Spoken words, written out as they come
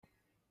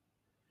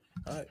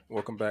All right,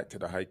 welcome back to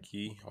the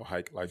Hikey or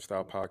Hike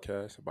Lifestyle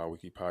Podcast, a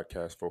bi-weekly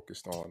podcast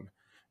focused on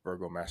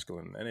Virgo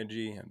masculine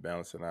energy and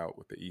balancing out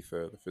with the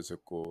ether, the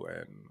physical,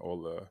 and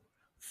all the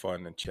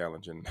fun and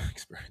challenging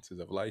experiences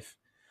of life.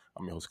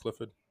 I'm your host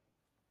Clifford.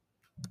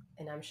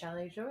 And I'm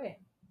Shari Joy.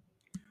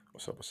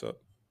 What's up? What's up?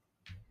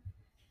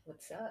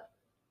 What's up?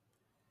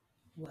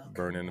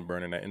 Welcome.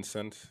 Burning that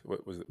incense.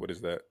 What was it? What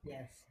is that?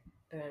 Yes.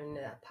 Burn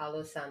that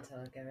Palo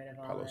Santo. Get rid of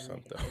all Palo that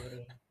Santo.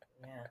 negativity.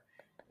 Yeah.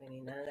 We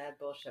need none of that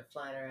bullshit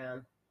flying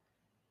around.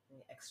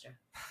 Any extra.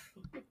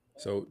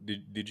 So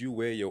did you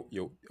wear your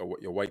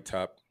white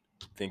top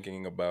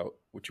thinking about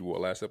what you wore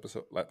last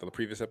episode, like the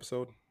previous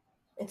episode?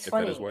 It's If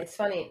that is funny. white, It's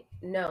funny.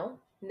 No.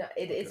 No.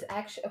 It okay. is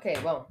actually okay,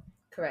 well,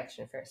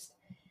 correction first.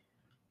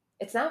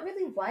 It's not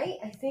really white.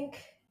 I think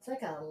it's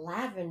like a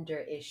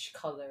lavender-ish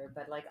color,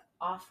 but like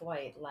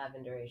off-white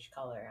lavender-ish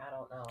color. I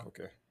don't know.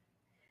 Okay.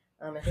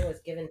 I think it was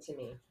given to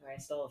me, or I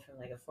stole it from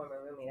like a former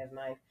roommate of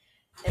mine.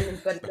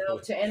 And but no,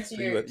 to answer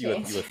So your you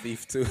a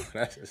thief too?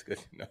 That's good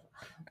to know.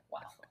 wow,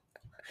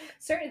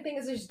 certain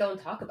things I just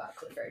don't talk about,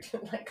 Clifford.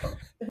 Like,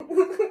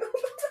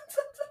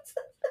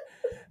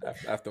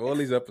 After all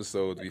these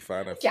episodes, yeah,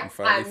 we I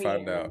finally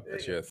find mean, out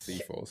that you're a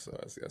thief. Also,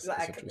 that's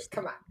like, interesting.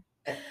 come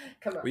on,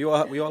 come on. We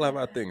all have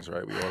our things,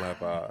 right? We all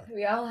have our.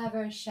 We all have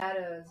our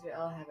shadows. We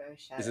all have our Is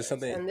this shadows.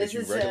 something And that this you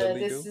is regularly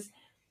this do? is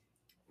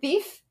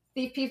thief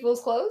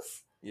people's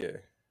clothes. Yeah.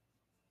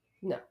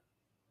 No,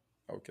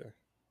 Okay.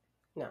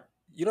 no,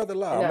 You know the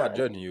lie. I'm not no.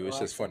 judging you. It's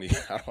just funny.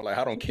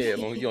 I don't care as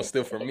long as you don't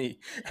steal from me.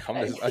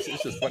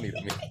 It's just funny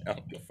to me. I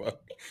don't give a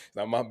fuck. It's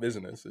not my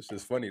business. It's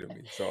just funny to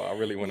me. So I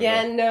really want to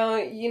Yeah, know.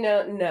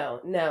 no,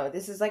 no.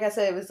 This is like I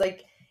said. It was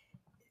like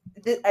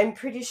I'm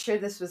pretty sure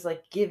this was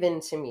like given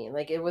to me.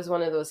 Like it was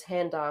one of those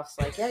handoffs.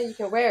 Like, yeah, you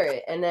can wear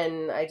it, and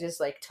then I just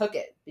like took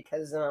it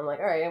because then I'm like,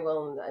 all right,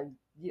 well,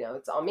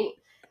 it's all me.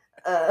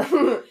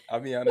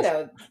 I'll be You honest.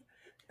 know,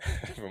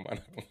 Never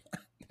mind.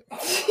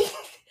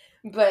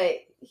 but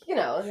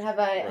have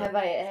I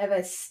Right. have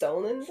I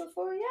stolen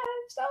before? Yeah,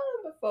 I've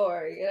stolen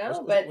before.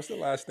 But What's the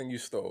last thing you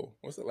stole?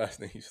 What's the last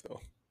thing you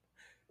stole?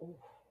 ooh,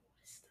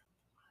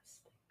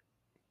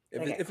 If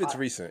that I got if it's caught.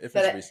 recent,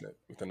 That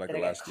within like that the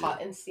I got last year.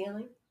 caught in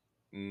stealing.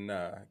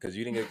 Nah, because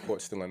you didn't get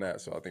caught stealing that,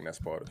 so I think that's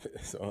part of it.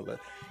 So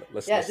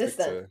let's Yeah, let's this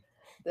stick then. to.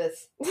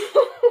 This.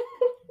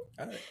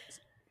 All right.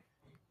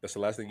 That's the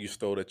last thing you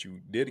stole that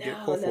you did get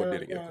No, caught for or no,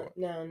 didn't get no, caught.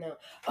 no, no.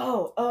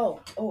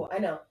 Oh! I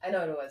know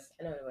what it was.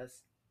 I know what it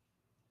was.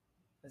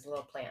 It was a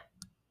little plant.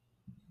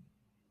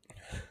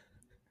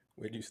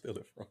 Where'd you steal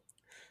it from?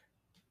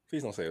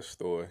 Please don't say a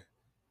store.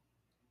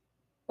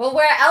 Well,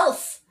 where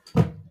else?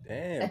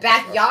 Damn. A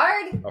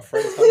backyard? A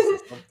friend's house or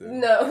something.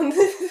 No.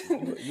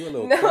 You a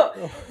little No.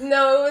 quick, though.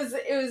 No,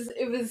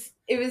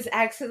 it was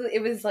actually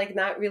it was like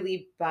not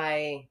really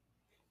by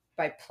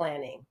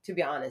planning, to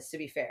be honest, to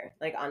be fair.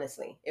 Like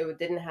honestly.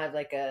 Didn't have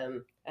like I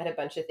had a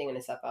bunch of things in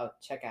a stuff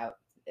out checkout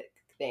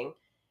thing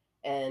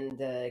and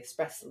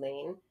express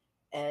lane,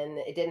 and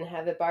it didn't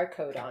have a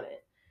barcode on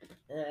it.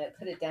 And I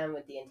put it down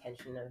with the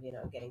intention of,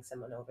 getting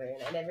someone over,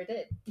 and I never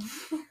did.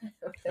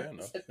 It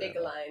was a big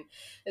line.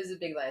 It was a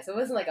big line. So it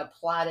wasn't like a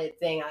plotted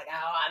thing, like,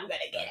 oh, I'm going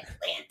to get a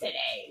plant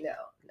today. No.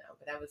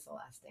 But that was the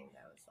last thing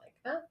that was like,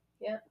 huh?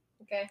 Yeah,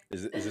 okay.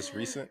 Is this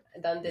recent? I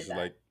done did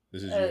that.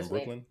 This is you in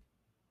Brooklyn?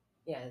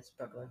 Maybe. Yeah, it's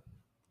Brooklyn.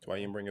 That's why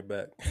you didn't bring it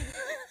back.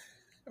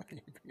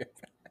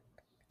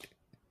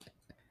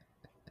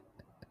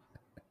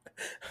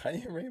 Why you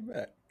didn't bring it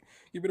back?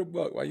 Give it a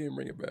buck. Why you didn't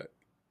bring it back?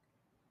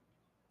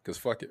 Because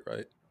fuck it, right?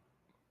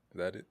 Is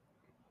that it?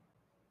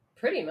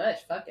 Pretty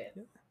much, fuck it.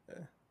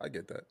 Yeah, I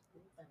get that.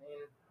 I mean,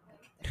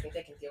 I think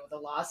they can deal with the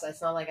loss.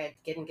 It's not like I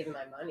didn't give them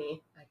my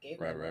money. I gave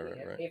them money.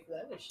 I paid for the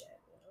other shit.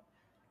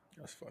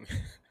 That's funny.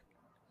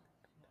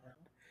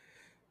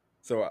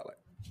 So I like.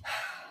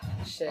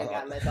 Should have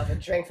got myself a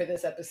drink for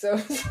this episode.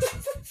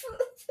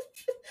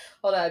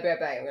 Hold on, I'll be right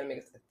back. I'm gonna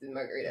make a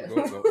margarita.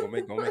 Go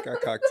make our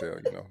cocktail.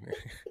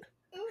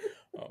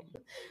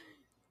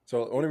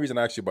 So the only reason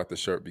I asked you about the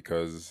shirt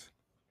because,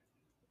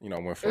 I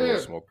went for a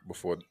little smoke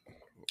before.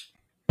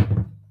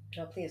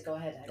 No, please go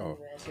ahead. I didn't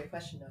even answer your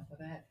question though.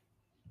 Go ahead.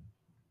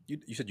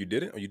 You said you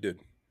didn't, or you did?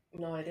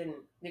 No, I didn't,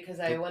 because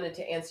I wanted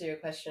to answer your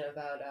question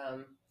about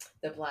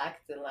the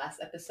last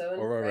episode.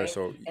 Oh, right.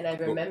 So and I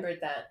remembered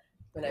that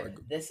when I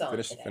put this on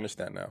today. Finish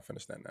that now.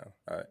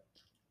 All right.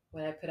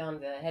 When I put on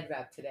the head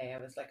wrap today,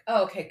 I was like,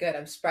 oh, okay, good.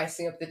 I'm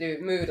spicing up the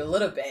mood a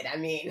little bit. I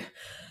mean,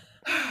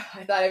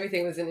 I thought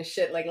everything was in a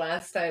shit like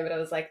last time, but I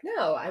was like,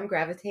 no, I'm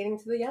gravitating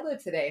to the yellow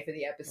today for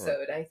the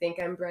episode. Right. I think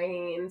I'm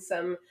bringing in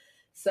some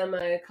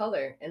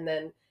color. And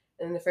then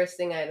the first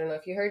thing, I don't know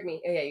if you heard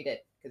me. Oh, yeah, you did,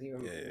 because you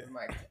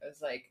remarked. I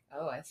was like,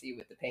 oh, I see you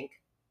with the pink.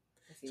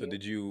 So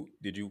did you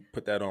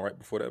put that on right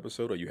before the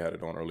episode, or you had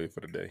it on earlier for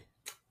the day?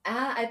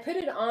 I put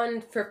it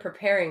on for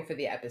preparing for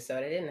the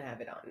episode. I didn't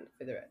have it on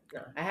for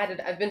no. I had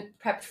it. I've been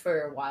prepped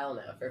for a while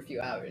now, for a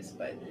few hours,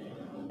 but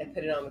I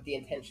put it on with the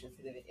intention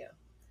for the video.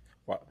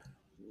 Wow.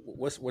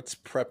 What's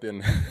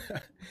prepping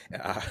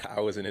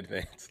hours in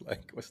advance?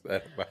 Like, what's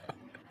that about?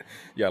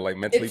 Yeah, like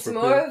mentally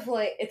prepared.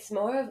 It's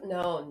more of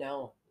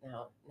no.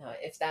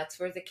 If that's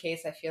were the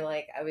case, I feel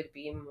like I would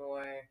be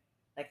more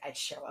like I'd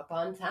show up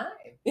on time.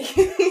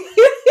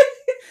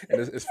 And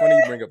it's funny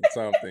you bring up the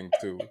time thing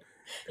too,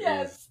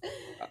 because Yes,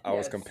 I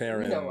was yes,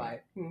 you know comparing.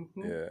 why?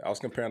 Yeah, I was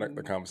comparing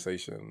the Hmm.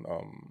 conversation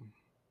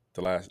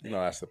to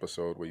last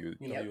episode where you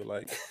Yep. were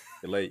like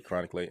you're late,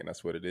 chronic late, and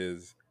that's what it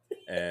is.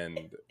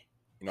 And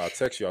I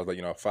text you. I was like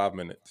 5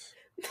 minutes,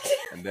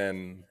 and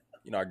then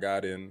I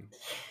got in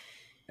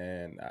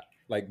and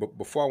like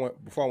before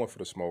I went for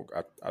the smoke,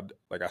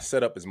 I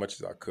set up as much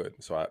as I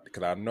could. So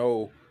because I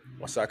know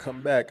once I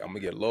come back, I'm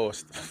gonna get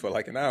lost for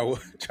like an hour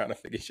trying to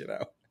figure shit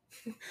out.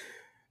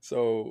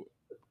 So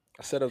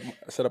I set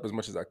up as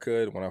much as I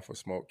could. When I for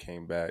smoke,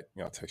 came back.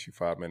 I text you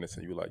 5 minutes,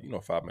 and you were like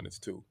 5 minutes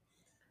too.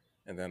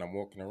 And then I'm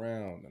walking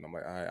around, and I'm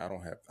like, I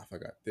don't have. I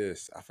forgot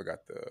this. I forgot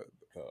the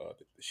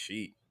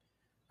sheet.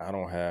 I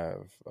don't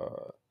have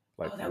Oh,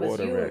 like that was water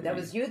you. That ready.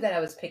 was you that I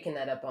was picking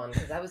that up on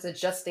because I was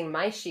adjusting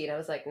my sheet. I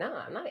was like,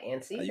 nah, I'm not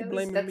Are antsy. you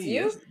blaming That's me?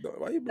 you.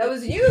 Why you That blaming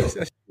was me? you.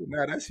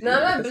 Nah, that's No,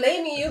 I'm you. not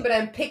blaming you, but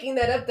I'm picking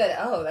that up that,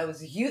 oh, that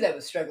was you that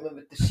was struggling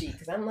with the sheet.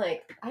 Because I'm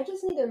like, I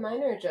just need a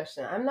minor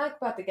adjustment. I'm not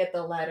about to get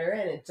the ladder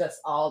and adjust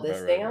all Right,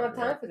 this right, thing. I don't right, have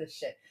right. time for this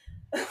shit.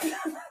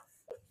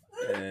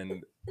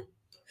 And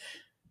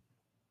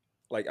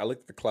like I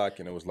looked at the clock,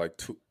 and it was like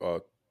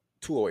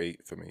 2:08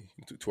 for me,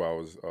 2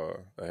 hours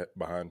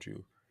behind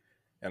you.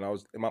 And I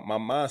was my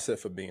mindset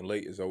for being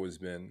late has always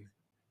been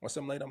once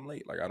I'm late, I'm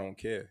late. Like I don't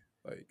care.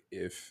 Like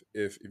if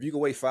you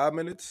can wait 5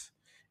 minutes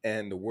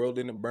and the world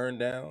didn't burn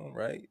down,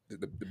 right?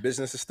 The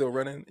business is still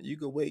running. You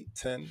could wait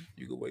 10.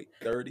 You could wait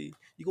 30.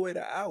 You could wait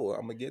an hour.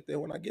 I'm gonna get there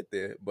when I get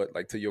there. But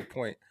like to your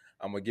point,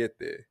 I'm gonna get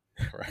there,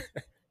 right?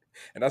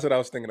 And that's what I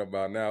was thinking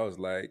about now. I was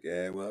like,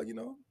 yeah, well,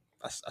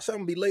 I said I'm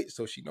gonna be late,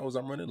 so she knows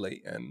I'm running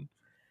late, and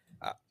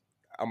I,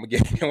 I'm gonna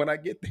get there when I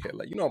get there.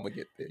 Like I'm gonna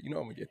get there. I'm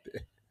gonna get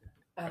there.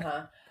 Uh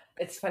huh.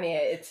 It's funny.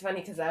 It's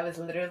funny because I was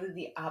literally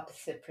the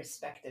opposite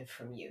perspective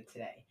from you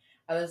today.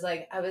 I was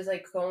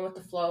like going with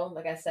the flow.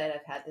 Like I said,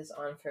 I've had this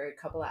on for a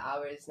couple of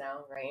hours now,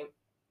 right?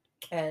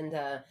 And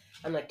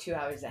I'm like 2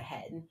 hours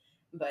ahead,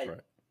 but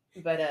Right.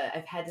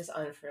 I've had this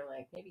on for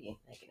like maybe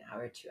like an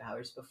hour, 2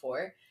 hours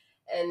before,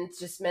 and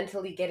just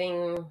mentally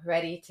getting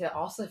ready to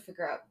also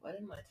figure out what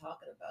am I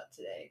talking about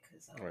today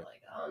because I'm Right.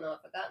 like I don't know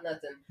if I got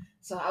nothing.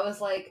 So I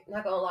was like,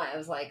 not gonna lie, I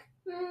was like,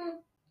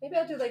 maybe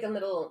I'll do like a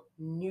little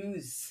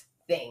news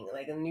thing,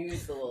 like a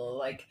news little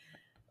like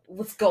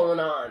what's going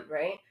on,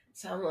 right?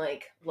 So I'm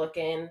like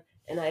looking,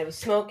 and I was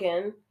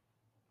smoking,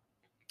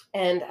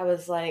 and I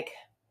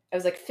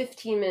was like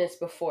 15 minutes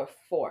before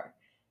 4.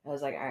 I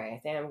was like, all right, I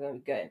think I'm gonna be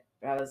good.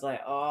 But I was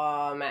like,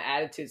 oh, my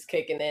attitude's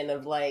kicking in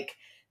of like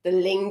the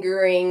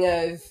lingering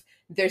of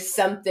there's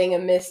something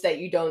amiss that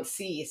you don't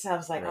see. So I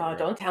was like, Right. oh, Right.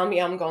 don't tell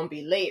me I'm gonna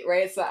be late,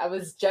 right? So I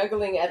was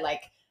juggling at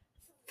like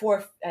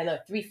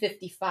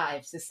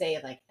 3:55 to say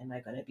like, am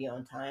I gonna be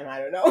on time? I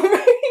don't know.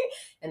 Right?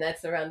 And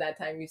that's around that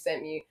time you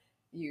sent me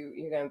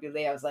you're gonna be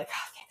late. I was like,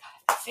 oh, thank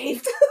God I'm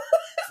saved.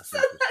 That's So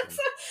interesting.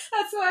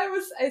 that's why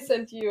I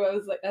sent you. I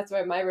was like, that's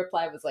why my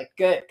reply was like,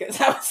 good,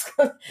 because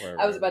Right,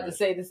 I was right, about to right.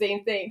 say the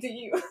same thing to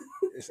you.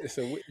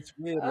 It's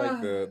weird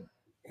like uh,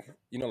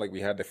 like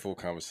we had the full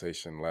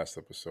conversation last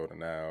episode,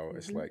 and now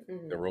it's like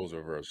the hmm. roles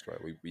reversed, right?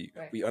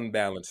 Right. We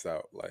unbalanced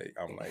out. Like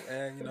I'm like,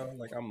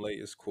 like I'm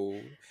late. It's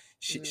cool.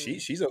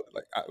 Mm. She's a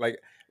like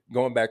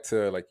going back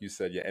to like you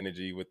said, your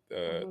energy with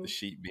the Hmm.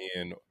 sheet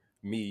being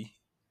me.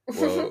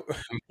 Well,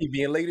 me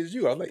being late as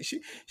you. I was like,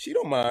 she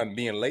don't mind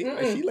being late.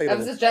 Like she late I all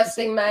was the time,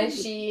 so adjusting my cool.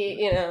 sheet,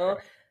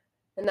 Right.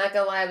 and not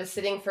gonna lie, I was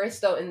sitting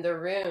first though in the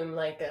room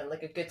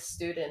like a good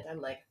student.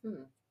 I'm like,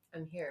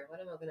 I'm here.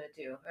 What am I gonna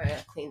do? All right,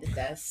 I'll clean the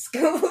desk.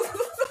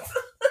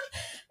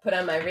 Put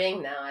on my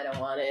ring now. I don't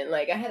want it. And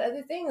like I had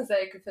other things that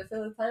I could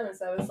fulfill the time. And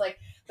so I was like,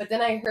 but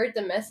then I heard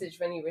the message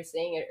when you were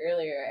saying it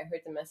earlier. I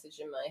heard the message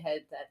in my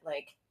head that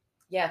like,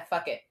 yeah,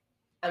 fuck it.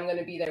 I'm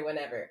gonna be there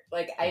whenever.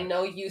 Like I Right.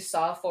 know you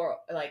saw for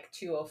like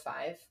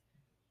 2:05,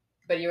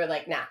 but you were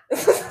like, nah.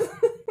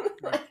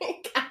 Right.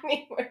 Like I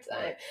need more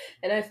Right. time.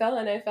 And I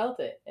felt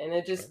it. And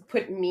it Right. just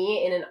put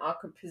me in an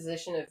awkward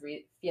position of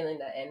feeling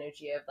that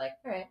energy of like,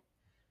 all right,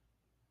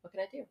 what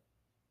can I do?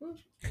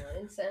 One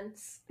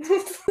incense.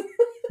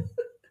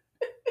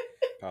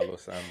 Palo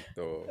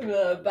Santo.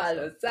 The Palo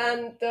Palo Santo.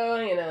 Santo,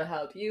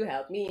 help you,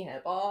 help me,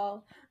 help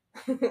all.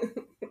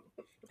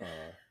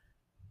 Uh,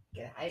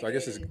 Get so I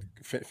guess it's hydrated.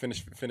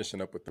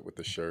 finishing up with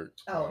the shirt.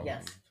 Oh,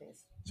 yes,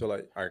 please. So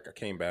like I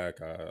came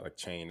back, I like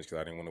changed because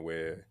I didn't want to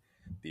wear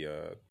the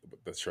uh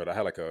the shirt. I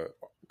had like a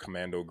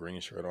commando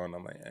green shirt on.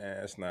 I'm like,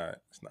 it's not.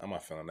 I'm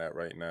not feeling that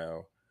right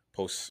now.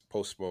 Post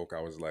smoke,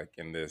 I was like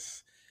in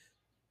this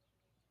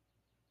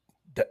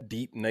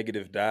deep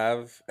negative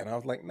dive, and I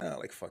was like, nah,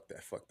 like fuck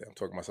that. I'm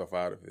talking myself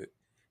out of it,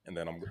 and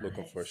then I'm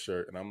looking for a Nice.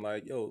 shirt, and I'm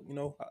like, yo,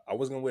 I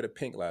was gonna wear the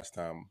pink last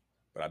time,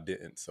 but I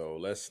didn't. So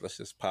let's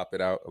just pop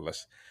it out.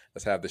 Let's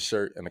have the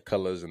shirt and the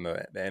colors and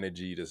the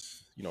energy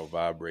just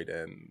vibrate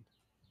and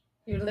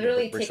You're Yeah,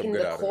 literally bring some taking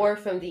good the out of it. core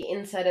from the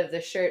inside of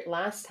the shirt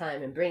last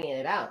time and bringing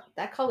it out.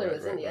 That color Right,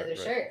 was in right, the right, other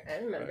right, shirt. I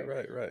right, remember.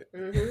 right, right.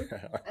 Mm-hmm.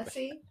 I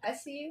see. I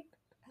see you.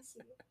 I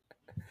see you.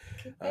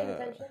 Keep paying uh,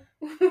 attention.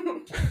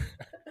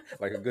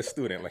 like a good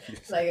student, like you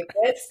said. Like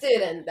a good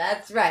student.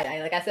 That's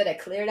right. Like I said, I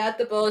cleared out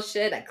the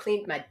bullshit. I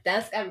cleaned my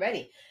desk. I'm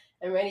ready.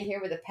 I'm ready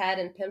here with a pad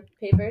and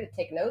paper to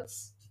take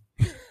notes.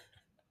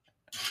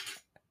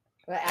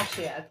 Well,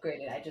 actually, I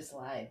upgraded. I just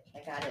lied.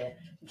 I got a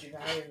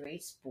dry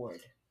erase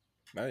board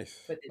Nice,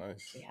 for the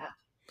nice. yeah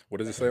What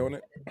does for it say on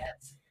it? the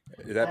desk.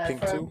 Is that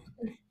pink From too?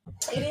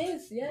 it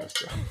is yeah Let's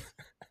go.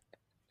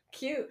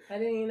 cute. I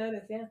didn't even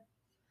notice. Yeah.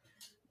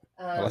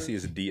 All I Um, see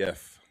is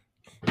DF.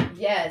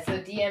 Yeah, so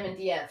DM and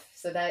DF.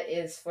 So that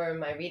is for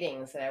my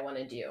readings that I want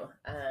to do.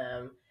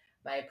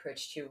 My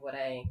approach to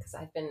because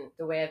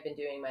the way I've been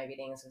doing my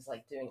readings is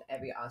like doing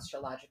every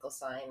astrological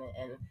sign.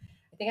 And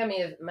I think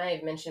might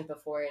have mentioned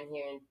before in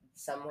here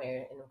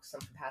somewhere in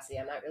some capacity,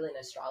 I'm not really an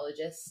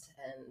astrologist.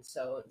 And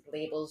so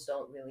labels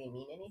don't really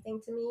mean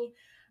anything to me.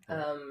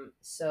 Right.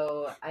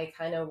 So I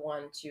kind of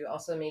want to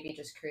also maybe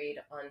just create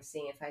on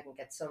seeing if I can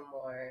get some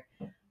more,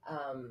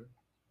 um,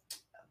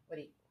 what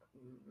do you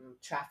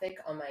traffic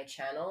on my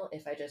channel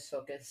if I just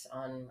focus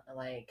on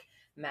like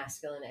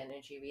masculine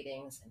energy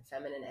readings and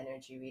feminine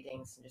energy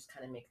readings and just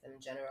kind of make them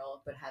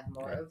general, but have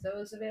more Right. of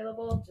those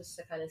available just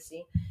to kind of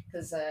see.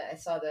 Because I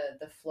saw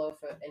the flow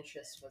for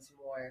interest was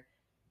more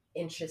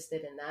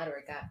interested in that, or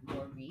it got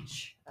more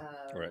reach.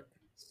 Right.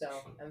 So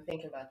I'm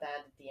thinking about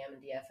that, DM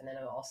and DF, and then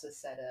I've also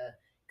set a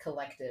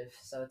collective.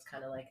 So it's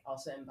kind of like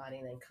also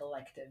embodying then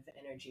collective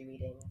energy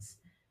readings.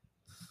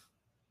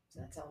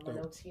 So that's all my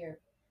Dope. notes here.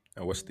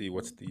 And what's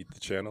the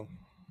channel?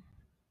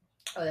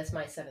 Oh, that's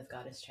my Seventh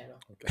Goddess channel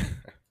Okay.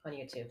 on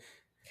YouTube.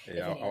 If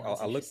Yeah,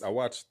 anyone's I looked. I interested.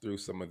 watched through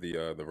some of the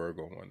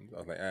Virgo ones. I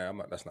was like, I'm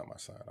not. That's not my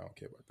sign. I don't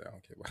care about that. I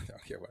don't care about that. I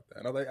don't care about that.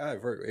 And I was like, all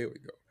right, Virgo. Here we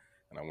go.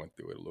 And I went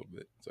through it a little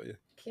bit. So yeah,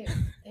 Cute.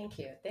 Thank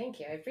you. Thank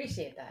you. I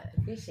appreciate that.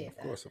 I appreciate of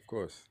that. course, of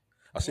course.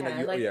 I seen Yeah, that I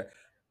you. Oh like. yeah.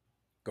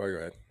 Go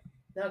ahead.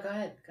 No, go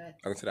ahead. Go ahead.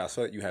 I was gonna say I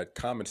saw that you had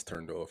comments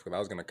turned off because I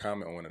was gonna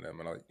comment on one of them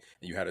and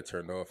you had it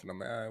turned off and I'm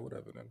like, all right,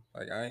 whatever then.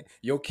 Like I ain't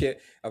your kid.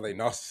 I was like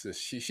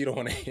narcissist. She don't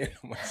want to hear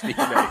nobody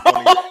speaking that.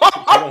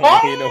 She don't want to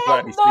hear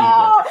nobody speaking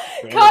that. No,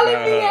 It's all calling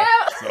about me her.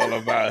 out. It's all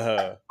about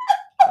her.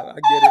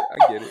 I get it. I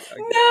get it.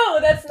 I get it. No,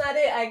 that's not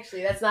it.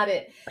 Actually, that's not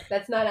it.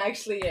 That's not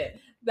actually it.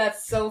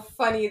 That's so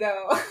funny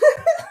though.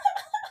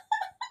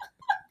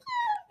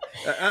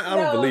 I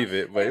don't No, believe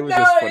it, but it was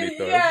just no, funny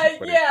thought. It was yeah, just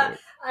funny yeah. thought.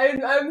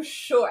 I'm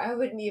sure I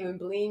wouldn't even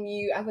blame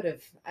you. I would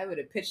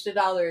have pitched a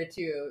dollar or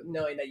two,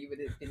 knowing that you would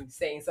have been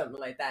saying something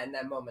like that in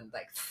that moment.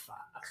 Like,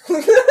 fuck. I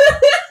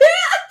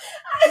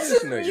This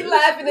just be nigga.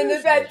 laughing in the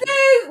This back. nigga.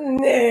 This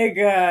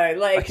nigga,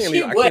 I like can't she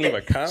leave. I can't leave would.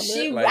 a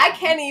comment. I Like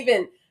can't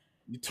even.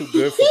 you too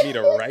good for me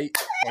to write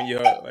on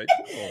your like.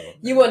 Come on,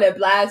 You man. want to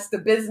blast the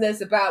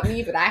business about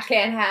me, but I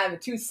can't have a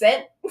 2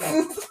 cent.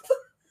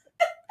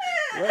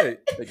 Right.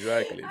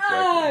 Exactly.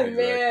 Exactly. Ah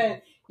Exactly.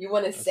 man, you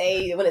want to That's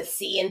say you want to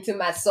see into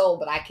my soul,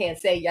 but I can't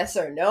say yes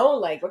or no.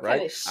 Like, what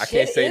kind right. of I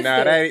can't shit say is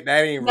nah. this?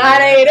 That ain't real.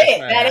 That ain't That's it.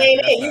 not That happening.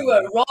 ain't That's it. You not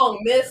were life.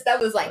 wrong, miss. That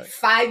was like Right.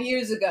 5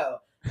 years ago.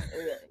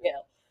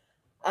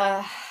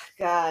 Yeah.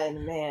 God,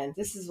 man,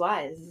 this is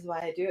why. This is why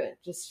I do it,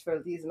 just for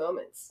these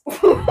moments.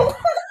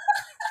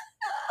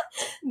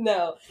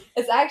 No,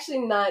 it's actually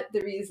not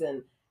the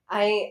reason.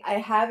 I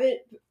have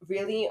it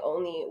really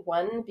only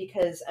one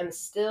because I'm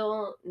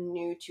still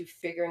new to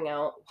figuring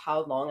out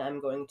how long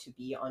I'm going to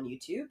be on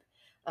YouTube.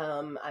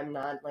 I'm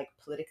not like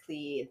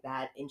politically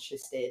that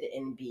interested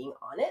in being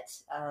on it.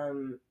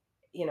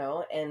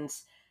 And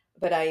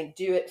but I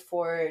do it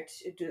for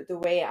the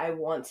way I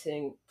want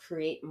to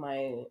create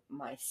my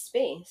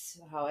space,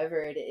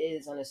 however it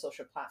is on a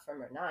social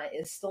platform or not,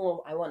 is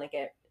still I want to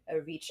get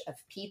a reach of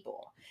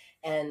people.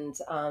 And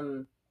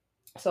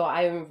so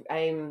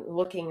I'm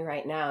looking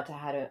right now to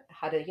how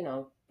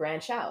to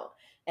branch out.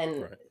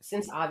 And Right.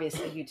 since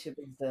obviously YouTube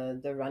is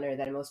the runner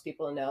that most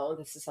people know,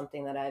 this is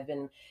something that I've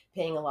been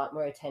paying a lot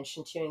more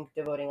attention to and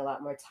devoting a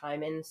lot more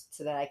time in,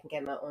 so that I can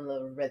get my own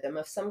little rhythm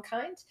of some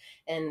kind,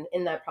 and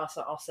in that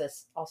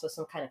process also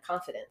some kind of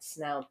confidence.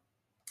 Now,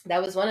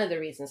 that was one of the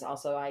reasons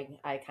also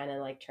I kind of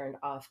like turned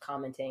off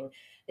commenting,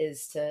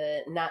 is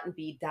to not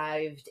be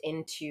dived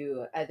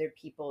into other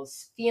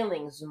people's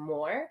feelings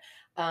more,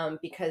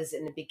 because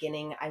in the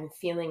beginning I'm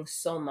feeling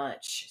so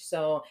much.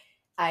 So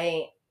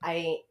I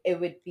it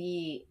would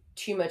be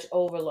too much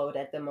overload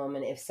at the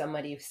moment if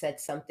somebody said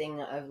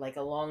something of like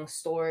a long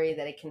story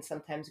that I can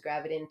sometimes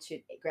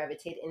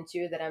gravitate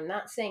into, that I'm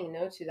not saying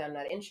no to, that I'm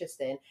not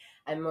interested.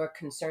 I'm more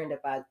concerned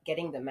about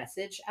getting the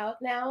message out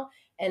now,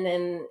 and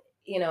then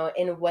in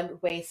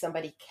what way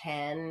somebody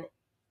can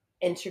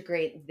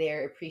integrate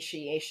their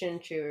appreciation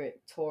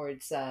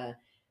towards the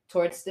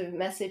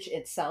message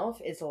itself,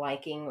 is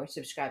liking or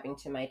subscribing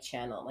to my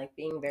channel, like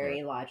being Right.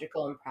 very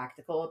logical and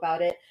practical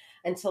about it,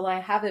 until I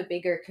have a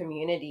bigger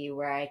community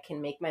where I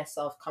can make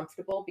myself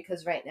comfortable.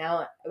 Because right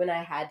now, when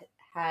I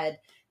had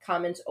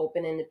comments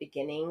open in the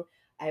beginning,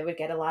 I would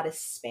get a lot of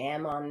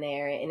spam on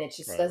there, and it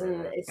just Right, right, doesn't.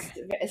 right. It's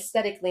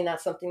aesthetically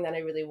not something that I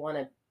really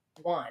want,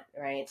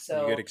 right?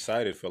 You get So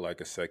excited for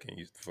like a second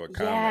for a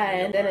comment, yeah, and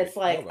you're and then like, it's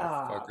like,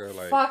 ah, motherfucker,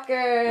 like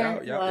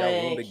fucker,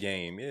 y'all ruined the like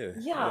game. Yeah,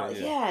 yeah, y'all,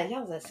 yeah. yeah,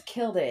 y'all just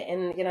killed it,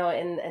 and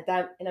and at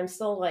that, and I'm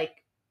still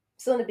like,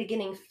 still in the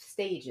beginning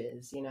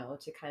stages,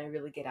 to kind of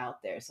really get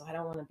out there. So I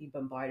don't want to be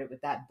bombarded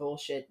with that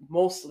bullshit,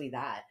 mostly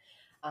that.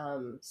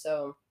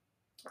 So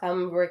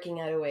I'm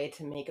working out a way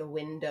to make a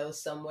window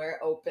somewhere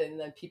open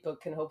that people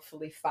can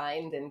hopefully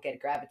find and get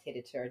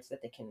gravitated towards,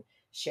 that they can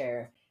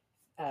share,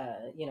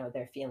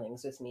 their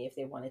feelings with me if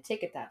they want to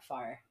take it that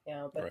far.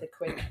 But Right,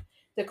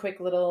 the quick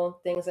little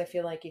things, I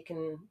feel like you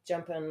can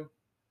jump on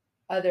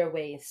other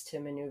ways to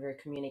maneuver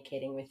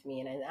communicating with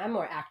me, and I'm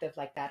more active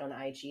like that on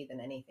IG than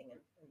anything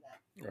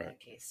in right. that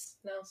case.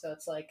 So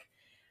it's like,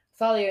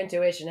 follow your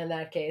intuition in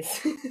that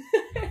case.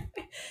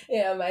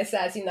 My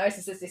sassy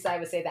narcissistic side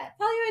would say that,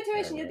 follow your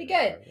Right, intuition, you'll right, be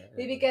right, good. right, right,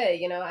 You'll right, be good.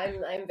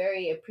 I'm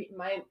very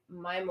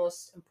my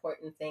most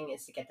important thing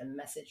is to get the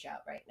message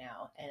out right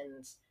now,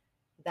 and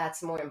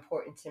that's more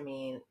important to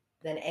me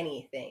than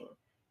anything.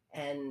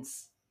 And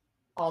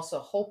also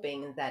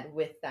hoping that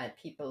with that,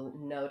 people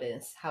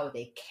notice how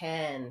they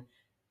can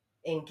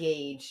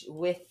engage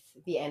with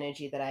the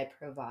energy that I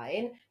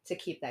provide to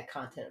keep that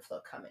content flow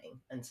coming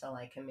until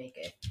I can make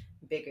it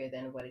bigger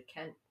than what it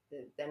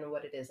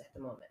is at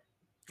the moment.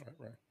 right,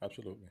 right.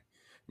 Absolutely.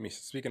 I mean,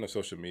 speaking of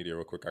social media,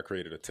 real quick, I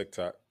created a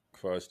TikTok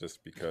for us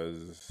just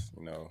because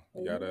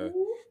you gotta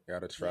Ooh,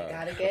 try, you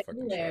gotta gotta get in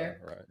fucking try.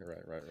 there. Right,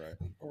 right, right, right.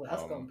 Oh,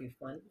 that's gonna Um, be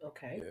fun.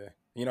 Okay.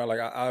 yeah. Like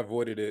I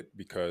avoided it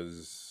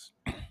because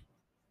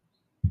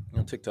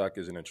TikTok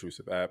is an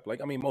intrusive app.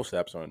 Like, I mean, most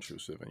apps are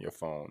intrusive in your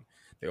phone.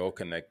 They're all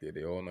connected.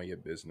 They all know your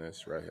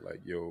business, right?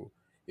 Like,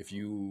 if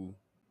you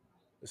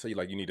let's say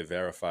like you need to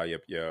verify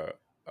your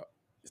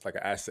it's like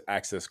an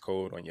access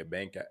code on your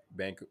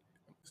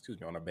excuse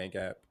me, on a bank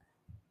app,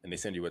 and they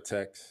send you a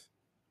text.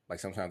 Like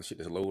sometimes the shit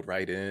just load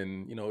right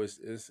in.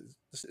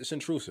 It's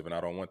intrusive, and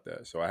I don't want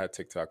that. So I had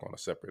TikTok on a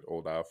separate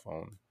old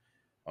iPhone,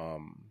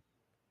 um,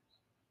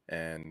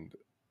 and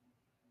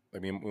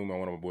like me and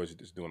one of my boys are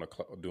just doing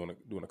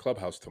a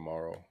clubhouse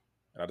tomorrow,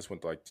 and I just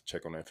went to like to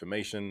check on the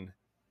information.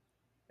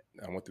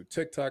 I went through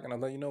TikTok, and I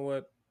was like, you know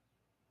what?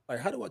 Like,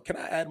 how do I? Can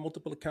I add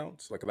multiple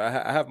accounts? Like, I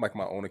have like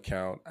my own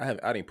account. I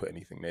didn't put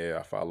anything there.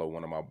 I follow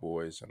one of my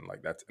boys, and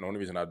like that's and the only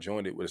reason I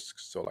joined it was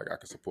so like I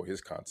could support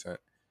his content.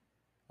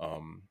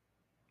 Um,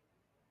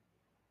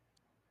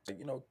 like,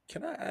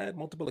 can I add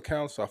multiple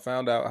accounts? So I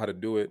found out how to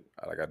do it.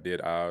 I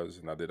did ours,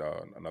 and I did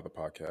another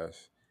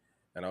podcast,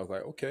 and I was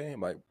like, okay.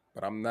 I'm like,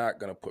 but I'm not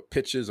gonna put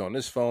pictures on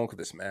this phone because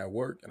it's mad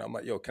work. And I'm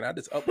like, yo, can I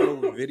just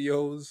upload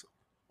videos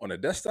on a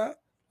desktop?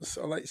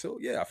 So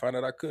yeah, I found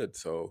out I could.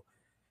 So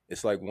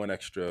it's like one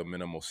extra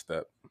minimal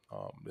step,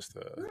 just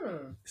to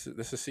Hmm.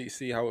 just to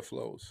see how it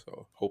flows.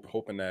 So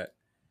hoping that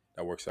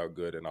that works out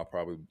good, and I'll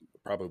probably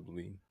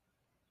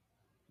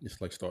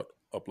just like start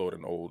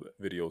uploading old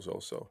videos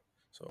also.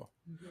 So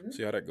Hmm.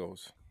 see how that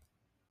goes.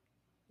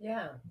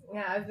 Yeah,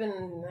 yeah. I've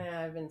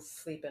been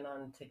sleeping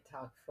on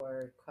TikTok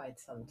for quite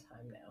some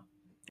time now.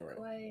 All right.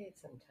 Quite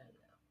some time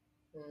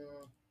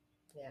now.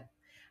 Yeah,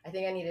 I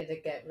think I needed to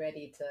get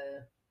ready to,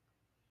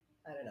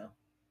 I don't know,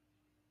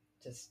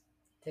 just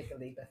take a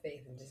leap of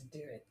faith and just do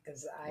it,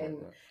 because Right,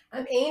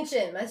 I'm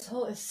ancient. My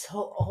soul is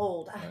so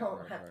old. I right, don't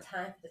right, have right,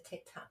 time for the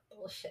TikTok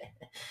bullshit.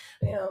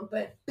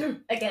 But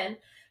again,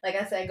 like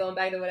I said, going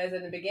back to what I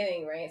said in the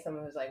beginning, right?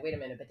 Someone was like, "Wait a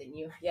minute, but didn't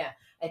you?" Yeah,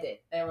 I did.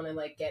 I want to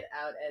like get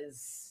out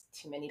as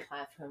too many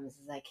platforms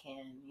as I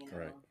can,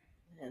 right.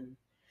 and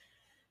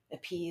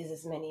appease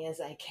as many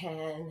as I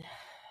can.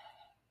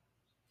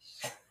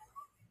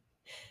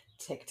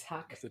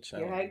 TikTok, That's the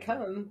here challenge, I right?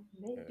 come.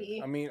 Yeah.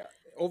 I Maybe mean,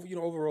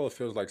 overall, it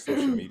feels like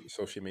I'm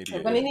social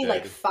media gonna is need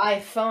like dead.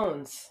 5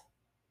 phones.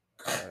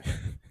 Right.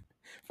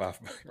 Five.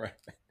 Right.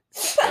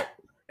 Yep.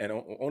 And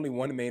only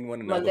one main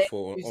one, and the other Monday,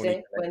 four only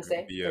Tuesday, connected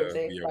Wednesday,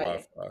 Thursday, via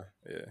Friday. Wi-Fi.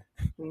 Yeah.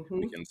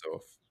 Mm-hmm. Weekends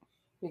off.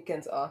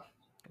 Weekends off.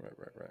 Right,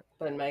 right, right,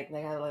 But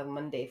I have like a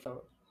Monday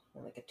phone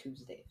and like a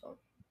Tuesday phone.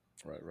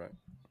 right, right.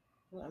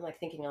 Well, I'm like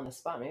thinking on the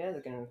spot. Maybe that's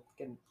a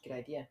good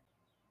idea.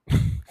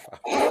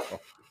 5 day phone,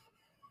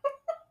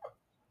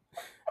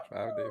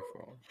 5 day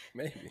phone.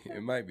 Maybe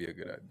it might be a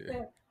good idea.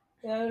 Yeah,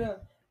 yeah, I don't know.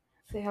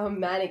 See how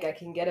manic I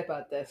can get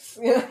about this.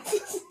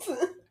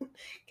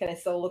 Can I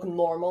still look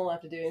normal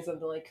after doing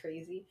something like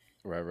crazy?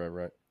 Right, right,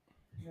 right.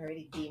 I'm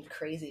already deemed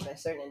crazy by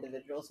certain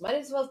individuals. Might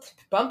as well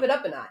bump it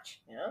up a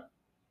notch.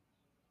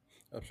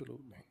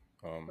 Absolutely.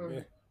 Mm.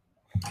 Yeah.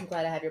 I'm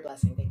glad I have your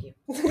blessing. Thank you.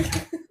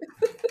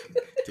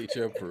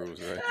 Teacher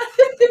approves, right?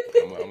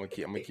 I'm gonna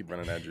keep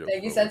running that joke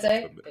Thank you, for a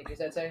Sensei. bit. Thank you,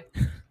 Sensei.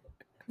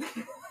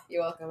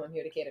 You're welcome. I'm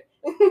here to cater.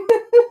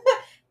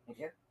 Thank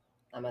you.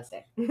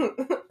 Namaste.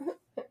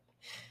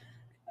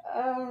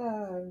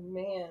 Oh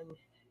man.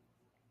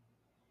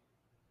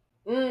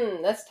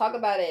 Let's talk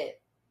about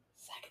it.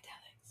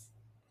 Psychedelics.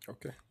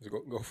 Okay, let's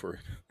go for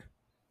it.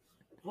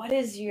 What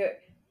is your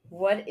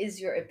what is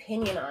your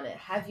opinion on it?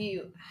 Have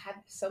you have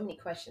so many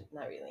questions?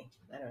 Not really.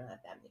 I don't have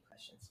that many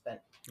questions,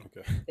 but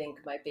Okay. I think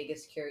my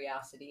biggest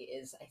curiosity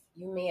is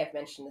you may have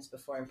mentioned this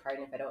before, and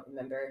pardon if I don't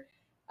remember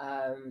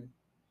um,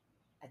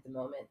 at the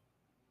moment.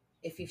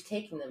 If you've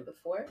taken them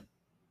before,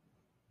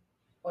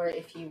 or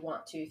if you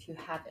want to, if you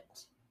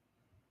haven't.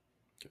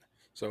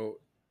 So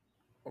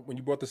when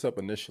you brought this up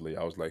initially,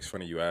 I was like, it's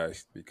funny you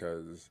asked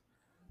because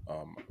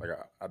like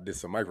I did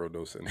some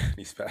microdosing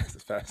this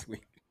past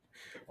week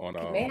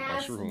Okay, on may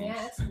I shrooms.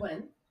 ask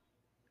when?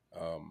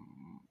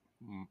 Um,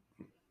 mm,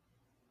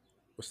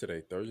 what's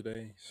today?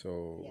 Thursday.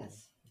 So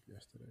Yes.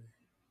 yesterday,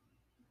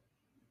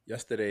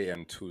 yesterday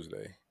and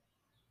Tuesday.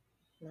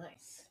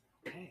 Nice.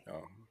 Okay.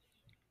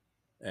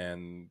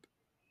 And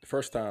the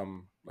first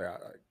time, like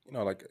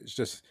like it's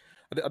just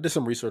I did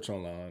some research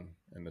online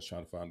and just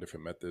trying to find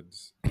different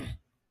methods.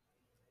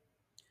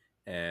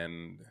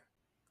 And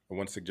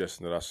one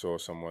suggestion that I saw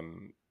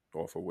someone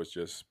offer was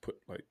just put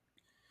like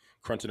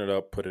crunching it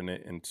up, putting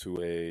it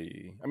into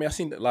a. I mean, I've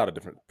seen a lot of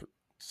different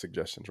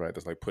suggestions, right?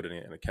 That's like putting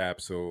it in a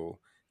capsule.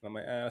 And I'm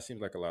like, that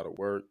seems like a lot of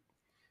work.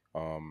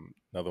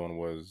 Another one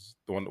was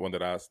the one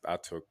that I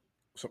took.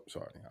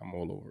 Sorry, I'm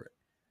all over it.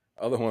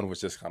 Other one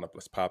was just kind of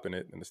just popping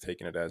it and just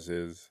taking it as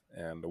is.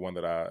 And the one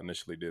that I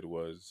initially did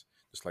was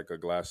just like a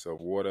glass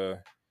of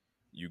water.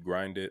 You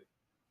grind it,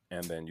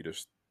 and then you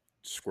just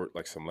squirt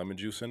like some lemon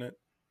juice in it.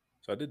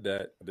 So I did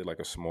that. I did like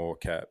a small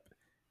cap,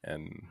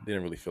 and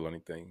didn't really feel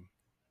anything.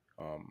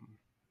 Um,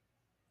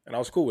 and I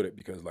was cool with it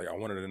because like I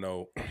wanted to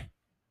know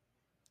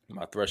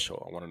my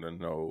threshold. I wanted to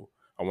know.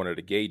 I wanted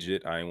to gauge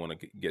it. I didn't want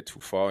to get too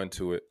far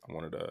into it. I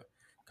wanted to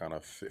kind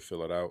of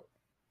fill it out.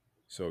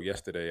 So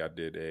yesterday I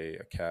did a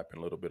cap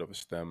and a little bit of a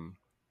stem,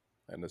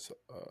 and it's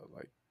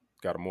like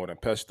got a mortar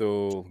and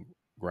pestle,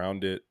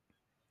 ground it,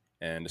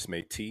 and just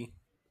made tea.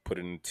 Put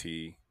it in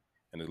tea,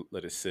 and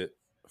let it sit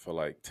for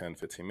like 10,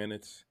 15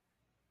 minutes.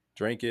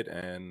 Drank it,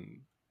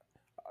 and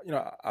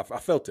I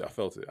felt it. I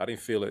felt it. I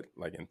didn't feel it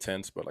like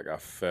intense, but like I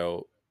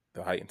felt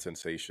the heightened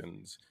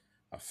sensations.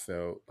 I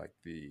felt like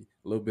the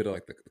a little bit of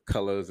like the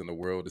colors in the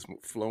world just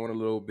flowing a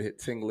little bit,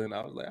 tingling.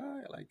 I was like, all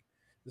right, like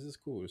this is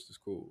cool. This is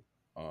cool.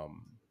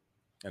 Um,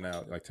 and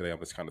now like today, I'm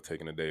just kind of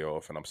taking a day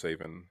off, and I'm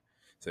saving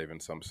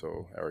some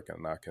so Erica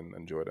and I can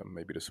enjoy them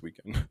maybe this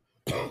weekend.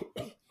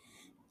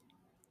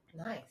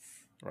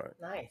 Nice. Right.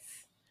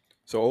 Nice.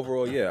 So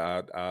overall,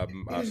 yeah,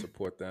 I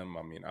support them.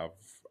 I mean,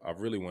 I've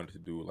really wanted to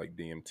do like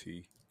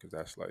DMT because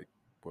that's like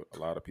what a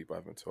lot of people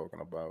have been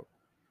talking about.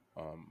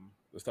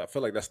 I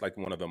feel like that's like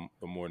one of the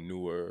more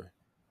newer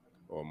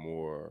or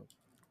more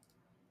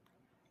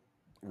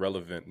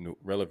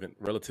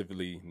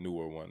relatively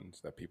newer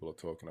ones that people are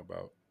talking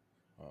about.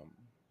 Um,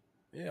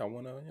 yeah, I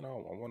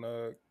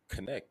wanna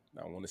connect.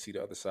 I want to see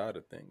the other side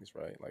of things,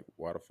 right? Like,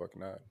 why the fuck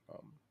not?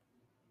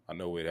 I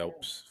know it Yeah.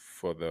 helps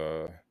for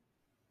the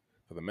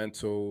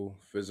mental,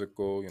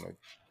 physical,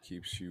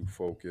 keeps you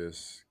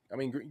focused. I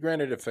mean,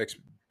 granted, it affects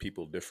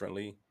people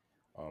differently.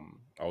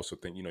 I also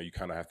think, you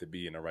kind of have to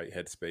be in the right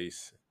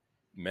headspace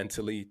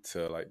mentally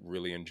to like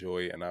really enjoy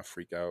it and not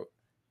freak out.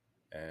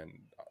 And,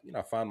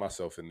 I find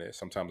myself in there.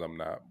 Sometimes I'm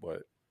not,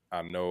 but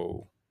I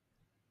know,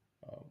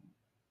 um,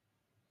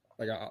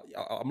 like,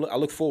 I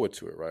look forward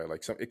to it, right?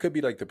 Like, it could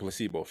be like the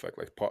placebo effect.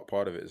 Like,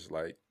 part of it is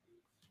like,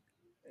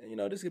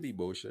 this could be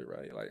bullshit,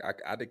 right? Like,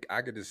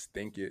 I could just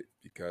think it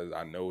because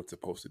I know it's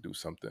supposed to do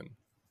something.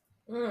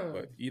 Mm,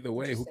 But either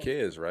way, who interesting.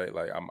 cares, right?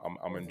 Like I'm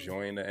Mm-hmm.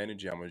 enjoying the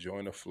energy, I'm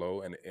enjoying the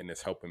flow, and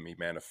it's helping me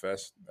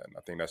manifest. And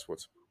I think that's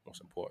what's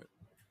most important.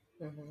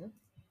 Mm-hmm.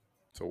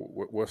 So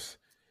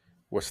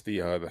what's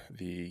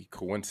the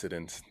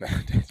coincidence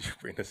that you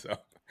bring this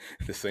up?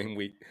 The same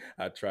week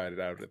I tried it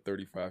out at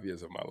 35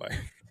 years of my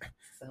life.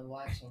 So I'm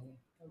watching you.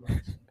 I'm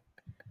watching.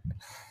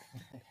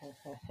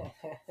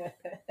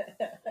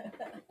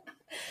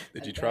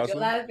 Did I'm you try glad you're some?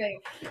 laughing.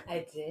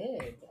 I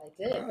did. I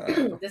Ah,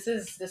 did. This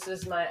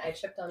was my. I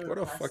tripped on what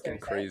a last fucking Thursday.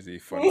 crazy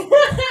funny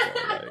girl,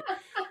 yo!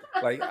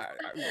 Like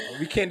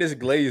we can't just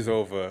glaze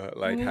over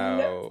like No,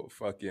 how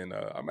fucking.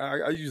 I mean,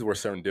 I use the word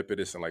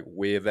serendipitous and like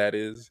where that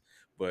is,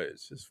 but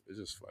it's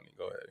just funny.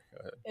 Go ahead. Go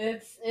ahead.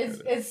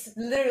 Go ahead. it's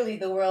literally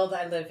the world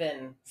I live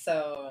in,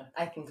 so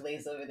I can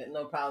glaze over it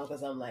no problem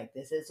because I'm like,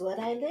 this is what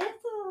I live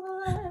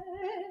for.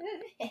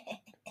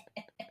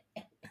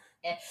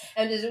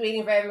 I'm just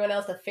waiting for everyone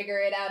else to figure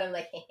it out. I'm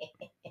like,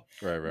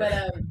 Right, but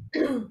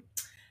right.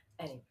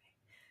 anyway,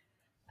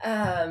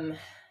 um,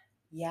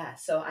 yeah.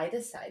 So I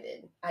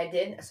decided I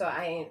did. So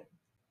I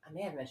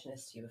may have mentioned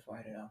this to you before.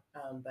 I don't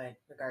know. But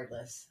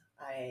regardless,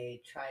 I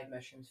tried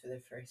mushrooms for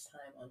the first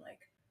time on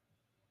like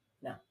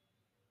no.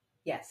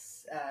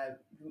 Yes,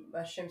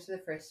 mushrooms for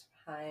the first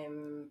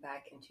time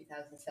back in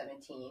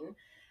 2017.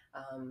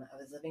 I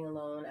was living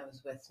alone. I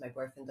was with my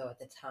boyfriend though at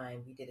the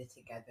time. We did it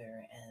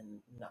together and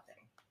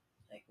nothing,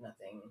 like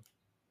nothing.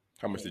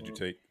 How I much did you didn't.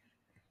 take?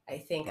 I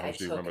think How I much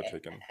do you took. remember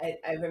taking?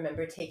 I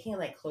remember taking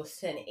like close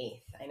to an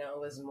eighth. I know it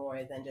was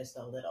more than just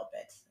a little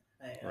bit.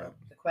 I Right. know.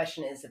 The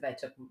question is if I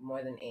took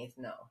more than eighth.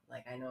 No,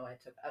 like I know I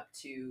took up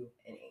to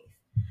an eighth.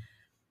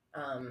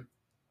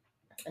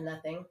 And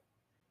nothing.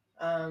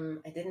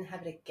 I didn't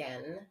have it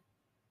again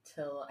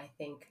till I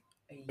think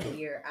a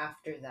year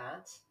after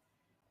that,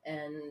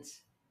 and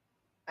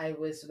I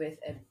was with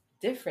a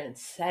different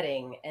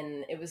setting,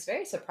 and it was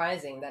very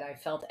surprising that I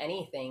felt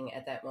anything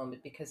at that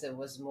moment because it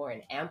was more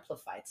an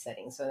amplified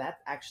setting. So that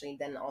actually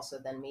then also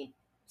then made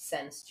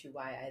sense to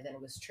why I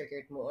then was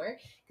triggered more,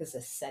 because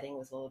the setting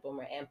was a little bit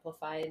more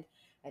amplified.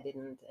 I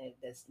didn't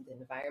this the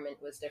environment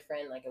was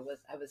different. Like it was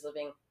I was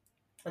living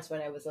that's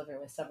when I was living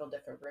with several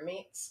different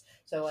roommates.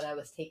 So when I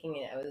was taking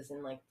it, I was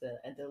in like the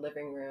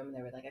living room.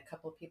 There were like a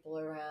couple people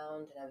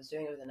around, and I was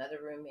doing it with another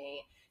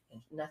roommate,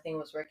 and nothing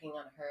was working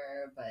on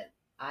her, but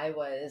I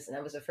was, and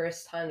that was the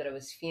first time that I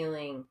was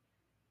feeling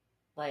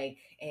like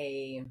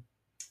a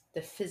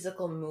the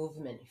physical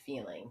movement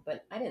feeling,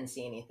 but I didn't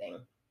see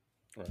anything.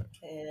 Right.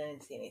 I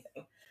didn't see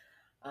anything.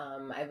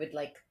 I would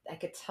like I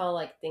could tell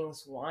like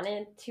things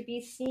wanted to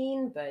be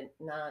seen, but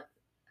not.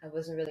 I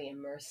wasn't really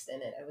immersed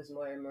in it. I was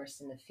more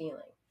immersed in the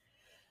feeling.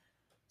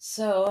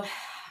 So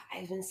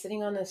I've been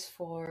sitting on this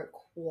for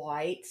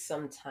quite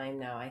some time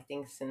now. I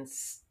think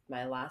since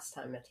my last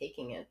time of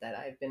taking it, that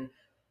I've been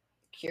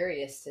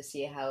curious to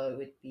see how it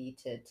would be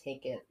to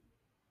take it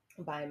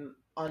by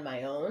on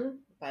my own,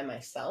 by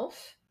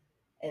myself,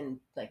 and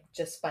like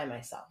just by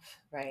myself,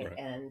 right? Right.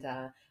 And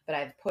but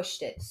I've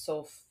pushed it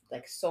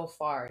like so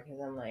far because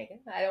I'm like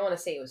I don't want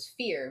to say it was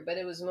fear, but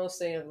it was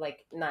mostly of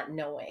like not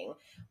knowing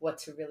what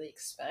to really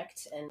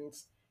expect and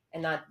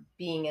not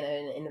being in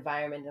an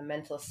environment, a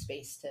mental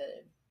space to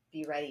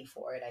be ready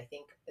for it. I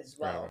think as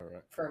Right. Right. well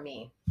Right. for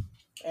me,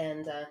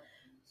 and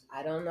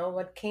I don't know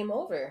what came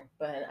over,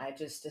 but I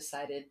just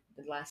decided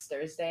last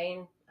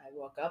Thursday. I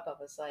woke up.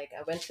 I was like,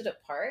 I went to the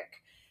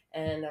park,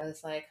 and I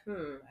was like,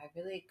 I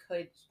really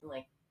could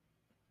like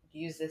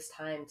use this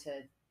time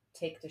to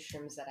take the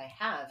shrooms that I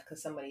have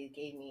because somebody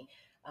gave me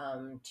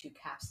two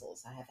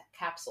capsules. I have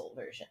capsule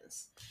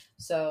versions.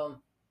 So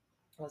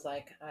I was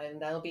like,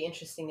 that'll be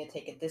interesting to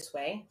take it this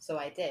way. So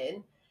I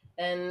did.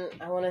 And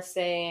I want to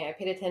say I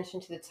paid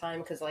attention to the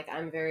time because, like,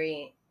 I'm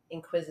very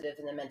inquisitive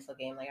in the mental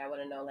game. Like, I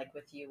want to know, like,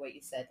 with you, what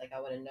you said. Like,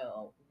 I want to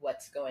know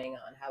what's going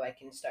on, how I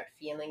can start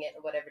feeling it,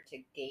 whatever to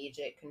gauge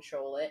it,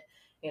 control it,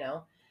 you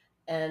know?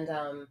 And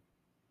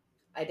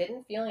I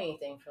didn't feel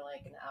anything for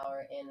like an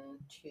hour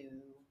into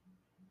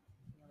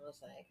I was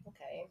like,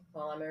 okay,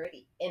 well, I'm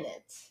already in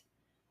it,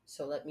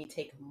 so let me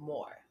take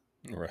more.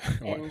 Right.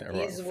 And Right.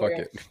 these Fuck were,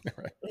 it.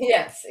 Right.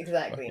 yes,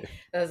 Fuck exactly. it.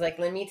 I was like,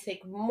 let me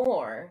take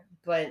more,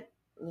 but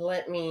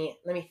let me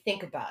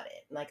think about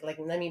it. Like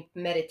let me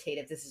meditate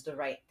if this is the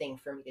right thing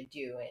for me to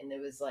do. And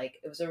it was like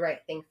it was the right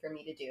thing for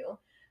me to do.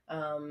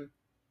 Um,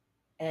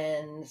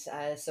 and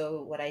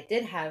so what I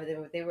did have,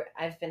 they were.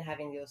 I've been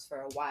having those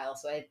for a while,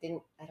 so I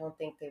didn't. I don't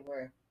think they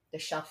were. The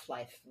shelf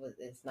life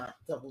is not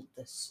the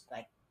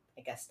like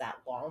I guess that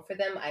long for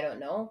them. I don't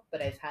know,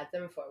 but I've had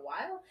them for a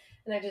while,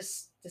 and I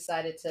just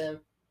decided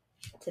to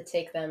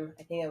take them.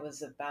 I think it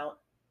was about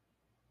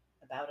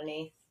an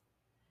eighth.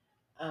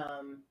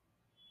 Um,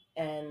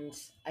 and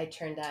I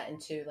turned that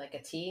into like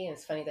a tea. And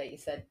it's funny that you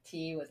said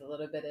tea with a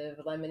little bit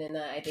of lemon in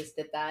that. I just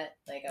did that.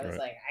 Like I was Right.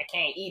 like, I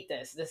can't eat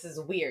this. This is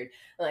weird.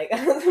 Like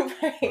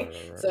Right.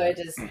 right. Right. So I Right.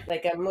 just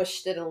like I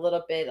mushed it a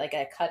little bit. Like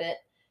I cut it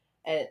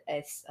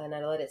and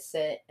I let it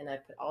sit. And I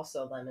put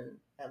also lemon,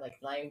 like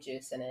lime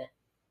juice in it.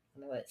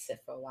 And I let it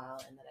sit for a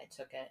while. And then I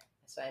took it.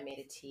 So I made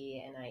a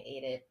tea and I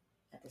ate it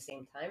at the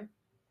same time.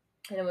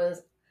 And it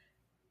was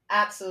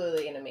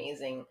absolutely an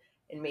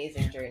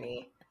amazing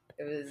journey.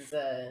 It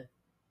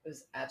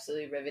was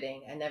absolutely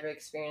riveting. I never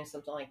experienced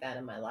something like that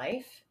in my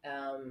life.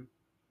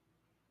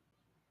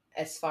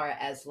 As far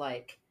as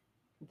like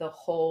the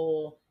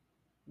whole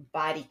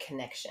body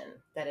connection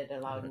that it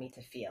allowed Right. me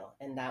to feel,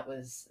 and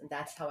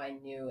that's how I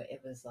knew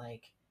it was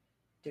like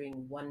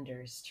doing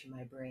wonders to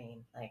my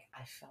brain. Like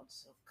I felt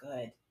so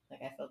good.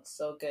 Like I felt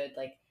so good.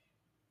 Like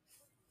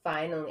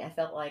finally, I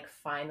felt like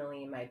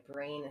finally my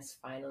brain is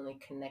finally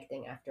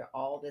connecting after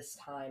all this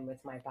time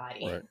with my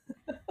body. Right.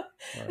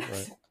 Right.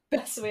 That's Right. the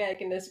best way I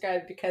can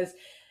describe it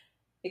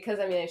because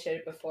I mean I shared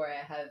it before.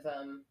 I have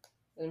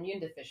immune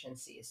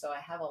deficiency, so I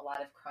have a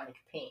lot of chronic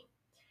pain,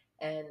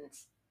 and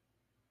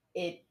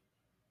it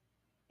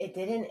it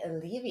didn't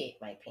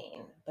alleviate my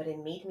pain, but it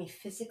made me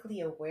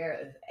physically aware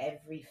of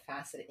every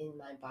facet in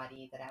my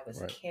body that I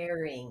was Right.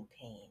 carrying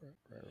pain.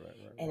 Right. Right.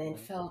 Right. And Right. it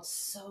Right. felt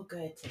so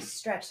good to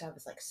stretch. I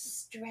was like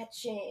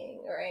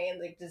stretching, right?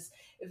 Like just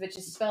if it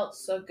just felt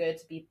so good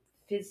to be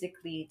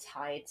physically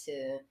tied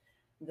to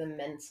the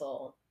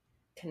mental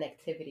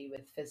connectivity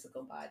with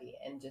physical body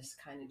and just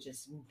kind of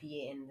just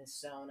be in this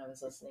zone. I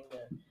was listening to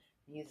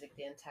music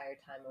the entire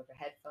time over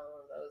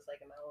headphones. I was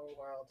like in my own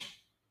world.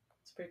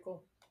 It's pretty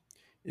cool.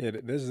 Yeah.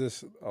 There's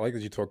this. I like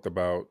that you talked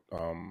about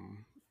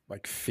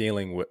like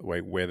feeling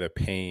like where the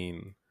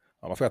pain.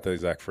 I forgot the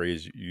exact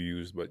phrase you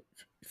used, but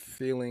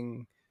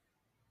feeling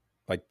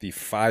like the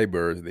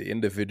fibers, the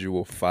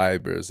individual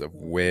fibers of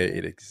where Mm-hmm.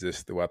 it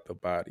exists throughout the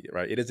body,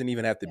 right? It doesn't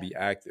even have to Yeah. be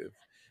active,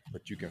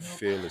 but you can Nope.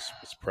 feel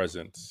its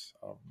presence.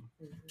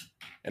 Mm-hmm.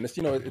 And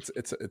it's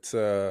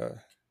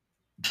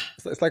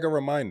it's like a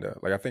reminder.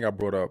 Like I think I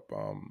brought up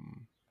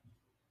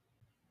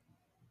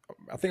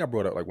I think I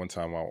brought up like one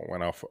time I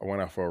went out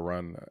for a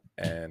run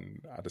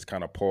and I just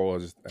kind of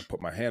paused and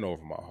put my hand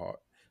over my heart.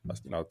 I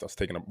was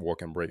taking a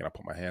walking break and I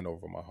put my hand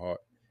over my heart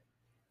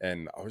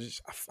and I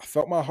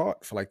felt my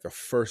heart for like the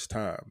first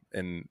time,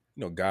 and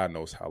God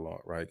knows how long,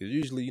 right? Because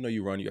usually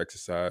you run, you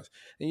exercise,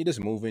 and you're just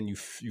moving, you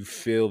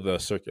feel the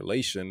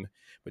circulation,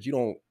 but you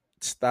don't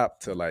stop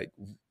to like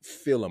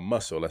feel a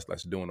muscle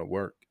that's doing the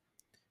work.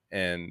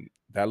 And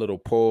that little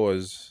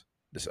pause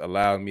just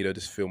allowed me to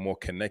just feel more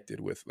connected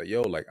with like,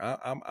 yo, like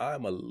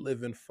I'm a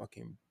living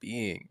fucking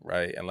being,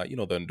 right? And like the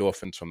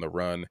endorphins from the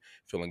run,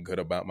 feeling good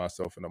about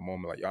myself in the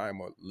moment, like yo, I'm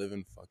a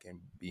living fucking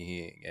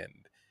being. And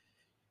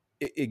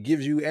it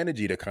gives you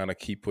energy to kind of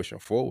keep pushing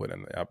forward.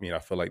 And I mean, I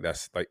feel like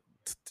that's like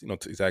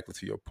exactly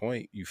to your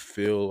point. You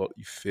feel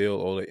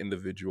all the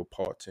individual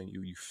parts in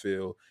you. You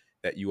feel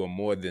that you are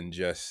more than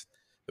just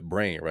the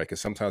brain, right?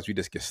 Because sometimes we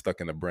just get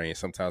stuck in the brain.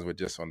 Sometimes we're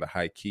just on the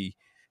high key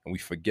and we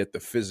forget the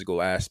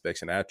physical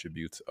aspects and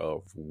attributes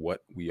of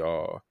what we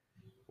are,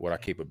 what our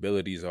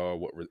capabilities are,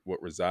 what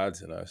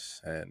resides in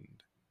us. And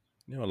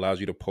allows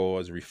you to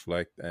pause,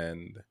 reflect,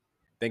 and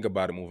think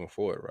about it moving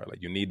forward, right?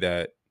 Like you need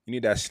that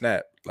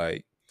snap.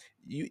 Like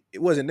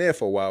it wasn't there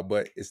for a while,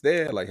 but it's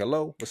there. Like,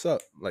 hello, what's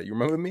up? Like, you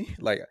remember me?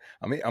 Like,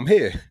 I'm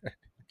here.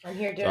 I'm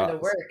here So doing the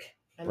work.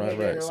 I'm right, here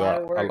doing right. a So lot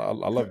of work. I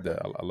love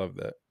that. I love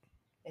that.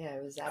 Yeah,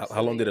 it was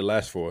How long did absolutely. it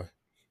last for?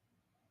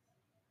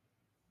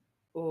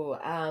 Ooh,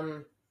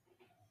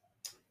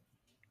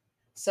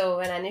 so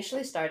when I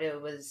initially started,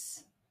 it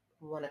was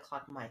 1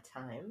 o'clock my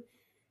time.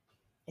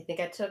 I think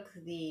I took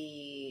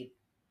the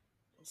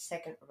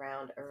second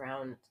round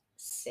around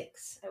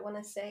 6. I want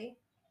to say,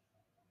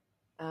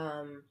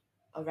 um,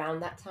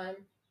 around that time,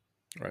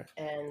 Right.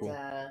 and Cool.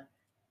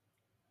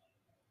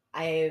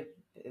 I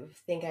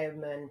think I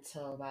went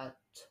until about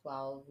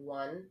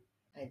 12:01.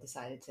 I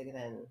decided to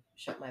then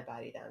shut my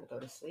body down, go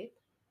to sleep.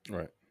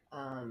 Right.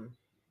 Um,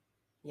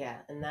 yeah,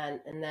 and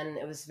then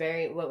it was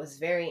very what was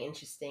very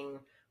interesting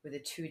were the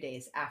 2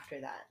 days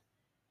after that,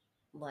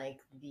 like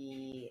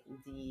the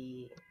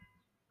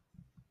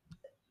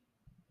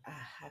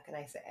how can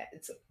I say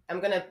it? I'm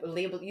gonna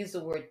use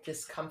the word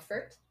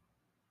discomfort,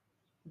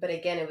 but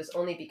again, it was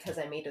only because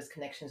I made those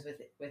connections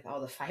with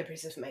all the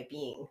fibers of my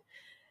being,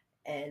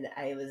 and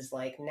I was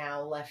like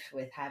now left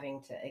with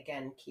having to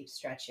again keep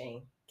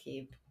stretching,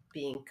 keep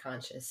being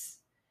conscious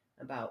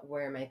about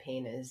where my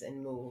pain is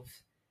and move,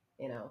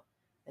 you know,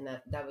 and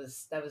that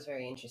was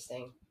very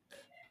interesting.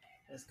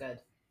 It was good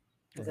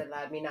because Right. it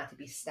allowed me not to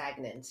be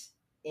stagnant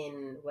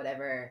in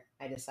whatever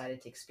I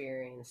decided to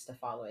experience the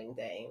following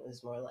day. It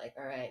was more like,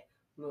 all right,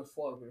 move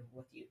forward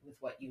with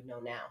what you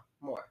know now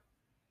more.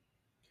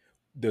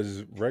 Does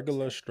So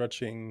regular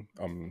stretching?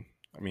 I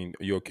mean,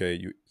 are you okay?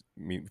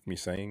 Me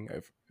saying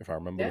if I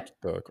remember yeah,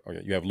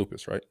 okay, you have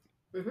lupus, right?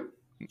 mm-hmm.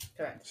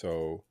 Correct.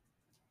 So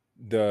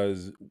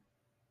does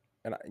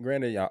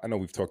granted, yeah, I know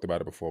we've talked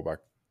about it before,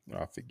 but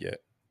I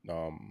forget.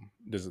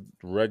 Does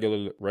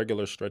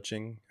regular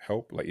stretching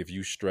help? Like if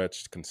you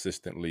stretch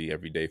consistently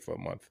every day for a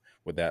month,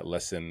 would that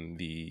lessen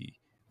the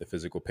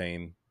physical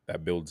pain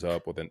that builds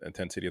up, or the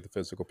intensity of the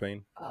physical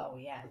pain? Oh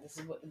yeah, this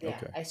is what. Yeah,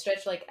 Okay. I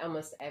stretch like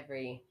almost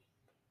every.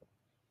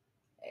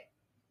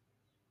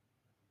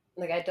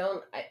 Like I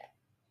don't.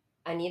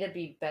 I need to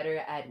be better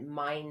at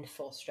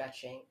mindful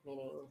stretching,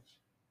 meaning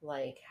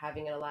like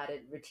having an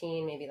allotted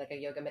routine, maybe like a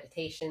yoga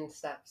meditation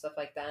stuff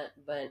like that.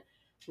 But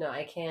no,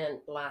 I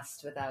can't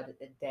last without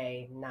a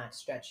day not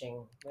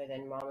stretching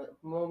within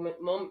moment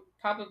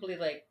probably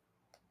like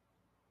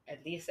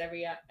at least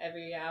every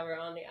hour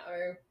on the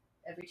hour,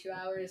 every 2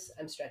 hours,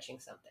 I'm stretching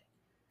something.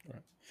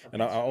 Right. And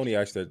Something I only stretching.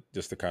 asked that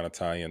just to kind of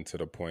tie into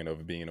the point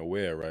of being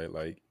aware, right?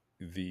 Like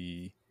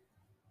the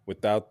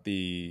without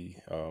the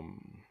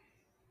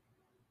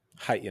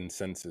heightened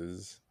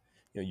senses,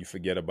 you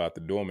forget about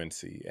the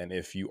dormancy. And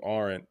if you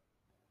aren't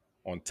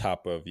on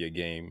top of your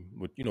game,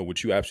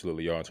 which you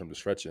absolutely are in terms of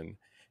stretching,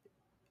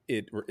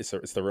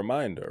 it's the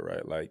reminder,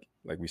 right?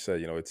 Like we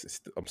said,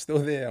 I'm still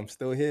there, I'm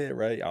still here,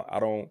 right? I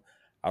don't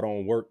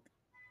work,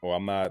 or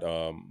I'm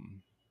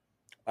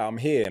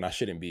here and I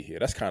shouldn't be here.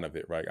 That's kind of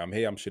it, right? I'm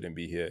here, I shouldn't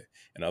be here.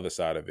 And the other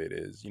side of it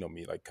is,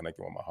 me like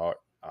connecting with my heart.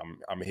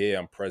 I'm here,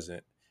 I'm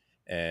present,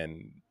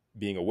 and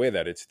being aware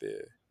that it's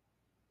there.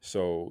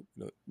 So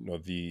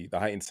the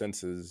heightened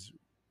senses,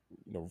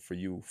 for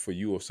you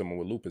or someone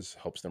with lupus,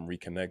 helps them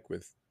reconnect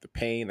with the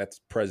pain that's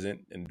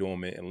present and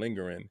dormant and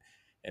lingering,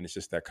 and it's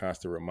just that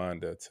constant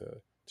reminder to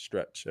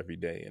stretch every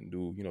day and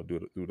do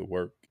the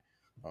work,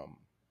 um,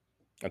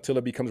 until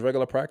it becomes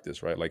regular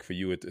practice, right? Like for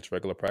you, it's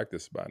regular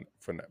practice by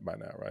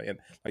now, right? And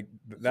like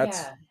that's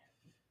Yeah.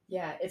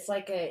 Yeah, it's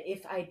like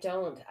if I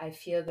don't, I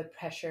feel the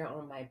pressure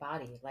on my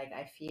body. Like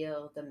I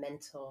feel the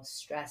mental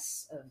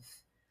stress of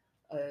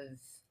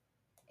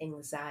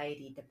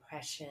anxiety,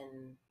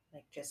 depression,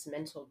 like just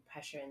mental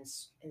pressure and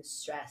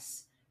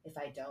stress if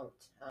I don't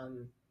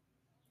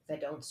if I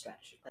don't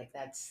stretch. Like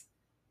that's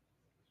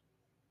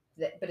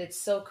that, but it's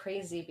so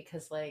crazy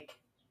because like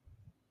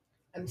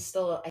I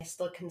still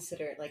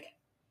consider it like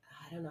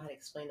I don't know how to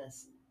explain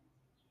this.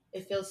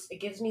 it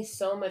gives me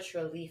so much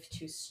relief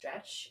to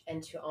stretch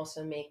and to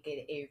also make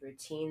it a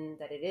routine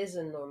that it is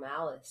a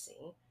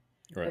normalcy,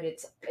 Right. but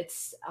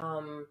it's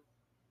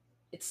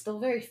still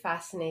very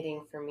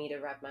fascinating for me to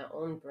wrap my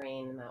own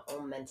brain, my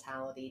own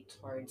mentality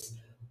towards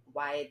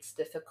why it's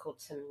difficult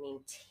to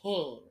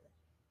maintain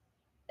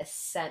a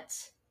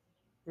set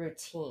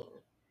routine,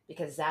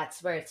 because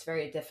that's where it's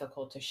very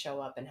difficult to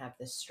show up and have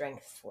the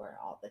strength for it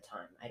all the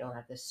time. I don't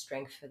have the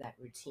strength for that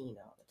routine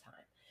all the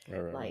time. Right.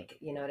 Right. Right. Like,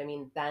 you know what I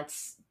mean?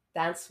 That's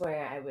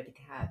where I would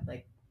have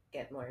like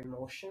get more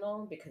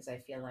emotional because I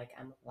feel like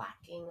I'm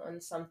lacking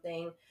on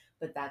something.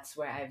 But that's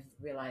where I've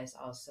realized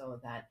also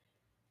that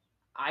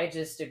I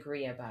just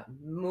agree about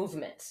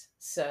movement.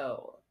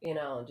 So,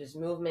 just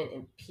movement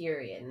and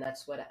period. And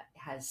that's what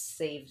has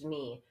saved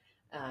me,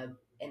 uh,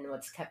 and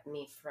what's kept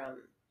me from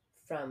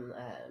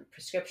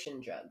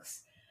prescription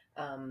drugs.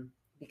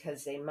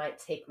 Because they might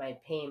take my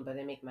pain, but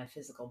they make my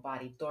physical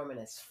body dormant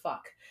as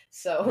fuck.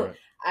 So Right.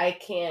 I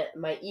can't,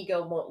 my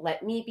ego won't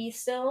let me be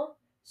still.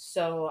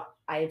 So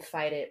I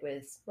fight it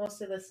with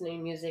mostly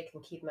listening music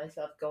and keep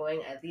myself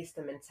going, at least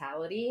the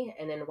mentality.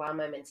 And then while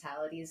my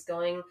mentality is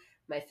going,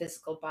 my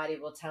physical body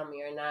will tell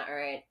me or not, all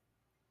right,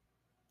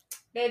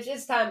 bitch,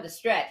 it's time to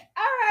stretch.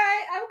 All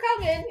right, I'm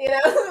coming,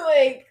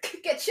 like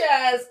get your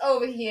ass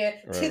over here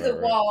Right. to the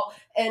Right. Right. wall.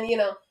 And,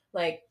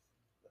 like,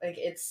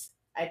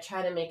 I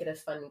try to make it a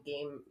fun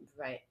game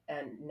right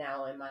and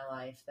now in my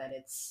life that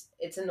it's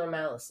a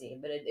normalcy,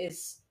 but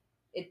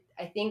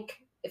I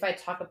think if I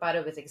talk about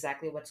it with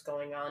exactly what's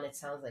going on, it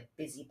sounds like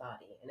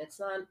busybody, and it's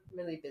not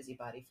really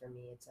busybody for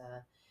me.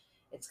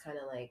 It's kind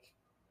of like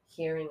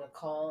hearing a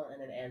call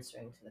and then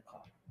answering to the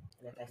call.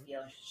 And if I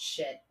feel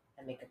shit,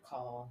 I make a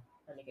call.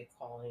 I make a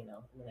call, and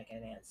then I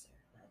get an answer.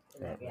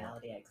 In Right. that Right.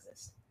 reality, I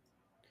exist.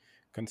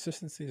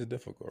 Consistency is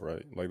difficult,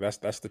 right? Like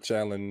that's the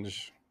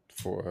challenge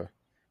for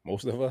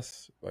most of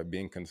us, like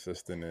being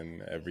consistent in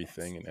Yes.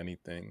 everything and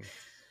anything.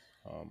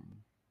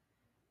 Um,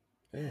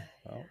 yeah,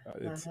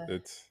 Uh-huh.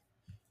 it's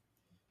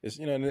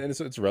and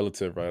it's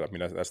relative, right? I mean,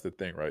 that's the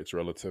thing, right? It's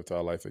relative to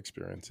our life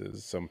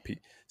experiences.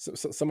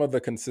 Some of the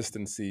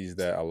consistencies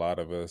that a lot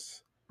of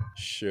us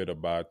should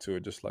abide to are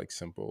just like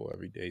simple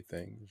everyday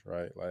things,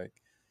 right? Like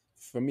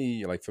for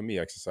me,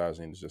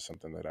 exercising is just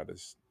something that I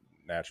just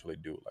naturally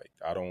do. Like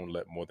I don't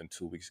let more than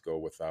 2 weeks go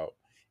without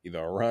either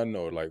a run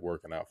or like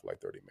working out for like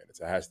 30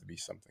 minutes. It has to be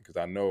something because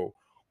I know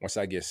once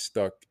I get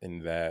stuck in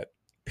that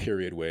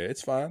period where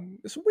it's fine,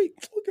 it's a week,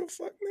 who give a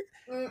fuck,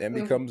 then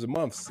Mm-mm. becomes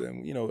months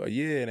and a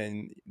year,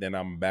 and then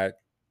I'm back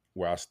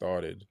where I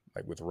started,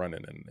 like with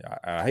running, and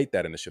I hate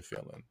that initial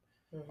feeling.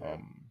 Mm-hmm.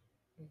 Um,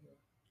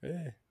 Mm-hmm.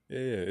 yeah,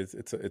 yeah,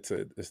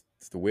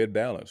 it's the weird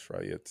balance,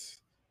 right?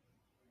 It's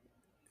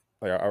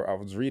like I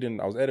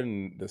was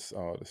editing this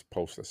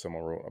post that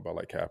someone wrote about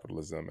like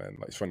capitalism, and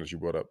like it's funny that you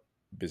brought up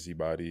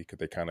busybody because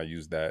they kind of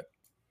use that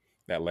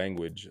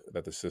language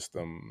that the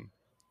system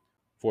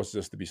forces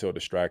us to be so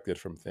distracted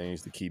from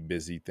things to keep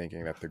busy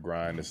thinking that the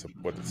grind is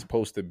what it's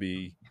supposed to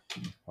be.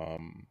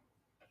 Um,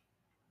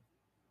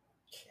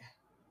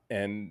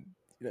 and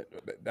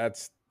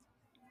that's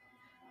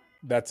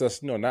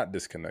us not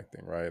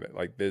disconnecting, right?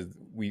 Like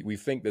we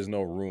think there's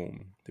no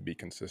room to be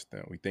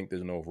consistent, we think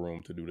there's no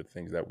room to do the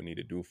things that we need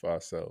to do for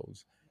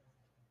ourselves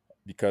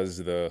because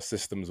the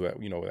systems that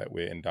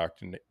we're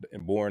indoctrinated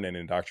and born and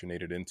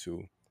indoctrinated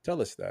into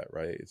tell us that,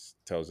 right? It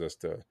tells us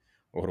to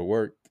go to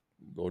work,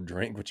 go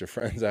drink with your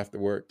friends after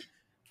work,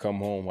 come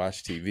home,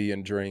 watch TV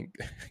and drink,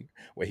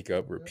 wake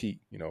up, Mm-hmm. repeat,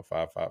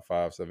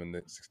 five,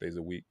 6 days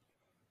a week.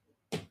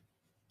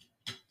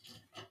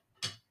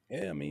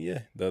 Yeah, I mean,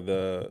 yeah,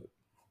 the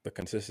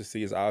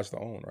consistency is ours to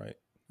own, right?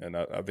 And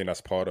I think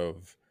that's part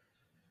of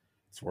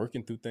it's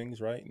working through things,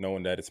 right?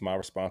 Knowing that it's my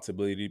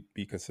responsibility to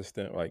be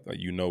consistent, like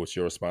it's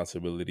your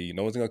responsibility.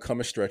 No one's gonna come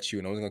and stretch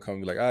you. No one's gonna come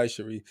and be like, "All right,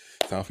 Cherie,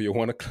 time for your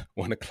 1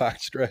 o'clock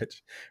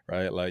stretch,"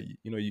 right? Like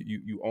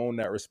you own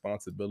that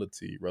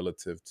responsibility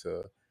relative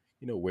to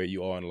where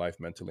you are in life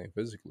mentally and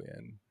physically,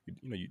 and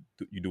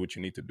you do what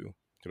you need to do.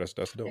 So that's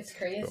dope. It's That's dope.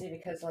 crazy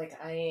because like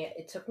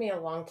it took me a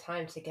long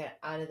time to get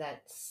out of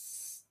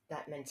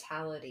that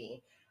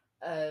mentality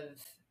of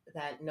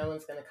that no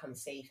one's gonna come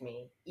save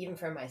me, even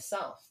for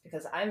myself,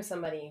 because I'm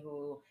somebody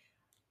who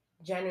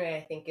generally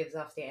I think gives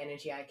off the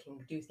energy I can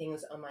do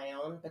things on my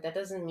own, but that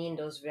doesn't mean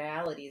those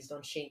realities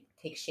don't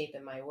take shape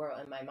in my world,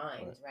 in my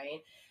mind, Right.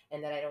 right?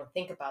 And that I don't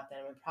think about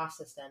them and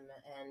process them,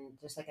 and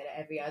just like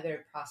every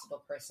other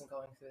possible person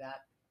going through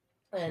that.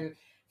 And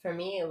for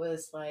me, it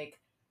was like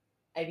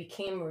I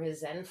became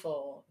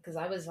resentful because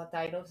I was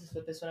diagnosed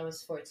with this when I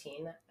was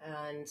 14,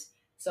 and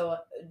so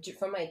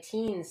from my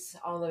teens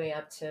all the way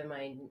up to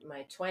my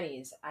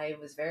 20s, I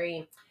was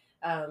very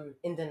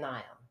in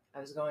denial. I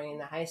was going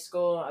into high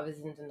school. I was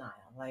in denial.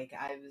 Like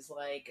I was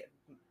like,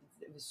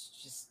 it was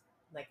just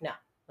like no,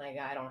 like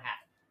I don't have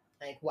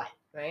it. Like what,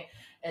 right?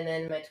 And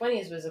then my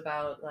 20s was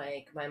about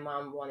like my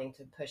mom wanting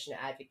to push and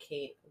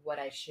advocate what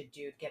I should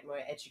do to get more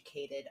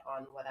educated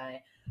on what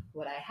I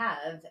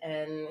have.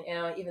 And,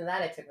 even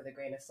that I took with a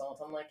grain of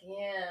salt. I'm like,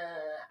 yeah,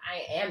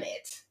 I am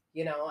it.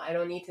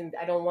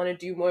 I don't want to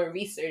do more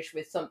research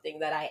with something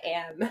that I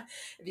am,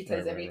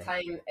 because Right, right,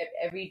 right.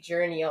 every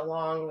journey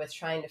along with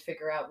trying to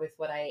figure out with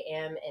what I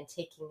am and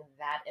taking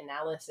that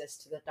analysis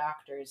to the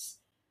doctors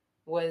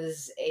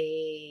was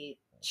a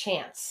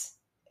chance.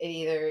 It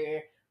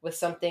either was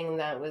something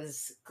that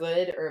was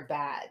good or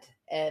bad.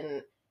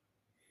 And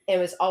it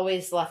was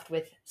always left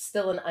with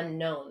still an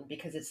unknown,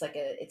 because it's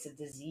a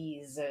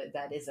disease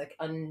that is like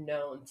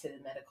unknown to the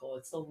medical.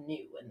 It's still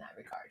new in that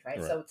regard, right?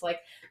 Right. So it's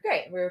like,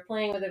 great, we're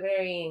playing with a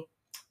very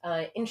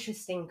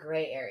interesting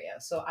gray area.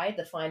 So I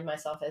defined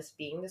myself as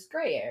being this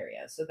gray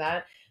area. So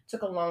that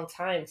took a long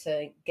time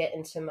to get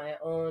into my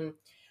own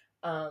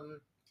um,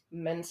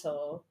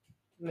 mental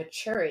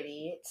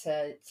maturity,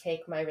 to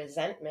take my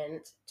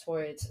resentment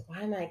towards,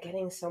 why am I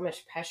getting so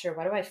much pressure?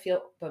 Why do I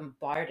feel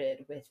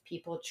bombarded with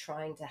people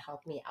trying to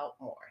help me out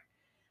more?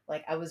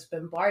 Like, I was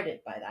bombarded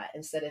by that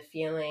instead of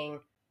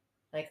feeling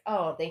like,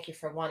 oh, thank you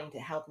for wanting to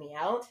help me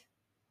out.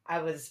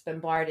 I was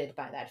bombarded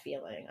by that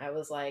feeling. I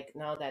was like,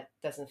 no, that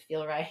doesn't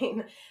feel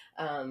right.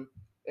 um,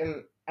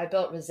 and I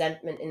built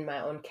resentment in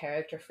my own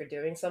character for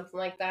doing something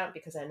like that,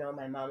 because I know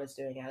my mom is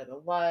doing it out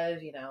of love,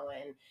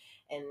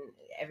 and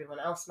everyone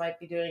else might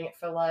be doing it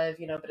for love,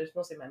 but it was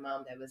mostly my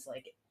mom that was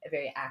like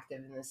very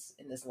active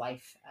in this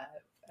life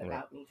Right.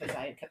 about me, because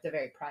I kept it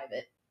very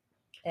private.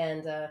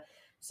 And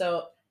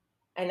so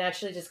I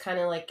naturally just kind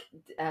of like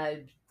uh,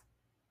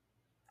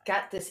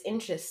 got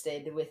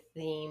disinterested with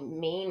the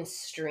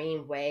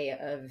mainstream way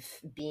of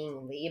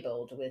being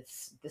labeled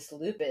with this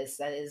lupus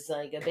that is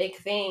like a big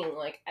thing.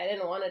 Like, I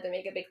didn't want it to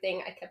make a big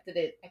thing. I kept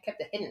it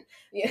hidden,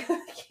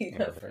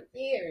 Right, for right.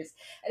 years.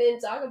 I didn't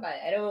talk about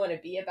it. I didn't want to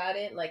be about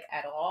it like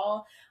at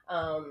all.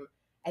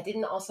 I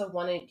didn't also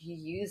want to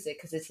use it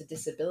because it's a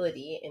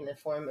disability in the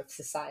form of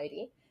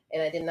society.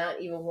 And I did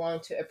not even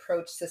want to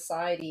approach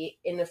society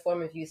in the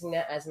form of using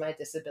that as my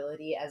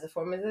disability as a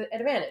form of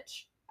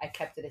advantage. I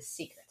kept it a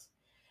secret.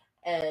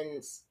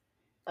 And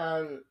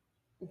um,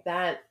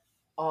 that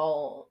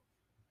all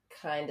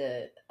kind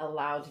of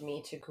allowed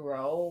me to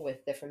grow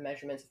with different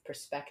measurements of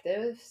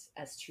perspectives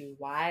as to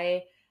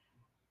why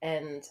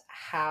and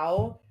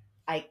how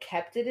I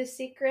kept it a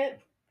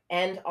secret,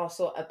 and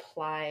also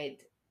applied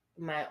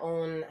my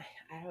own,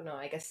 I don't know,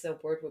 I guess the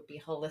word would be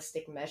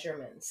holistic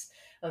measurements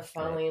of Right.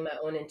 following my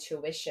own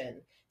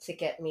intuition to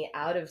get me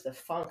out of the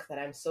funk that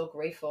I'm so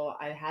grateful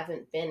I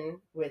haven't been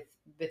with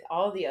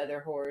all the other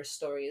horror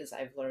stories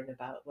I've learned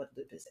about what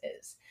lupus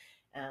is.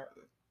 Um,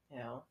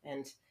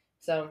 and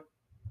so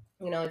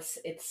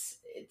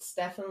it's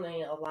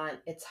definitely a lot.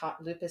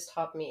 Lupus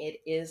taught me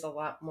it is a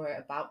lot more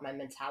about my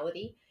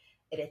mentality.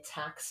 It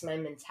attacks my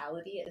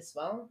mentality as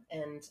well,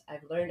 and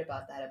I've learned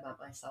about that about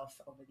myself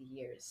over the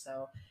years.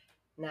 So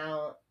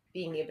now,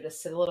 being able to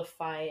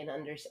solidify an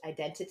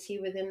identity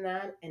within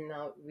that, and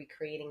now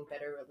recreating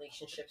better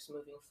relationships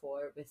moving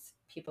forward with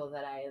people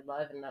that I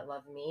love and that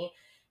love me,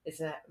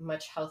 is a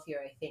much healthier,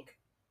 I think,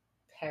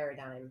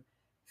 paradigm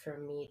for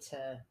me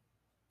to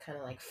kind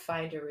of like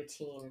find a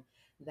routine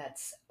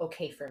that's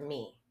okay for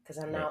me, because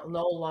I'm Right. now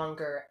no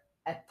longer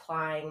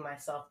applying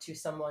myself to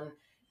someone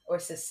or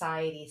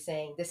society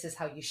saying this is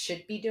how you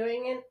should be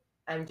doing it.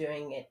 I'm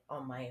doing it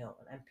on my own.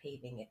 I'm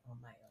paving it on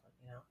my own.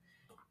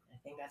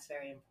 I think that's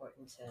very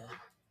important to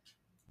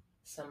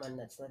someone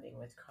that's living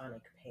with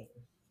chronic pain,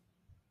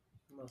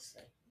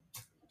 mostly.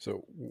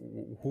 So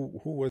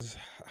who was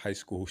high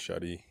school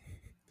Shuddy?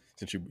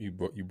 Since you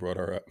brought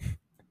her up,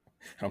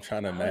 I'm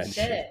trying to Oh imagine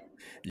shit.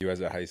 you as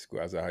a high school.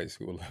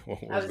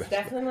 What I was was that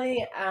stuff?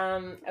 definitely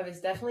I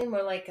was definitely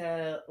more like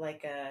a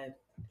God.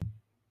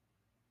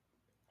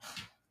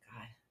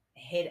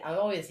 I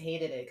always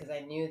hated it because I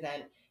knew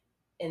that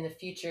in the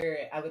future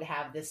I would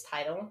have this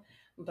title,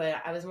 but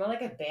I was more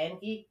like a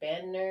band geek,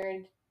 band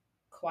nerd,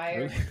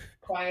 Really?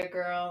 choir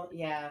girl.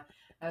 Yeah,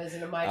 I was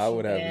in a I marching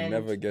would have band.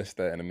 never guessed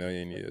that in a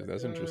million years.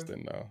 That's Mm,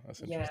 interesting, though.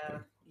 That's yeah,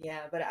 interesting.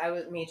 yeah, but I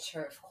was made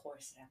sure, of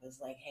course, that I was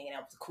like hanging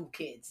out with the cool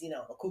kids. The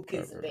cool Right,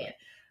 kids in right, band.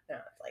 right.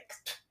 Like,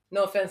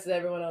 no offense to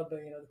everyone else, but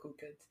the cool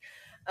kids.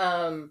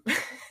 Um,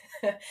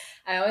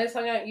 I always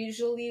hung out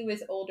usually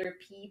with older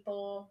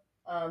people,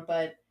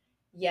 but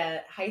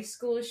yeah, high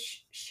school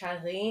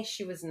Shari,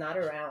 she was not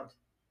around.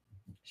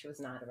 She was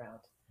not around.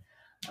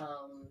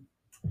 Um,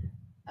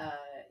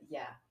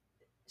 yeah,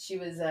 she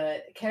was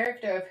a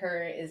character of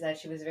her is that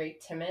she was very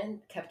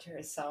timid, kept to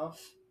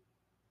herself,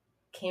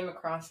 came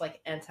across like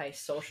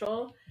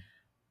antisocial,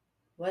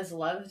 was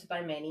loved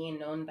by many and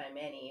known by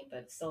many,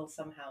 but still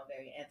somehow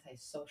very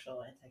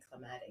antisocial,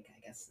 anticlimactic, I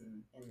guess,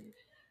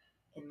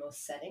 in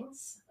most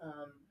settings.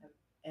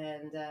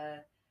 And I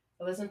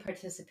wasn't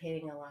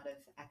participating in a lot of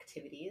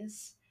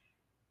activities.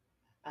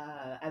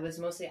 I was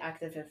mostly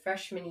active in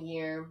freshman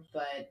year,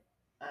 but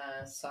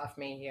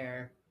sophomore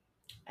year,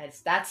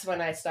 that's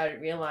when I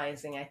started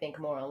realizing, I think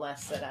more or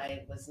less, that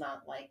I was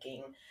not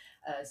liking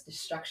the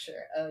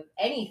structure of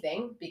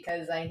anything,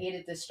 because I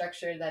hated the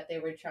structure that they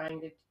were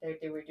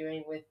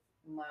doing with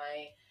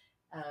my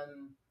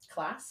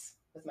class,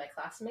 with my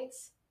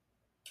classmates,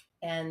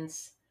 and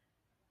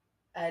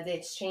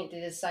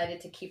They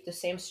decided to keep the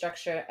same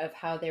structure of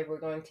how they were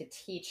going to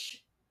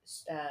teach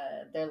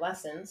their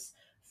lessons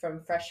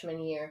from freshman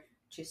year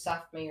to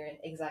sophomore year in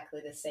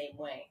exactly the same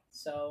way.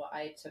 So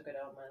I took it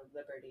on my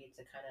liberty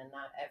to kind of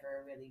not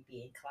ever really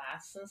be in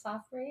class in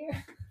sophomore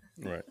year.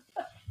 Right.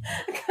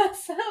 Because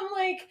I'm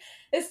like,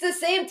 it's the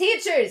same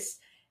teachers,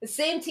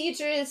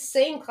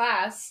 same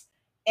class,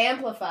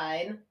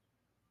 amplified.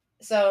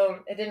 So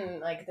it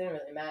didn't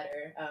really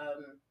matter.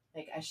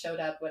 Like I showed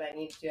up when I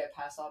needed to. I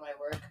passed all my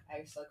work.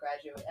 I still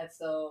graduated. I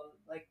still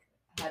like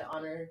had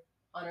honor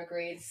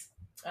grades.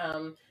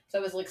 So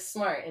I was like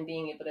smart in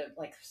being able to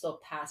like still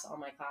pass all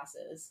my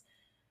classes.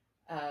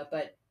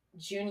 But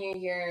junior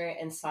year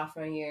and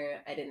sophomore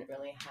year, I didn't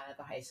really have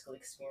a high school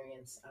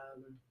experience.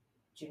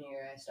 Junior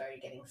year, I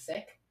started getting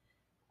sick.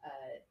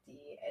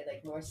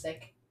 Like more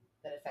sick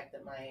that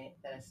affected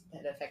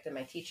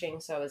my teaching.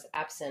 So I was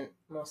absent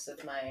most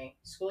of my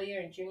school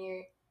year and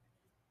junior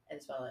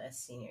as well as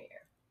senior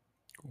year.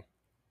 Cool.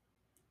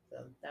 So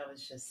that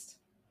was just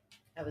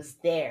I was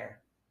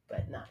there,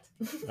 but not.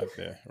 Not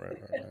there. Right.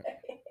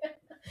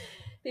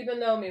 People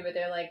know me, but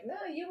they're like,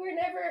 "No, you were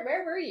never.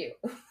 Where were you?"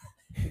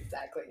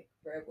 Exactly.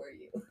 Where were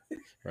you?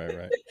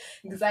 Right.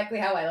 Exactly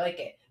how I like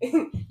it.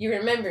 You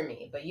remember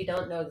me, but you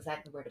don't know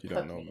exactly where to You put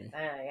don't know me. me.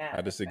 Yeah,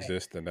 I just that's right.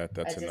 exist, and I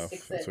that's just enough.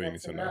 That's exist. all you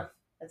need That's to know. enough.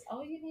 That's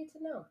all you need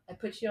to know. I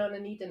put you on a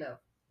need to know.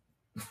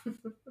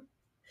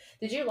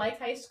 Did you like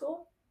high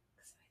school?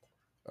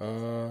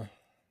 Uh,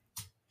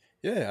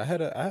 yeah, I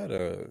had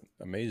a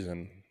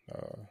amazing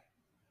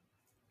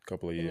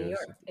couple of In New years.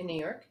 York. In New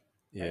York,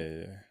 right?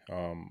 Yeah.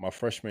 My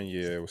freshman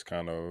year was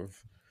kind of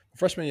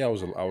freshman year. I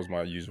was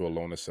my usual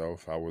loner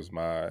self.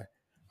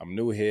 I'm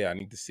new here. I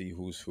need to see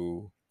who's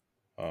who.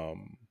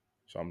 Um,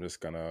 so I'm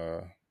just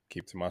gonna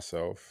keep to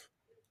myself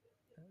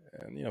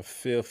and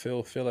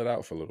feel it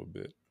out for a little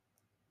bit.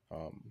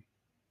 Um,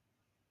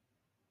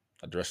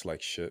 I dressed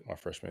like shit my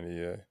freshman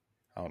year.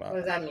 I don't What know.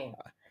 does that mean?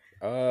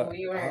 Uh, What were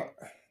you I, wearing?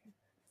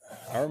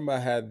 I remember I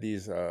had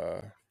these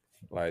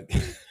like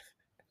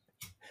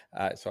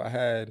so I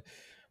had,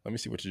 let me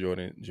see what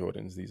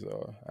Jordans these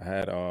are. I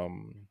had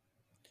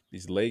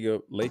these Laker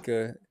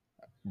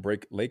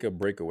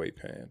breakaway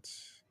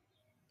pants.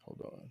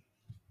 Hold on.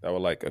 That were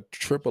like a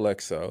triple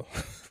XL.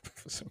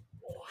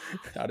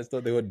 I just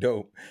thought they were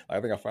dope. I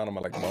think I found them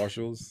at like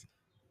Marshalls.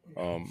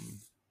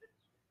 Um,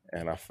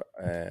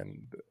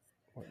 and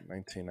what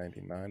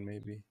 1999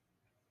 maybe.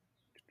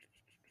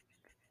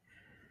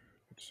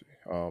 Let's see.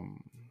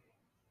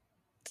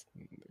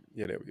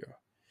 Yeah, there we go.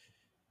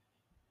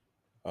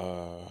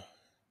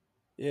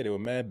 Yeah, they were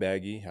mad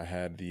baggy. I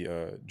had the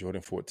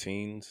Jordan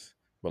 14s,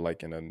 but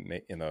like in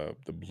a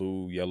the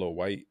blue, yellow,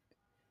 white,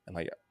 and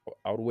like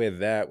I would wear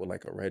that with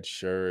like a red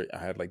shirt. I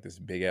had like this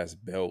big ass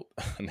belt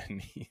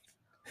underneath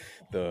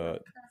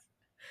the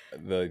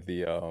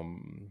the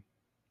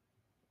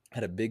I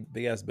had a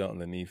big ass belt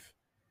underneath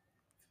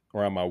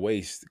around my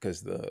waist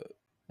because the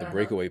Uh huh.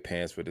 breakaway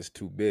pants were just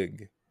too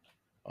big.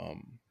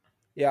 Um,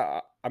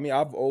 yeah, I mean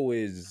I've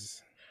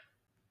always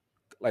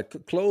like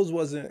clothes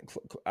wasn't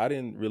I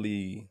didn't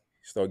really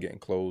start getting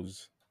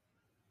clothes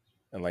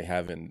and like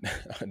having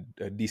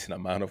a decent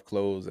amount of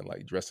clothes and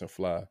like dressing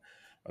fly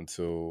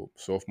until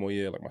sophomore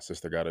year. Like my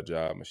sister got a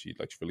job and she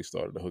like really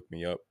started to hook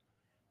me up.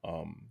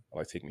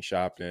 Like take me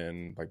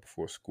shopping like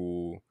before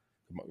school.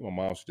 My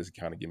mom should just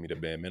kind of give me the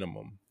bare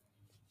minimum.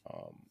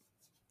 Um,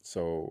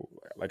 so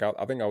like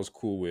I think I was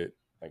cool with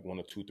like one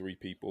or two, three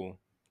people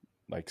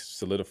like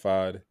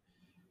solidified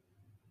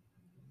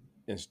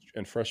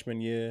in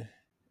freshman year,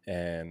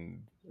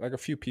 and like a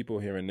few people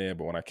here and there.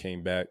 But when I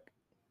came back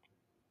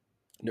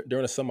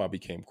during the summer, I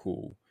became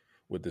cool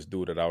with this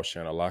dude that I was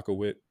sharing a locker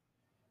with.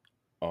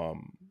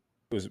 Um,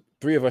 it was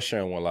three of us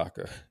sharing one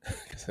locker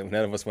because none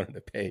of us wanted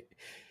to pay.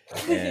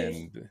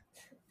 And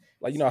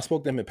like I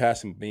spoke to him in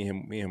passing. Me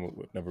and him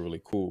were never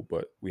really cool,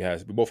 but we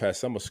both had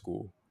summer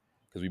school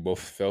because we both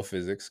fell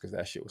physics because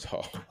that shit was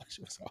hard. That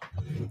shit was hard.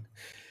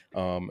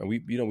 And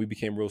we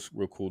became real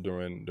cool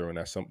during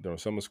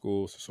summer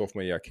school. So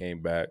sophomore year I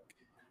came back,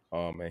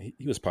 and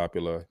he was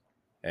popular,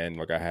 and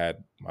like I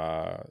had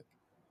my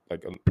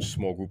like a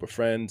small group of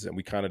friends, and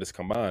we kind of just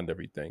combined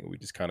everything. We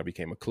just kind of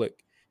became a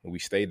clique, and we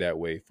stayed that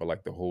way for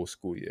like the whole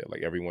school year.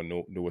 Like everyone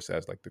knew us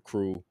as like the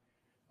crew.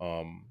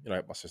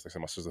 My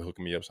sister hooked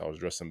me up, so I was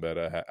dressing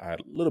better. I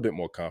had a little bit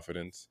more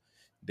confidence,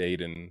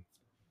 dating.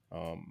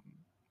 Um,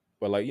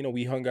 but like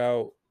we hung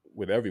out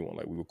with everyone.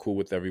 Like we were cool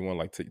with everyone.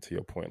 Like to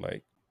your point,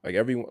 like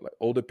everyone, like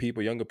older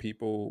people, younger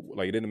people.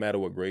 Like it didn't matter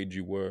what grade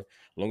you were, as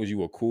long as you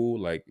were cool.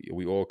 Like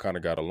we all kind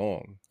of got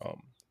along.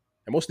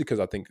 And mostly because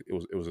I think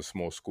it was a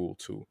small school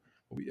too.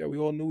 We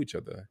all knew each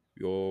other.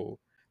 We all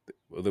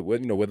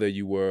whether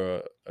you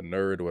were a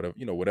nerd or whatever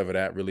whatever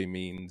that really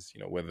means.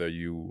 Whether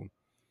you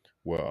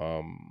were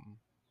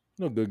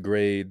good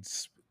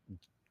grades,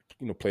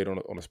 played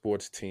on a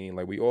sports team.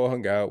 Like we all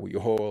hung out. We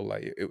all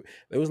like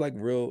it was like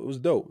real. It was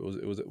dope.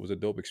 It was a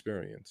dope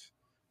experience.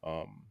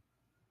 Um,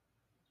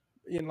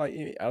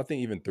 like I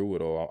think even through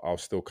it all, I'll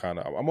still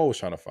I'm always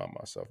trying to find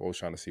myself. Always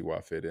trying to see where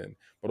I fit in,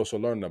 but also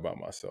learning about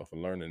myself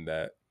and learning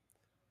that.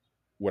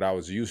 what I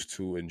was used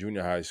to in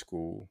junior high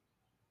school,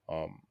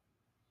 um,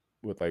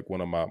 with like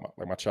one of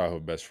my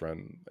childhood best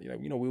friend.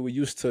 We were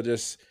used to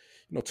just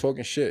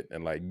talking shit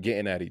and like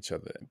getting at each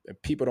other,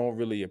 and people don't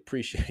really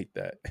appreciate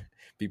that.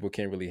 People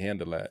can't really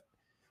handle that.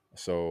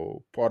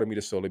 So part of me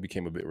just slowly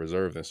became a bit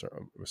reserved in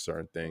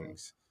certain Mm.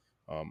 things.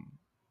 Um,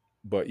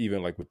 but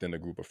even like within the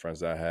group of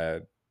friends that I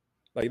had,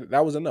 like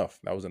that was enough.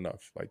 That was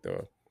enough. Like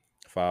the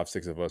five,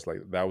 six of us, like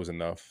that was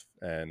enough.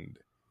 And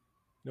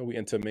we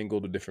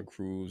intermingled with different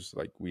crews.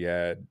 Like we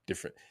had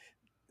different.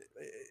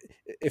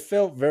 It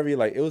felt very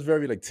like it was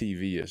very like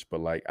TV-ish,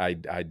 but like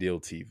ideal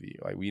TV.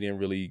 Like we didn't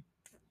really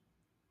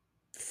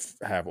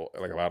have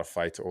like a lot of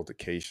fights or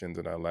altercations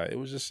and all that. It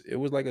was just it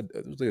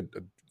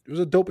was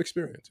a dope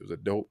experience. It was a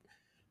dope,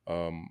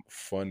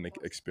 fun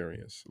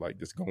experience. Like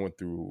just going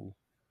through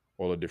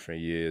all the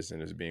different years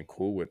and just being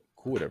cool with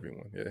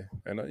everyone. Yeah,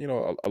 and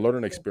a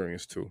learning That's cool.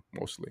 experience too,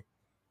 mostly.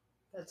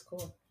 That's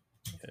cool.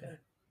 That's Yeah. good.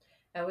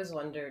 I always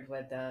wondered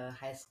what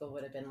high school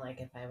would have been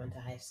like if I went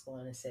to high school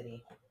in a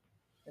city.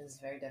 It was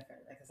very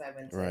different because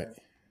Right.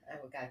 I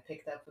got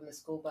picked up from the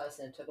school bus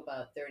and it took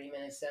about 30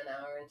 minutes to an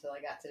hour until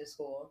I got to the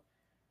school.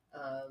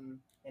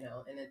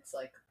 And it's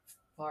like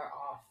far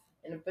off.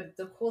 But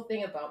the cool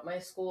thing about my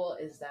school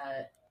is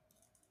that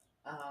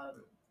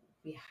um,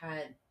 we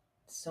had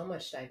so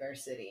much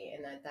diversity,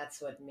 and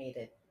that's what made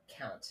it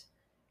count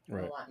a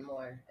Right. lot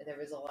more. There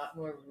was a lot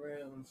more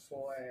room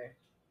for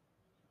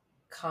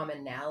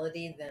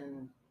commonality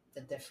than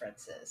the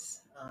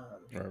differences.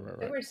 Right. Right.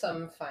 There Right. were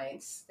some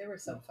fights. There were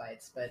some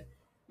fights, but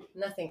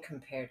nothing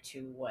compared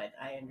to what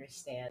I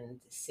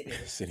understand City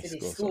city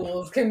school. So.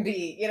 schools can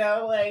be.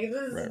 Like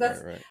Right.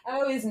 that's. Right. Right. I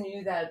always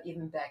knew that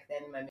even back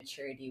then. My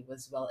maturity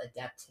was well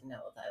adept to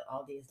know that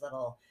all these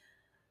little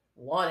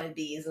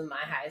wannabes in my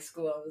high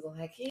school. I was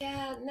like,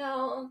 yeah,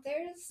 no,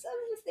 there's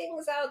some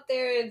things out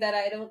there that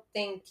I don't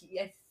think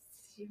you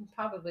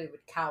probably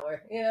would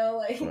cower.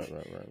 Right. Right.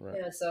 Right.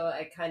 Right. So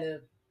I kind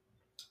of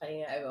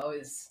I've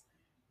always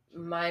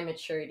my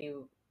maturity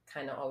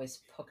kind of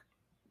always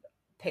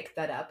picked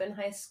that up in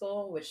high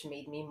school, which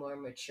made me more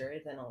mature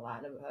than a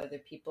lot of other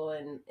people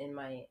in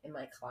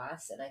my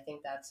class. And I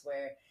think that's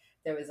where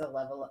there was a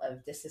level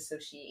of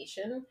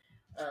disassociation.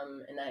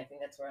 And I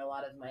think that's where a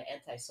lot of my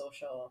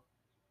antisocial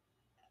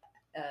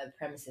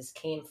premises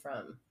came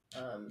from.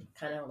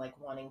 Kind of like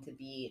wanting to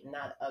be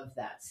not of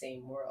that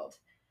same world,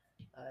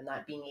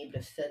 not being able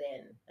to fit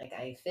in. Like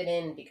I fit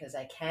in because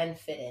I can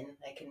fit in.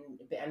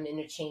 I'm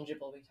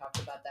interchangeable. We talked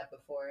about that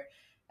before.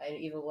 I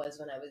even was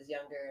when I was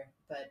younger,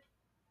 but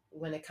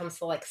when it comes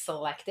to like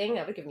selecting,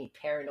 that would give me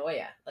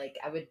paranoia. Like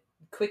I would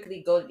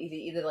quickly go to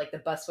either like the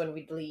bus when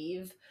we'd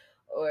leave,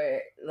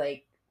 or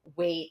like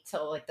wait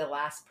till like the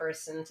last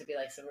person to be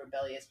like some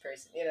rebellious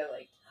person.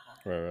 Like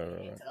Right. Right. Right.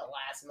 wait Right. to the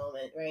last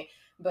moment, right?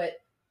 But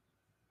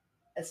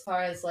as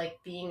far as like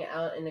being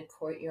out in a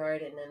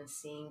courtyard and then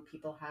seeing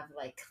people have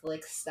like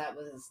cliques,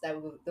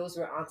 those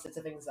were onsets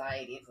of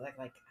anxiety. It's like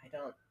I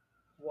don't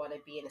want to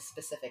be in a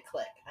specific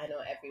clique. I know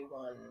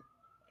everyone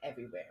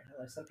everywhere.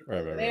 I know some people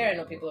Right. over Right. there. Right. I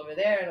know people over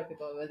there. I know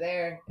people over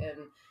there, and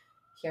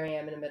here I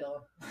am in the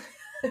middle.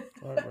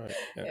 Right, right,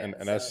 Yeah, and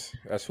so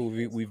that's who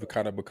it's we've cool.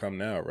 kind of become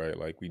now, right?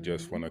 Like we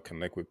just want Hmm. to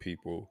connect with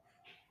people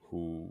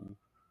who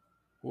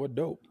who are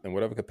dope in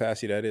whatever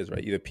capacity that is,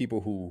 right? Either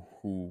people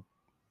who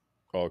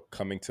are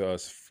coming to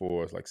us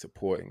for like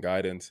support and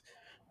guidance,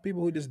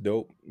 people who just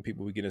dope,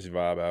 people who get us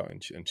vibe out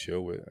and, and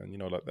chill with, and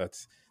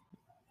that's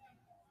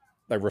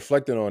like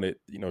reflecting on it,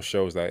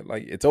 shows that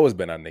like it's always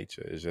been our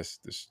nature. It's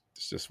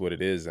just what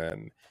it is,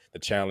 and the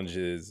challenge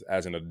is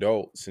as an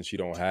adult, since you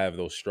don't have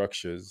those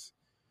structures,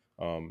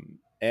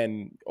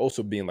 and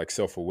also being like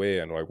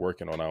self-aware and like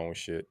working on our own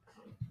shit.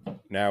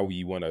 Now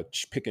we want to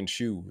pick and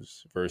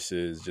choose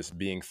versus just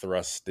being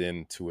thrust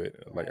into it.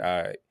 Like,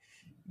 Right.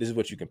 this is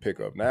what you can pick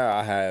up. Now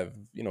I have,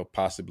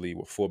 possibly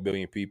what 4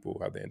 billion people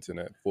have the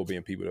internet, 4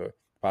 billion people to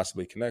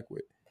possibly connect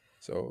with.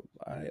 So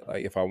I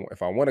like if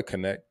I want to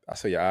connect, I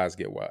say your eyes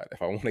get wide.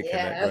 If I want to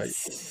connect, Yeah, right,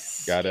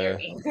 that's gotta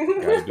scary.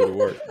 gotta do the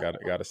work.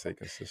 Gotta stay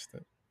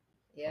consistent.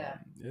 Yeah,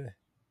 Yeah.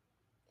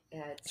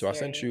 yeah, it's So I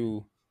sent scary.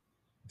 you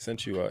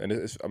and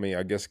it's, I mean,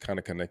 I guess kind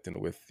of connecting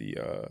with the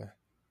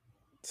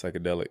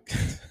psychedelic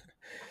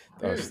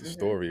Mm-hmm.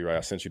 story, right?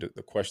 I sent you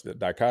the question, the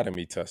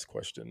dichotomy test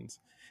questions,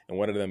 and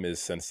one of them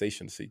is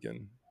sensation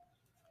seeking.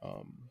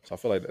 So I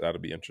feel like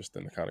that'll be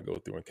interesting to kind of go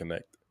through and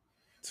connect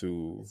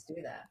to Let's do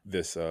that.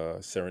 this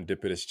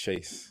serendipitous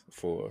chase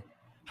for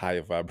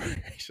higher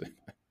vibration.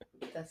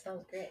 That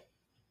sounds great.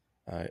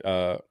 All right.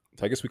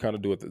 So I guess we kind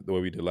of do it the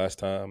way we did last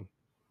time.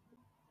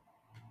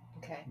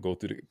 Okay. Go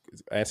through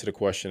answer the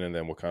question, and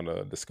then we'll kind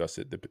of discuss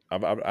it.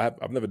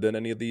 I've never done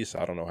any of these, so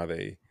I don't know how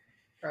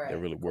All they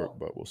right. really work, Cool.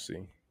 but we'll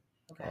see.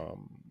 Okay.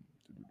 Um,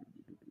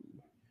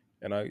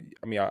 and I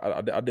mean,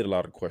 I did a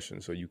lot of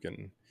questions, so you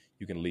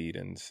can lead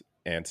and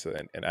answer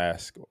and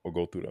ask or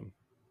go through them.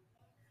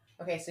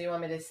 Okay, so you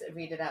want me to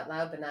read it out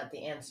loud, but not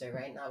the answer,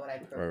 right?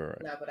 Right, right,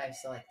 right. Not what I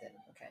selected.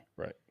 Okay.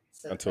 Right.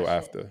 So the Until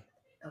question. after.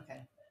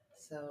 Okay.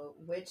 So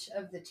which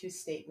of the two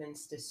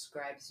statements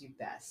describes you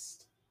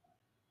best?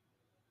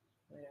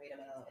 I'm gonna read them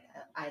out.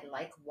 I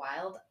like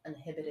wild,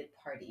 uninhibited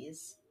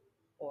parties,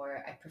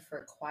 or I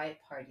prefer quiet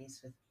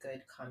parties with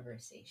good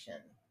conversation.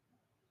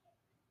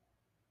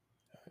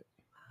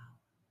 Wow.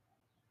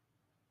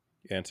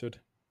 You answered.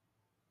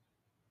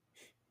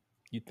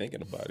 You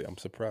thinking about it? I'm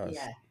surprised.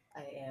 Yeah,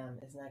 I am.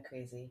 Isn't that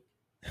crazy?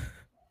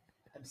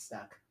 I'm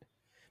stuck.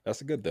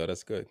 That's good though.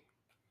 That's good.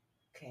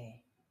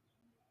 Okay.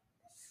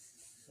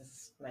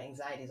 My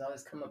anxieties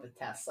always come up with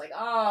tests. Like,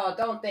 oh,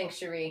 don't think,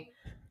 Cherie.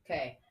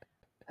 Okay.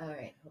 All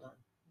right, hold on.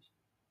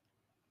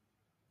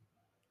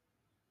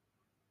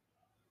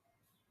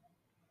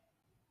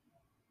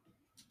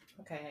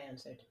 Okay, I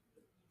answered.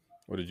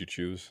 What did you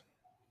choose?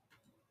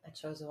 I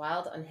chose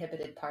wild,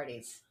 uninhibited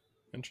parties.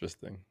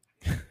 Interesting.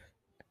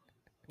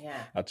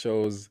 Yeah. I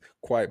chose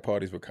quiet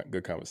parties with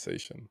good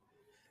conversation.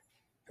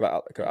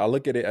 'Cause I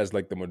look at it as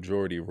like the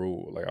majority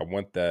rule. Like I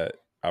want that.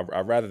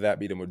 I'd rather that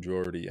be the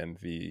majority and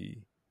the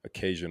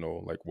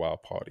occasional like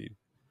wild party.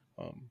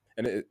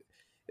 And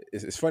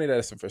it's funny that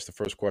it's the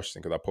first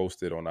question because I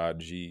posted on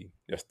IG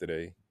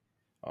yesterday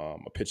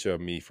a picture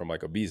of me from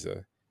like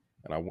Ibiza,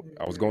 and I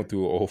was going Mm-hmm.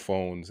 through old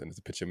phones, and it's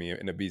a picture of me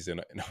in Ibiza in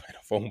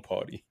a phone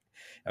party.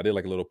 I did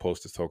like a little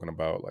post just talking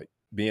about like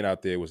being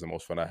out there was the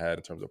most fun I had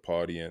in terms of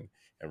partying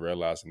and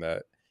realizing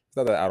that it's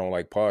not that I don't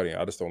like partying.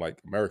 I just don't like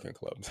American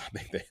clubs. I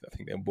think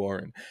they're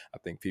boring. I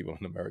think people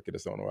in America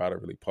just don't know how to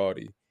really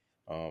party,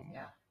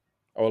 Yeah.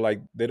 or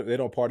like they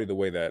don't party the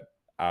way that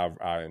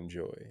I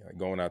enjoy. Like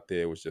going out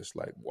there was just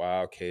like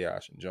wild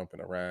chaos and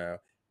jumping around.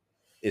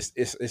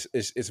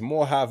 It's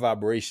more high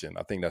vibration.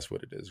 I think that's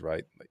what it is,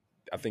 right? Like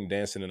I think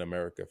dancing in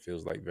America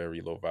feels like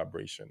very low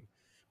vibration,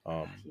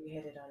 You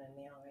hit it on a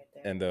nail right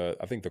there. and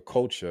I think the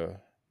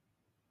culture,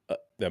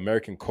 the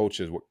American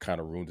culture, is what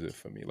kind of ruins it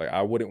for me. Like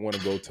I wouldn't want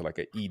to go to like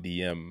an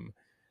EDM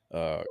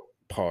uh,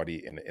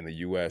 party in the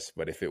US,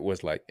 but if it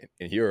was like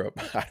in Europe,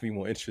 I'd be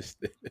more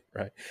interested,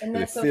 right? And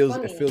Because that's so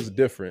it funny. feels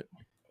different.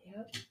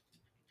 Yep.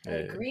 I Yeah,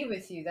 agree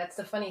with you. That's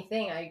the funny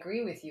thing. I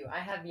agree with you. I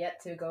have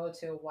yet to go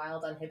to a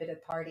wild,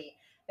 uninhibited party.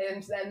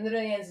 And I'm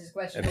literally answering this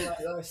question and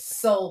from my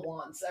soul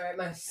wants. All right,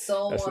 my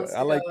soul that's wants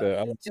I to go like that.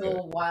 I like to that.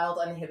 a wild,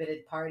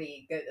 uninhibited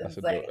party. It's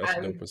like That's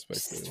a dope I'm just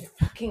perspective.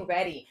 fucking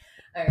ready.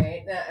 All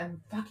right,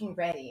 I'm fucking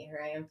ready.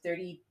 All right, I'm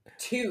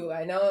 32.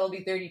 I know I'll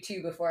be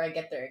 32 before I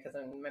get there because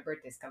my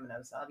birthday's coming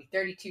up. So I'll be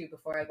 32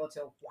 before I go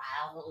to a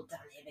wild,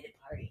 uninhibited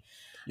party.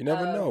 You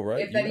never know,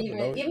 right? If You that never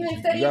know. even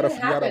if that You got even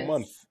you got a happens.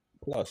 month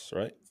plus,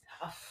 right?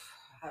 Oh,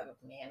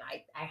 man,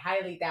 I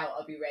highly doubt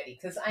I'll be ready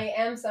because I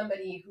am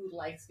somebody who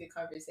likes good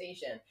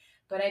conversation,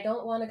 but I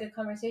don't want a good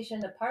conversation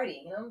at a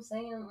party. You know what I'm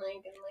saying?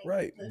 Like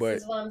Right, this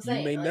but is what I'm you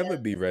saying. may never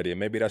be ready, and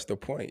maybe that's the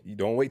point. You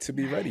don't wait to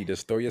be ready.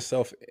 Just throw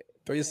yourself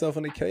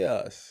into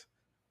chaos,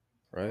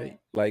 right?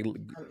 Like,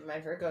 My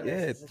Virgo-ness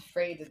yeah, is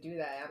afraid to do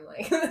that. I'm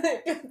like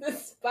the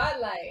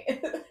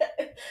spotlight.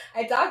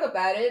 I talk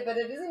about it, but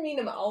it doesn't mean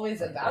I'm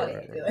always about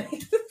it. right.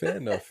 Like, Fair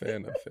enough, fair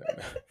enough, fair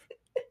enough.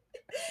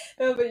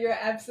 no, but you're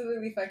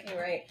absolutely fucking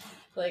right.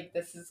 Like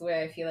this is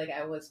where I feel like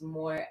I was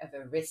more of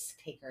a risk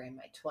taker in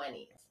my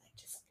 20s. Like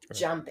just Right.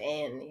 jump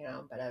in,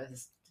 But I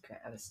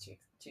was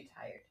too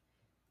tired,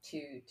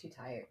 too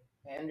tired.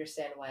 I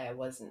understand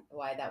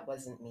why that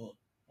wasn't me.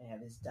 And I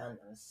was done.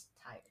 I was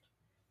tired,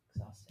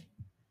 exhausted.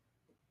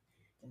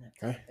 Didn't have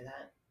time Okay. for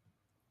that.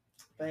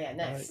 But yeah,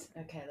 All right. next.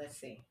 Okay, let's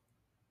see.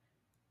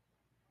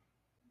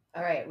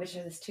 All right, which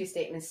of these two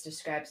statements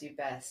describes you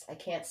best? I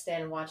can't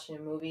stand watching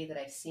a movie that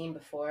I've seen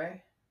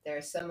before. There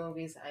are some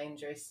movies I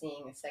enjoy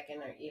seeing a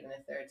second or even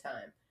a third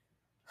time.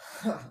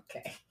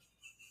 Okay.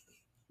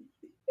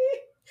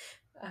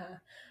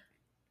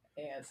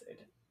 I answered.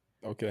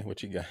 Okay,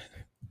 what you got?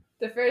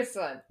 The first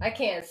one. I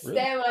can't Really?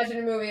 stand watching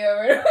a movie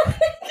over and over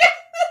again.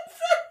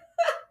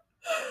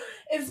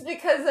 It's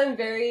because I'm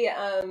very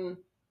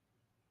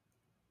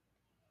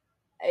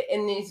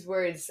in these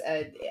words,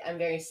 I'm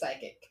very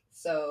psychic.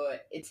 So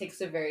it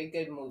takes a very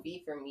good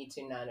movie for me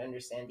to not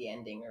understand the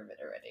ending of it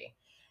already.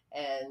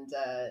 And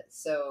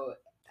so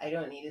I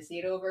don't need to see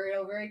it over and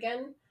over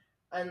again,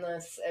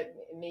 unless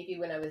maybe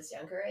when I was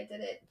younger I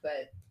did it.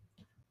 But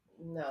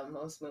no,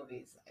 most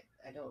movies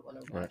I don't want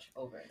to Right. watch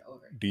over and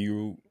over. Do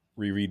you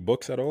reread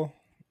books at all?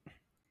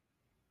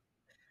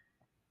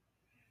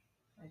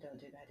 I don't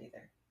do that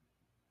either.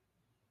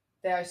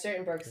 There are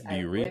certain books Do I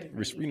you read? would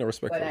read,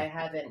 but Respectfully. I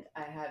haven't.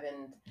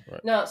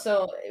 Right. No,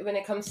 so when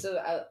it comes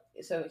to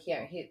so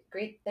here,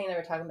 great thing that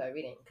we're talking about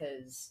reading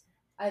because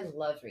I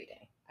love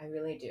reading. I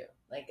really do.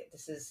 Like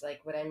this is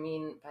like what I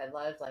mean by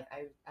love. Like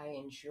I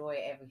enjoy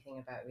everything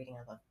about reading.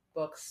 I love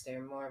books.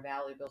 They're more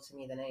valuable to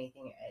me than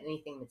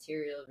anything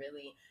material.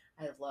 Really,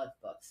 I love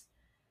books.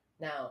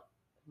 Now,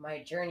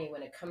 my journey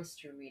when it comes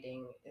to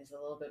reading is a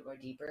little bit more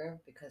deeper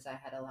because I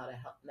had a lot of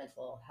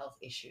mental health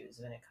issues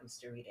when it comes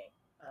to reading.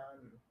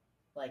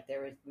 Like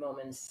there were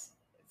moments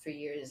for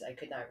years I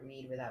could not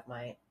read without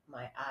my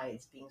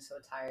eyes being so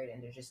tired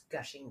and they're just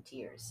gushing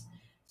tears,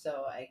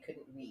 so I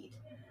couldn't read.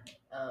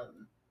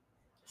 Um,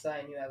 so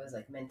I knew I was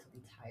like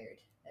mentally tired,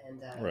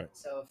 and Right.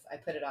 so if I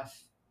put it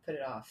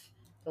off,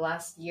 the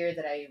last year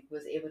that I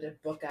was able to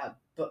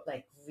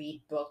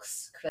read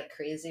books like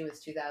crazy was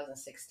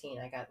 2016.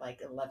 I got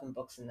like 11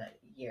 books in that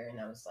year, and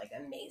that was like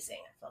amazing.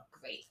 I felt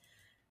great.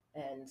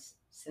 And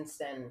since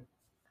then,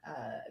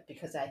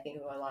 because I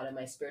think of a lot of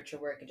my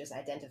spiritual work and just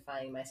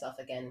identifying myself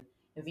again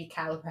and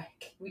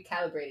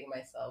recalibrating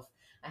myself,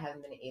 I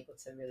haven't been able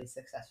to really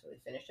successfully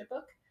finish a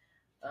book.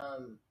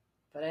 Um,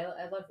 but I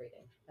love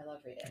reading. I love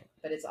reading.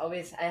 But it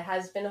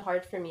has been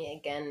hard for me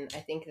again. I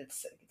think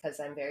it's because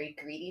I'm very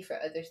greedy for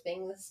other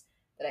things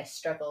that I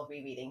struggle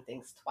rereading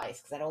things twice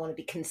because I don't want to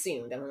be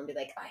consumed. I want to be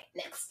like, all right,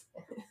 next.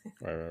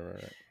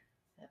 Right.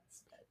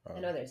 That's, I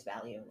know there's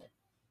value in it.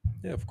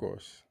 Yeah, of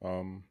course.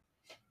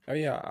 Oh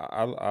yeah,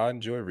 I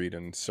enjoy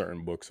reading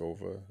certain books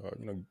over.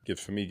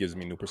 Gives me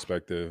new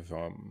perspective.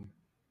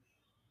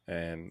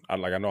 And I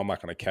know I'm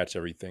not gonna catch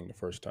everything the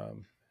first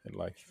time in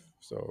life.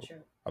 So True.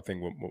 I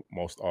think with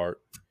most art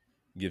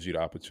gives you the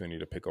opportunity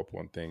to pick up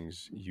on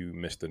things you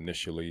missed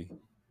initially.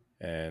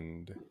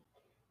 And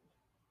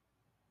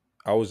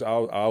I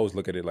always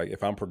look at it like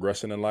if I'm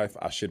progressing in life,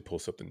 I should pull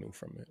something new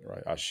from it,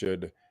 right? I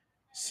should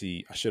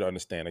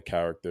understand the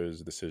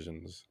characters'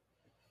 decisions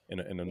in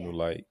a new Yeah.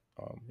 light.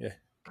 Yeah,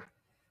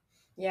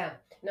 Yeah,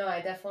 no,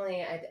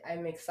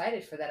 I'm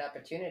excited for that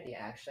opportunity.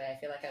 Actually, I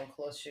feel like I'm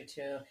closer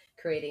to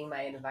creating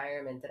my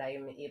environment that I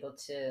am able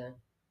to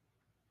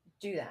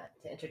do that,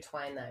 to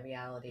intertwine that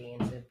reality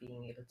into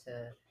being able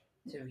to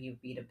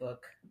read a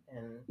book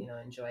and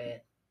enjoy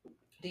it.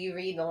 Do you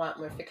read a lot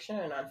more fiction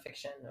or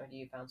nonfiction, or do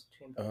you bounce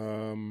between both?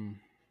 um,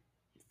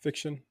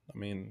 fiction. I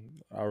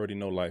mean, I already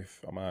know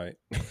life. I'm alright.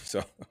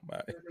 So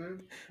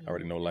Mm-hmm. I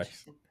already know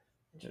life. Interesting.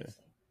 Yeah.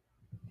 Interesting.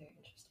 Very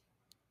interesting.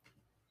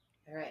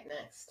 All right,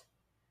 next.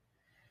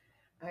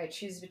 All right,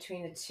 choose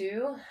between the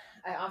two.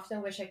 I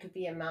often wish I could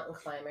be a mountain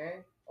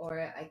climber, or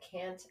I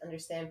can't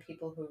understand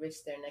people who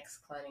risk their necks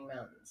climbing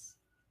mountains.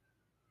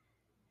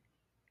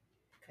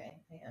 Okay,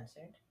 I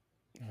answered.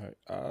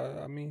 All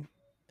right. I mean,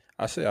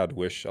 I say I'd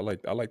wish. I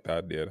like the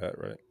idea of that,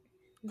 right?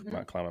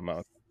 Mm-hmm. Climbing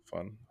mountains,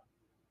 fun.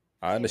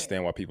 I Same here.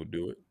 understand why people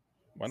do it.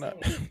 Why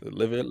not? Same here.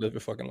 Live your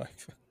fucking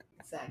life.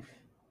 Exactly.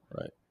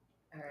 Right.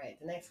 All right,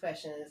 the next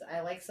question is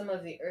I like some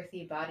of the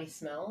earthy body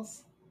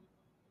smells,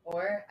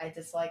 or I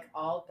dislike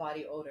all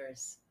body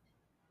odors.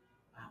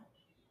 Wow,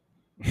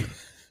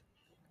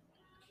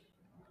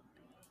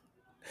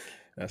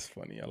 That's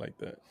funny. I like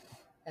that.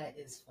 that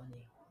is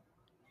funny.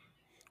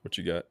 What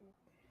you got?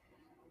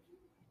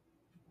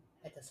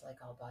 I dislike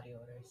all body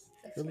odors.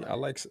 Like Really,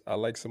 smell it. I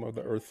like some of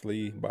the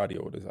earthly body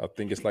odors. I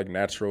think it's like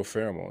natural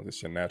pheromones.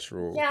 It's your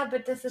natural Yeah,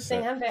 but that's the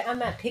thing. scent. I'm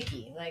not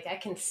picky. Like I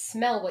can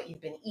smell what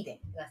you've been eating.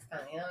 That's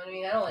kind of I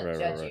mean. I don't want to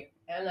judge Right.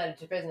 you. I'm not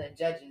a person that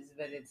judges,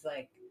 but it's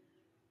like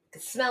I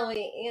can smell it.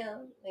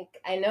 Like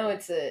I know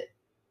it's a.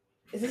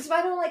 This is why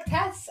I don't like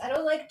tests. I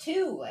don't like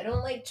two. I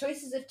don't like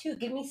choices of two.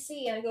 Give me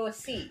C and I go with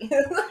C.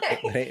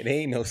 It Like,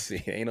 ain't no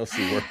C. Ain't no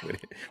C. Work with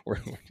it.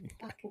 Work with it.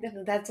 fucking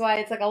good. That's why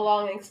it's like a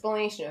long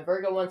explanation. If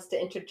Virgo wants to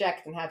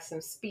interject and have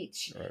some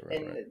speech, Right.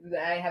 then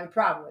I have a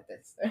problem with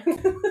this.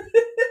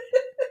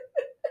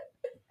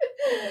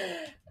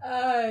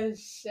 Oh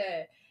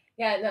shit.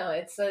 Yeah, no,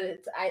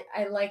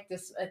 I like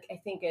this. Like, I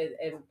think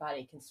a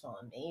body can smell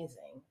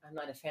amazing. I'm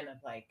not a fan of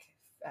like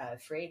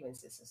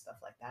fragrances and stuff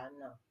like that.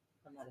 No,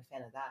 I'm not a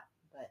fan of that.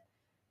 But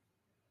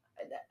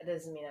that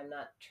doesn't mean I'm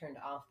not turned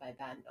off by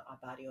bad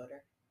body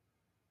odor.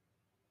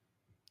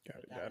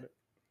 Got it.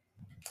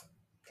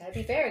 Gotta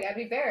be fair. Gotta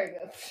be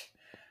fair.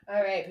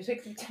 All right,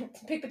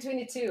 pick between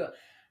the two.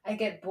 I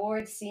get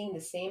bored seeing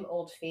the same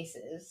old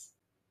faces.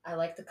 I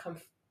like the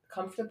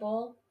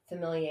comfortable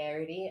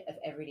familiarity of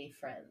everyday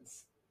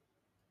friends.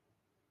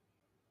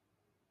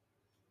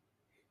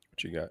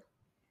 What you got?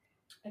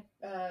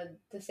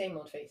 The same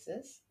old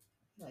faces.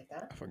 I like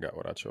that. I forgot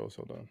what I chose.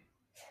 Hold on.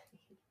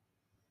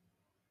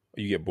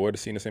 You get bored of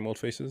seeing the same old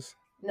faces?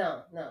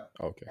 No.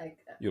 Okay. I,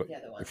 You the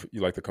other one.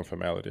 you like the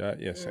conformality?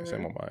 Yeah, same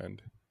Mm-hmm. on my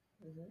end.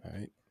 Mm-hmm. All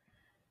right.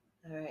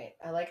 All right.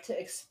 I like to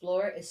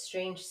explore a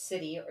strange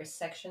city or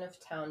section of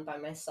town by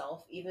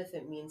myself, even if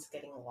it means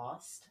getting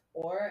lost.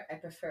 Or I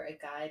prefer a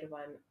guide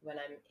when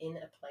I'm in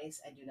a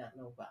place I do not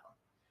know well.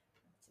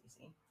 That's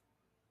easy.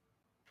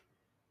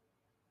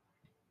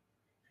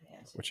 I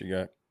answered. What you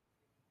got?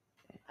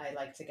 I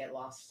like to get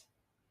lost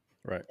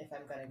Right. if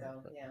I'm gonna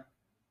go. Yeah.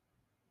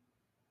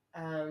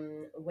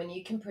 When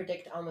you can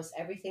predict almost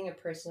everything a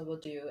person will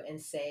do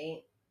and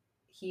say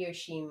he or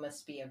she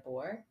must be a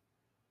bore,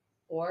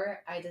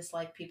 or I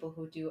dislike people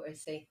who do or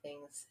say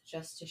things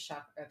just to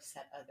shock or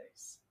upset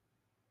others.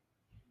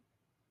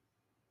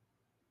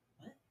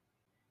 What?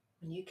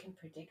 When you can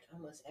predict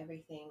almost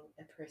everything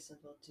a person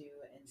will do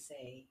and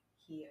say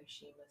he or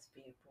she must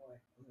be a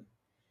bore.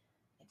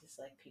 I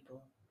dislike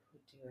people who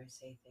do or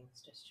say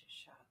things just to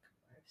shock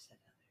or upset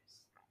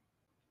others.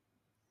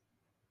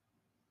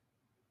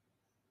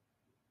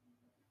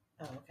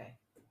 Oh, okay.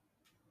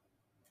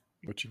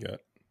 What you got?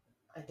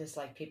 I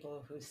dislike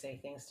people who say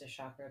things to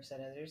shock or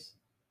upset others.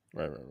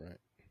 Right.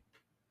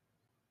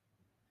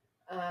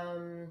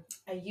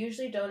 I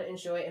usually don't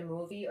enjoy a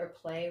movie or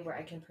play where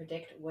I can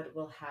predict what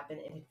will happen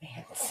in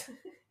advance.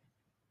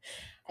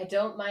 I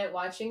don't mind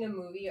watching a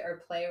movie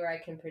or play where I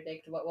can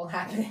predict what will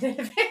happen in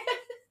advance.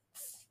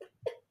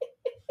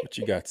 What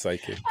you got,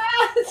 psychic?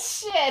 Ah,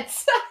 shit.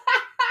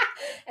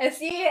 And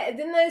see,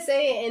 didn't I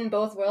say in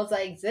both worlds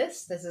I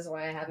exist? This is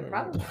why I have a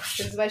problem.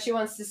 This is why she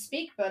wants to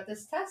speak about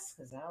this test,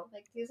 because I don't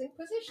like using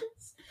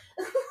positions.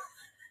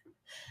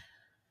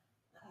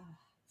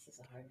 This is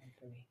a hard one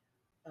for me.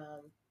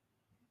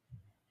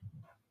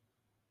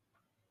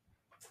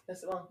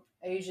 Well,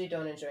 I usually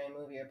don't enjoy a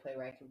movie or play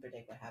where I can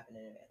predict what happened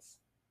in advance.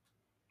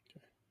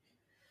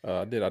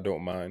 I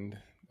don't mind,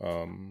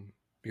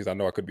 because I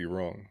know I could be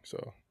wrong.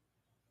 So.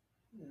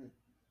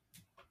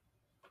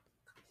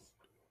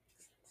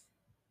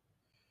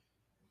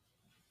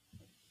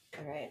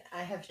 All right.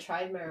 I have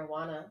tried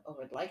marijuana, or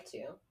would like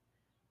to.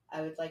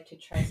 I would like to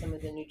try some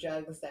of the new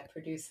drugs that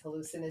produce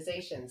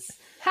hallucinations.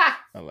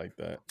 Ha! I like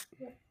that.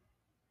 I'm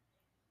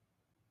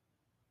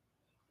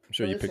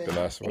sure you picked the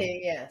last one.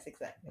 Yes,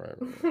 exactly. Right.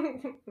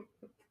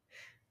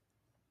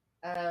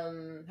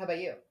 How about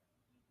you?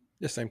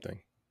 Yeah, same thing.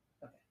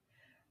 Okay.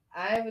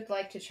 I would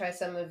like to try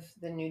some of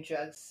the new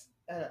drugs.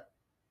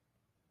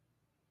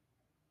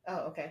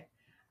 Okay.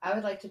 I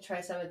would like to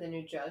try some of the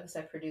new drugs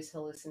that produce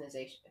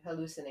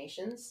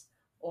hallucinations,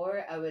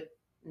 or I would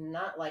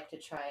not like to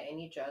try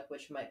any drug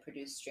which might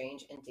produce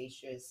strange and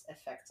dangerous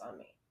effects on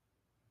me.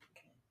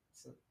 Okay,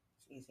 so it's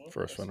easy.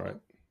 First one, right?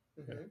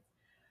 Mm-hmm. Yeah.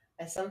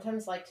 I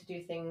sometimes like to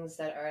do things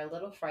that are a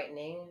little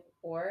frightening,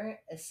 or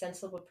a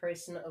sensible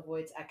person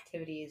avoids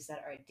activities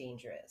that are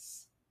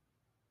dangerous.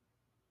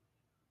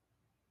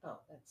 Oh,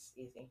 that's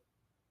easy.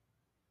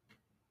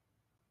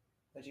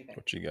 What'd you pick?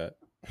 What you got?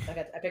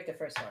 I picked the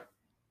first one.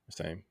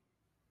 Same.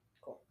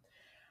 Cool.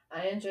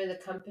 I enjoy the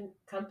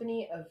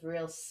company of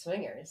real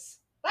swingers.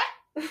 What?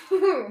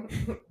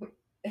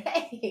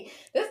 Hey,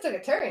 this took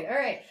a turn. All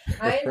right.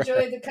 I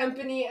enjoy the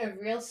company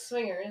of real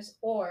swingers,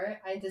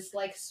 or I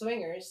dislike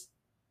swingers,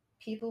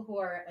 people who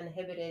are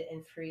uninhibited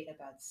and free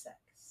about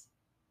sex.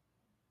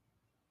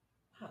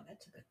 Wow,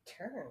 that took a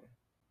turn.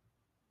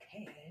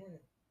 Okay,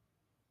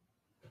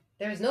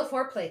 There's no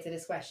foreplay to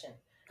this question.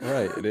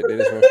 Right. It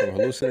just went from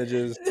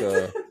hallucinogens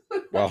to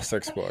wild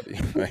sex party.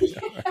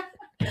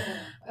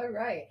 All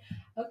right.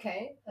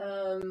 Okay.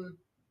 All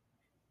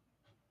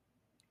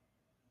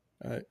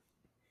right.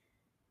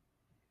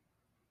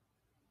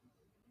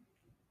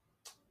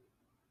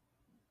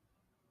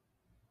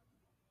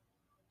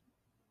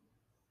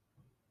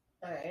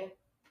 All right.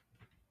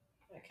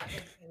 Okay.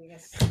 I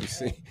guess,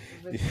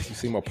 you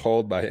seem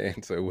appalled by your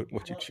answer.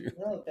 What you choose? A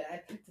little bit. I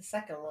picked the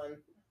second one.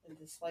 I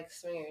dislike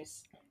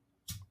swingers.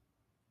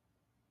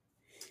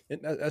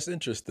 That's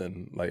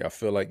interesting. Like, I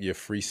feel like your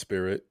free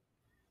spirit,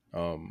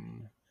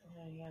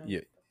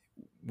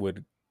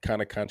 would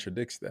kind of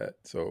contradicts that.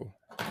 So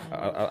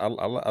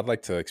I'd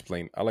like to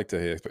explain. I like to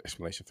hear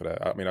explanation for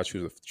that. I mean, I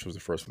choose the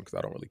first one because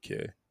I don't really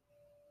care.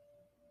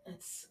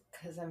 It's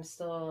because I'm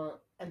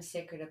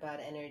sacred about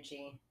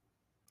energy.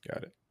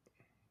 Got it.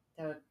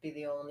 That would be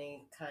the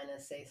only kind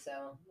of say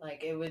so.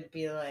 Like, it would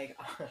be like,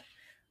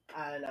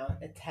 I don't know,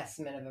 a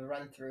testament of a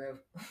run through.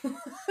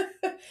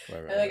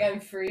 Right. I'm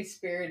free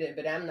spirited,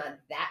 but I'm not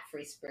that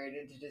free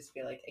spirited to just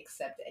be like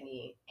accept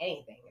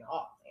anything at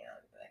all. You know,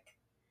 like.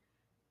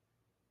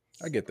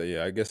 I get that.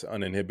 Yeah, I guess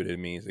uninhibited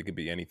means it could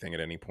be anything at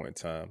any point in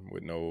time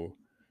with no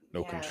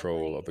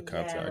control of the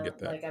content. I get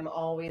that. Like, I'm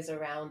always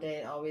around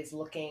it, always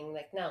looking.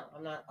 Like, no,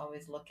 I'm not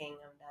always looking.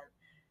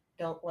 I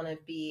don't want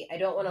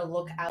to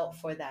look out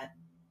for that.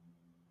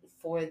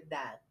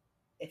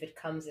 If it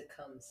comes, it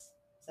comes.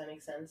 Does that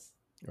make sense?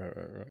 Right.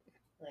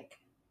 Like,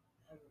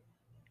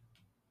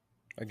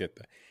 I get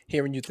that.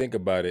 Hearing you think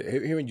about it,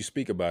 hearing you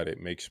speak about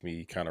it makes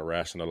me kind of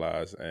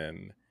rationalize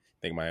and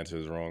think my answer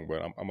is wrong,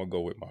 but I'm gonna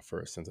go with my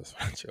first since that's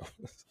what I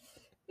chose.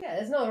 Yeah,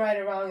 there's no right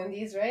or wrong in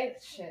these, right?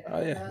 Shit.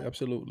 Oh yeah,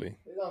 absolutely.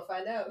 We're gonna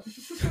find out.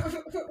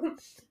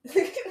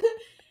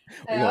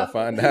 We're gonna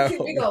find out.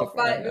 We're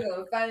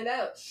gonna find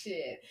out.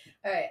 Shit.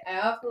 All right. I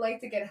often like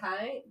to get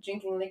high,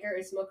 drinking liquor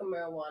or smoking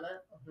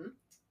marijuana. Mm-hmm.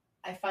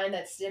 I find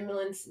that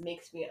stimulants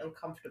makes me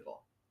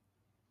uncomfortable.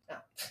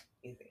 Oh,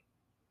 easy.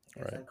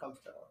 It's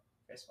uncomfortable.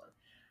 First one.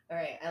 All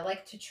right. I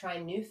like to try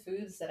new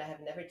foods that I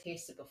have never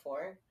tasted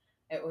before.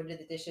 I order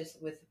the dishes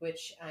with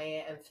which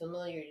I am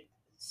familiar,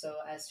 so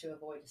as to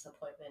avoid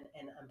disappointment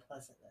and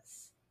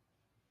unpleasantness.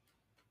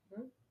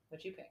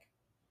 What'd you pick?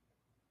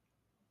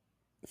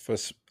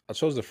 I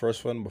chose the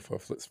first one, but for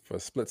a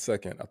split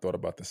second, I thought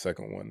about the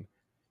second one,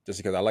 just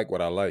because I like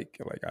what I like.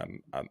 Like,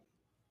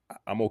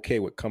 I'm okay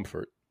with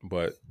comfort,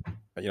 but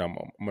I'm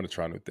gonna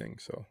try new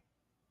things. So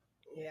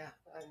yeah,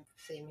 I'm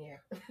same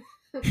here.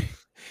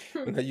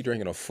 Now you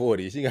drinking a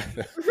 40. You got.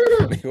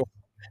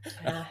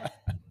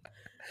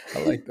 I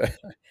like that.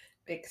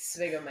 Big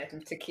swig of my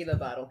tequila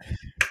bottle.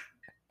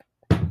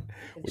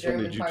 Which one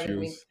did you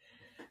choose?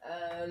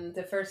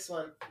 The first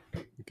one.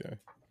 Okay.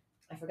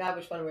 I forgot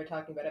which one we were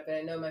talking about, but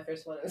I know my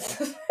first one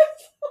was.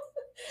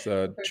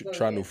 So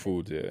try new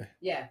foods, yeah.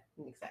 Yeah,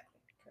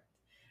 exactly. Correct.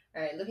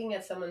 All right, looking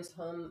at someone's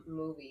home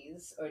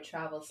movies or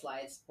travel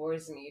slides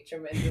bores me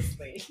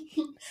tremendously.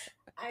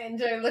 I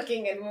enjoy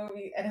looking at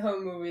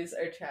home movies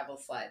or travel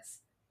slides.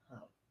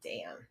 Oh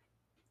damn!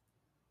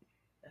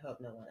 I hope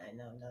no one I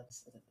know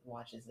knows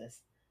watches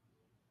this.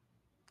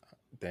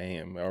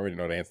 Damn, I already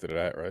know the answer to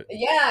that, right?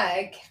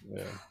 Yeah.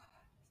 Yeah.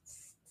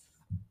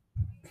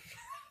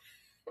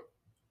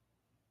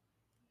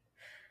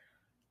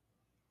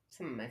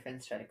 Some of my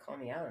friends try to call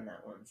me out on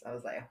that once. I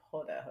was like,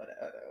 hold on, hold on,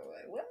 hold on.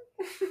 Like, what?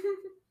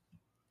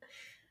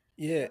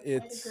 Yeah,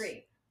 I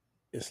agree.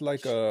 it's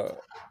like a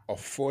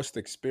forced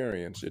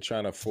experience. You're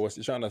trying to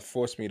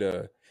force me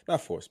to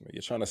not force me.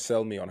 You're trying to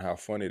sell me on how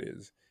fun it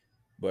is.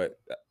 But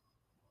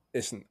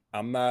it's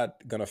I'm not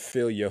gonna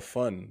feel your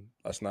fun.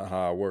 That's not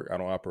how I work. I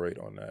don't operate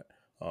on that.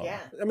 Yeah.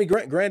 I mean,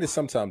 granted,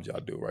 sometimes y'all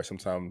do, right?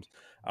 Sometimes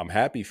I'm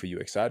happy for you,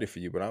 excited for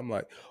you, but I'm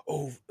like,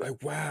 oh,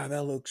 like wow,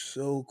 that looks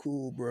so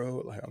cool, bro.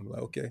 Like I'm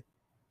like, okay,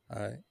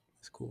 all right,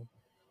 it's cool.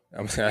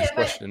 I'm gonna Yeah, ask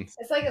but questions,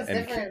 it's like it's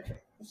and different.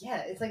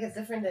 Yeah, it's like it's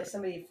different that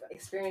somebody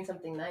experienced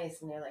something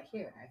nice and they're like,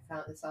 "Here,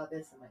 I saw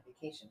this on my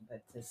vacation."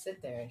 But to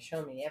sit there and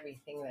show me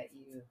everything that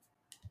you,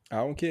 I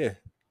don't care.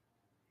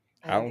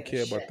 I I don't don't give a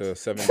care about shit. the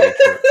 7 day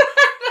trip.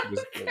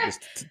 Just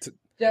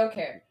Don't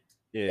care.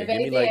 yeah, If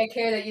give me anything, like, I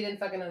care that you didn't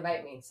fucking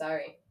invite me.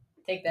 Sorry,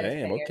 take that as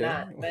damn, petty or okay.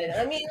 not. But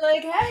I mean,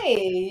 like,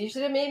 hey, you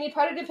should have made me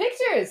part of the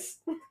pictures.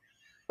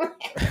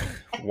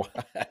 Why?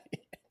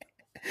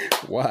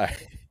 Why?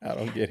 I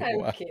don't get it. I'm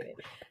Why? kidding.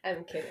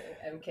 I'm kidding.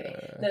 I'm kidding.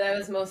 Uh, No, that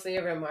was mostly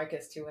a remark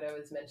as to what I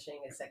was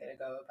mentioning a second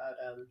ago about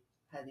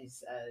how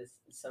these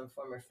some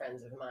former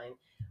friends of mine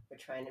were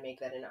trying to make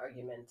that an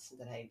argument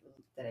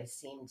that I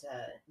seemed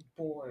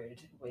bored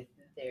with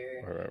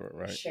their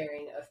right.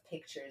 sharing of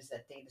pictures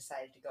that they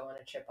decided to go on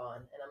a trip on,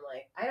 and I'm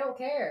like, I don't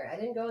care. I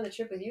didn't go on the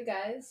trip with you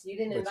guys. You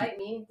didn't But you, invite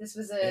me. This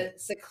was eh, a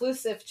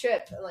seclusive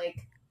trip.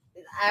 Like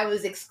I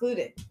was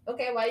excluded.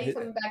 Okay, why are you he-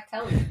 coming back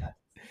telling me about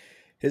this?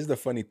 here's the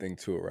funny thing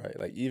too, right?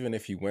 Like even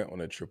if you went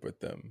on a trip with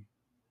them,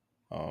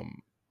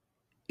 um,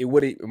 it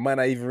might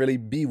not even really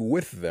be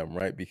with them,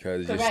 right?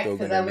 Because you're Correct, still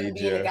because gonna I wouldn't need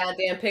be in the your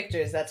goddamn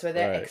pictures. That's where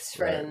they're ex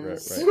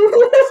friends. right.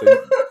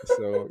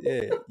 So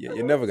yeah,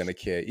 you're never gonna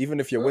care. Even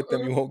if you're with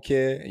them, you won't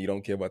care, and you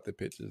don't care about the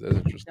pictures. That's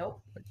interesting.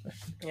 Nope.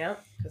 Yeah,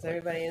 because Like,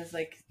 everybody is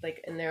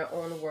like in their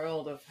own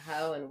world of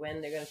how and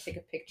when they're gonna take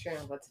a picture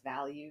and what's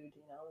valued.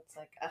 You know, it's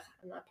like ugh,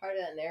 I'm not part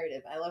of that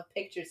narrative. I love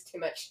pictures too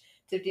much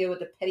to deal with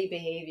the petty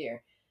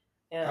behavior.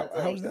 You know, it's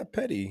how's like that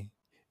petty?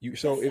 You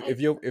so yes, if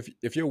you're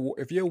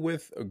if you're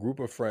with a group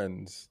of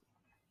friends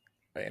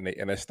and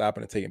they're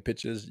stopping and taking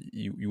pictures,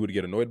 you would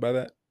get annoyed by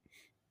that.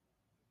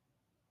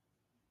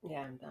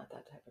 yeah, I'm not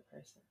that type of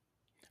person.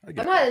 I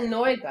I'm get not that.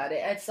 annoyed about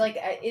it. It's like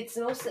it's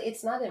mostly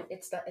it's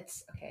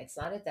okay. It's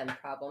not a them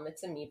problem.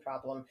 It's a me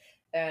problem.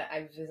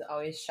 I was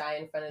always shy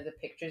in front of the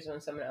pictures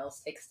when someone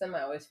else takes them.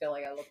 I always feel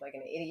like I look like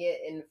an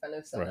idiot in front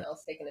of someone Right.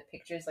 else taking the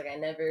pictures. Like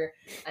I'm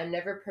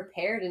never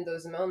prepared in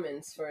those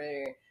moments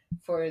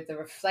for the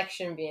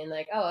reflection being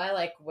like, oh, I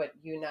like what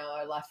you now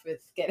are left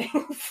with getting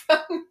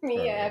from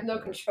me. I have no Right.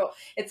 control.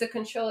 It's a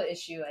control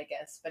issue, I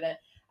guess. But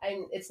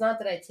it's not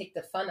that I take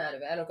the fun out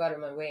of it. I don't go out of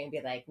my way and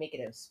be like, make it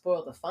a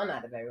spoil the fun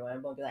out of everyone. I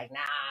won't be like,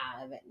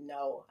 nah,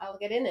 no. I'll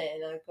get in it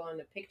and I'll go in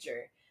the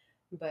picture.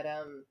 But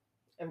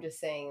I'm just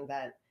saying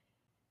that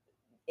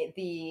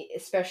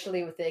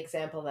especially with the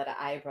example that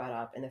I brought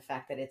up and the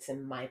fact that it's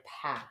in my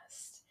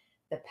past.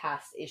 The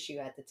past issue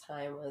at the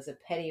time was a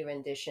petty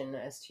rendition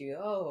as to,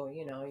 oh,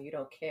 you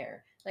don't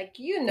care. Like,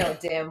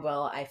 damn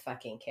well I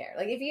fucking care.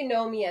 Like, if you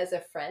know me as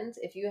a friend,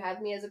 if you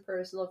have me as a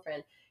personal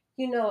friend,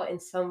 in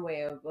some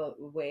way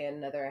or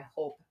another, I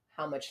hope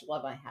how much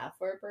love I have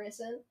for a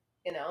person,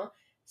 you know?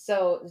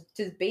 So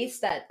to base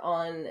that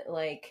on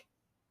like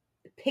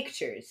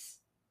pictures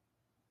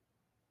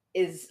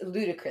is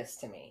ludicrous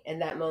to me in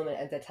that moment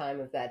at the time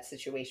of that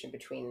situation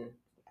between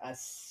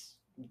us,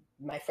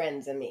 my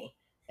friends and me,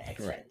 the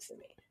ex Right. friends and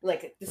me.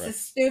 Like this Right. is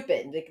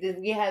stupid. Like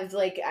we have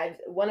like I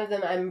one of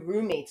them I'm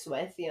roommates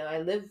with. I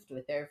lived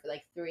with her for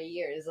like 3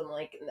 years. I'm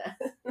like,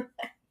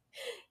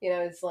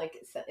 it's like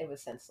it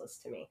was senseless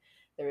to me.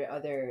 There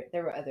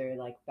were other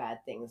like bad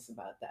things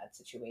about that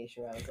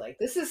situation where I was like,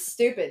 this is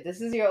stupid.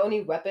 This is your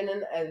only weapon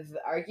of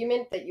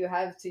argument that you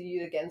have to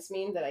use against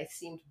me. That I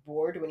seemed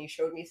bored when you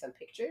showed me some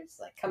pictures.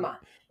 Like, come on,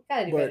 you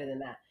gotta do But better than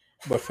that.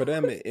 for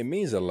them, it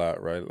means a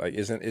lot, right? Like,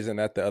 isn't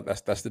that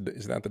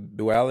isn't that the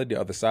duality?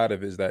 The other side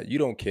of it is that you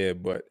don't care,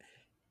 but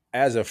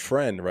as a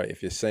friend, right?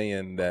 If you're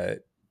saying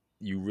that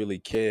you really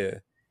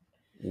care,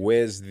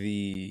 where's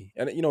the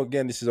and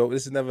again, this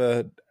is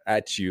never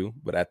at you,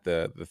 but at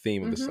the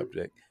theme of the Mm-hmm.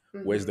 subject.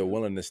 Where's the Mm-hmm.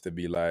 willingness to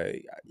be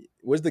like,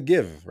 where's the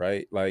give,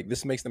 right? Like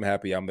this makes them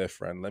happy. I'm their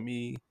friend. Let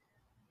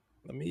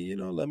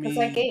Because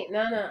I me. gave.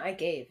 No, no, I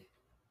gave.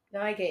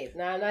 No, I gave.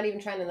 No, I'm not even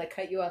trying to like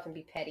cut you off and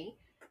be petty,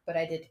 but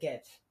I did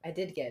give. I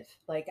did give.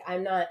 Like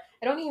I'm not.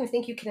 I don't even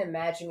think you can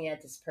imagine me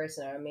as this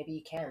person, or maybe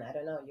you can. I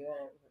don't know.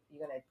 You're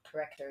gonna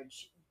correct or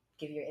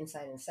give your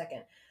insight in a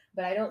second.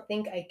 But I don't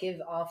think I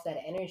give off that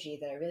energy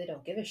that I really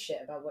don't give a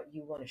shit about what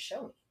you want to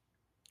show me.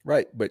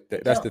 Right, but I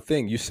that's the don't.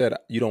 thing. You said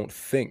you don't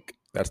think.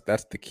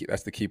 That's the key.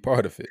 That's the key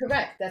part of it.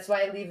 Correct. That's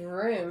why I leave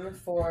room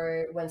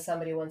for when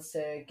somebody wants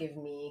to give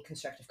me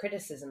constructive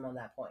criticism on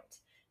that point,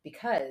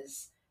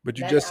 because But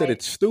you then just said I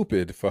it's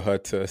stupid for her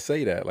to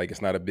say that. Like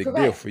it's not a big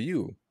deal correct. for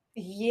you.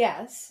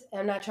 Yes,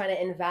 I'm not trying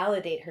to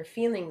invalidate her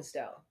feelings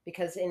though,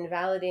 because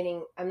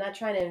invalidating, I'm not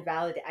trying to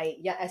invalidate.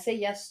 I say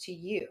yes to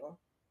you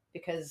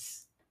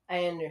because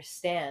I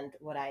understand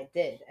what I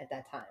did at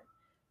that time.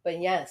 But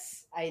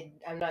yes,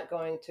 I'm not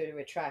going to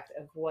retract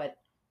of what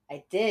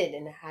I did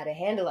and how to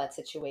handle that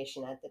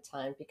situation at the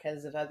time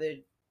because of other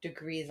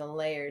degrees and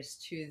layers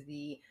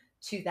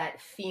to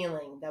that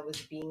feeling that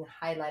was being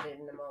highlighted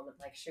in the moment.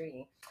 Like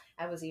Shari,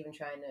 I was even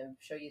trying to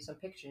show you some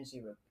pictures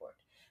you report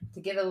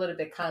to give a little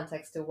bit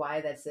context to why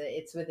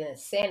it's within a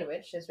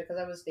sandwich is because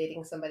I was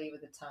dating somebody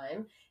with the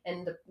time,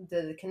 and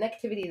the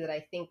connectivity that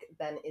I think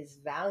then is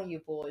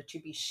valuable to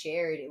be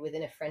shared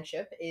within a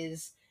friendship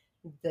is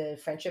the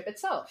friendship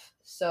itself.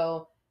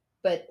 So,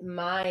 but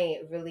my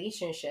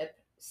relationship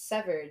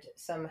severed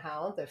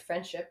somehow the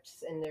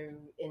friendships and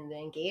the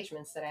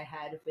engagements that I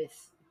had with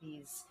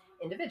these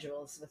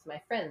individuals, with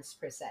my friends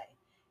per se,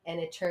 and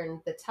it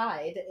turned the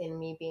tide in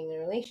me being in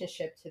a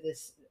relationship to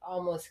this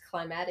almost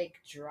climatic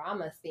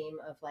drama theme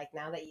of like,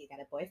 now that you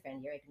got a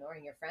boyfriend, you're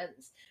ignoring your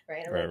friends,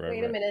 right? I'm Right, like, right,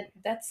 wait a right. minute,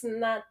 that's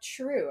not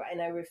true.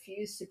 And I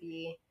refuse to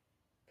be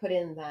put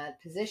in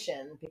that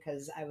position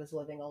because I was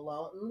living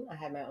alone. I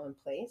had my own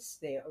place.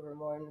 They were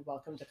more than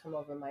welcome to come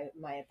over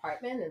my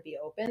apartment and be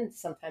open.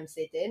 Sometimes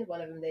they did.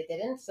 One of them they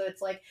didn't. So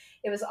it's like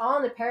it was all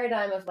in the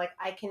paradigm of like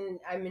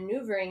I'm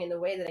maneuvering in the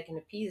way that I can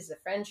appease the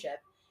friendship.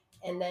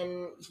 And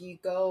then you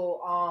go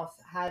off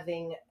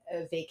having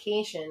a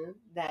vacation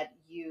that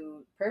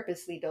you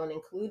purposely don't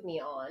include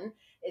me on.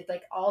 It's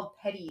like all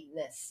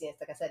pettiness. You know,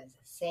 it's like I said, it's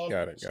a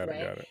Got it, sandwich, got it, right?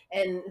 got it.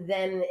 And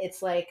then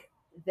it's like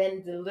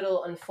then the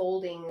little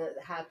unfolding that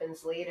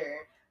happens later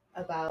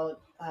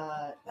about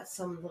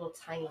some little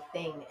tiny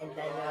thing, and then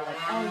they're like,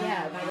 "Oh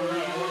yeah, by the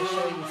way, I want to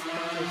show you these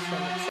pictures from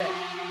the trip."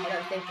 And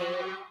I'm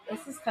thinking,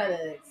 this is kind of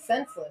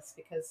senseless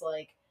because,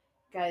 like,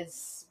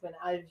 guys went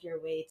out of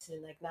your way to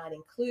like not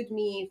include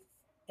me,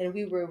 and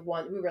we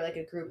were like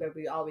a group that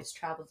we always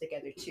traveled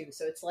together too.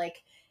 So it's like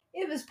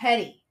it was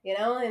petty, you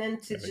know, and then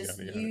to Got it, got just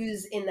it, got it.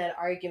 use in that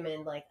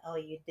argument like, oh,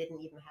 you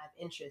didn't even have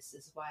interest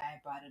is why I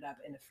brought it up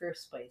in the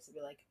first place. To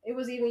be like, it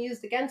was even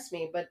used against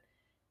me, but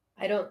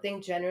I don't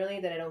think generally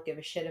that I don't give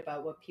a shit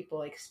about what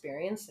people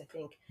experience. I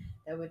think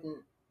that wouldn't.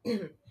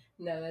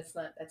 No, that's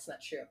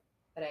not true.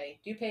 But I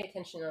do pay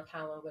attention of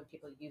how and when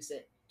people use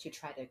it to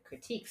try to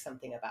critique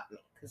something about me,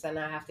 because then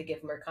I have to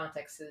give more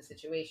context to the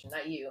situation,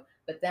 not you,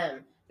 but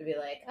them, to be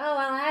like, oh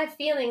well, I have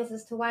feelings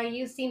as to why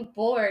you seemed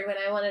bored when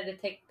I wanted to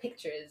take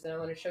pictures, and I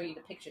want to show you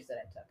the pictures that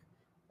I took.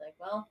 Like,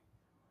 well,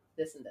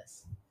 this and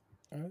this.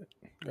 All right.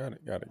 Got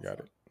it, got it, got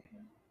So it.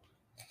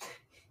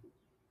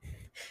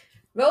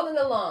 rolling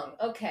along.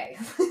 Okay.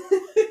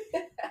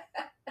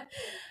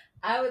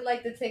 I would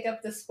like to take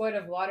up the sport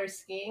of water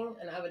skiing,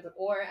 and I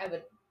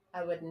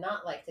would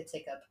not like to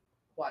take up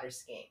water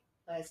skiing.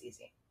 That's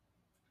easy.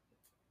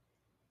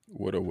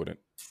 Would or wouldn't.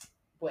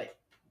 Would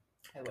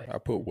I would. I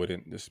put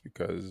wouldn't just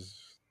because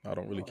I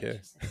don't really Oh,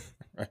 care. interesting.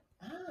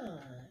 Ah,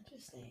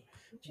 interesting.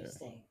 Yeah.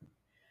 Interesting.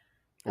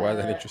 Why is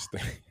that Uh,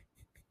 interesting?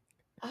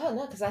 I don't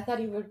know because I thought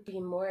he would be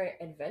more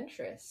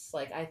adventurous.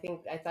 Like I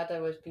thought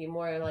that would be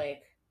more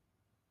like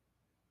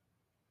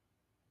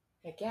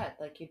yeah,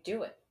 like you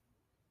do it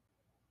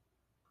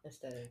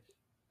instead of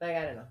like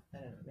I don't know. I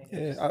don't know. Maybe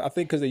I Yeah, just I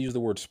think because they use the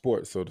word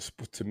sport, so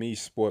to me,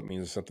 sport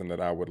means something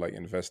that I would like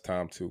invest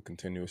time to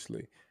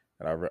continuously,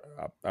 and there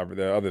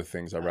are other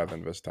things I'd oh rather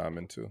invest time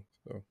into.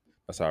 So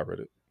that's how I read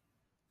it.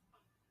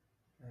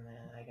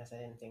 man, I guess I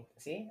didn't think.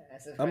 See,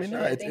 that's a I mean, question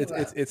no, I didn't think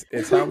about.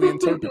 it's how we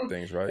interpret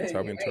things, right? It's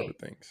how we You're interpret right.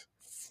 things.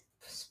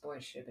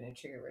 Sport should have been a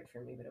trigger word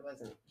for me, but it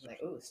wasn't. It was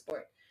like, ooh,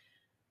 sport.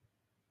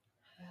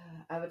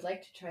 I would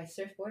like to try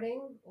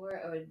surfboarding, or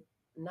I would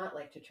not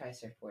like to try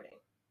surfboarding.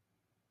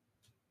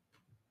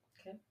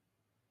 Okay,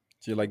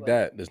 So you're you like would.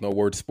 that. There's no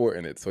word sport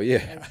in it. So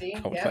yeah, I see.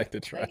 I would like Yep, to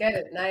I try. get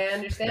it. Now I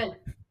understand.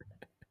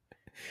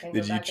 Can't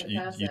go Did back in the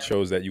past you now.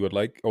 chose that you would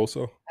like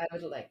also? I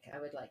would like. I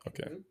would like.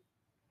 Okay.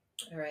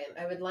 All right.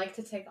 I would like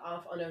to take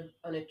off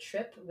on a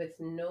trip with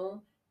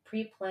no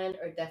pre-planned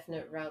or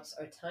definite routes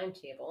or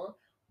timetable.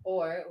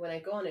 Or when I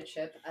go on a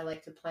trip, I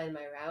like to plan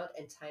my route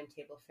and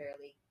timetable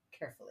fairly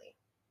carefully.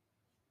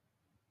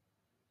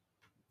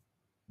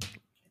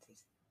 That's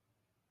easy.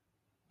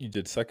 You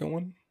did second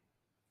one.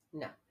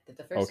 No, I did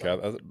the first Okay, one.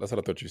 that's what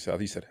I thought you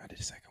said. You said I did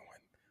the second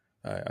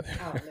one. All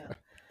Oh right. no,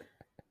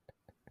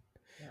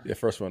 no. Yeah,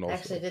 first one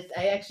Actually, also.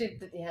 I actually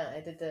did. Yeah,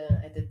 I did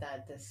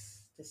that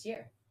this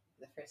year,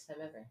 the first time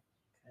ever.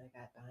 Kind of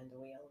got behind the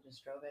wheel,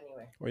 just drove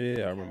anywhere. Oh yeah, In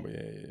yeah, the I remember. county.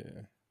 Yeah, yeah,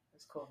 yeah. It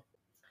was cool.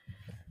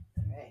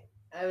 All right.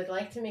 I would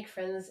like to make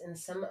friends in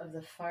some of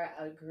the far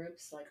out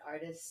groups like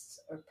artists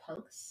or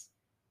punks.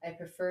 I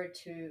prefer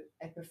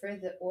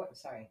the or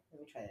sorry,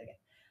 let me try that again.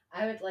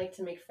 I would like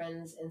to make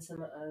friends in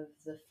some of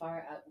the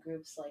far out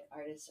groups like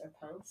artists or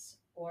punks,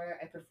 or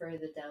I prefer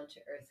the down to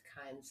earth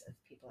kinds of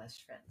people as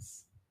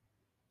friends.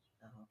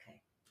 Oh,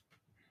 okay.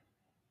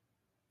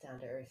 down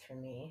to earth for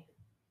me.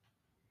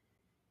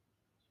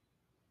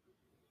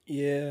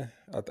 Yeah,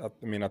 I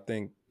mean, I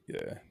think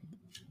yeah,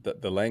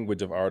 the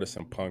language of artists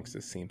and punks,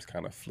 it seems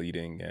kind of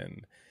fleeting,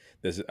 and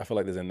I feel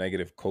like there's a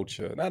negative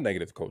culture, not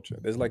negative culture.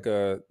 There's like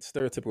a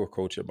stereotypical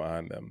culture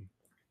behind them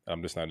that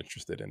I'm just not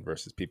interested in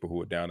versus people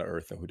who are down to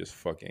earth and who just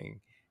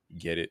fucking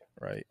get it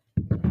right.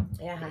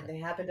 Yeah, Yeah, they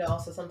happen to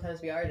also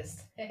sometimes be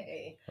artists.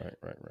 Hey. right.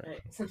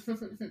 Right.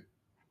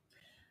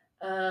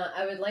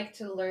 I would like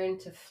to learn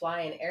to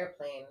fly an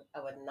airplane.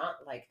 I would not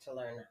like to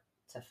learn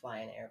to fly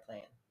an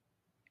airplane.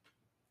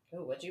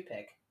 Ooh, what'd you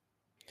pick?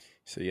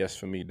 So yes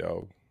for me,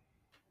 dog.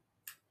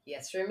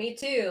 Yes, for me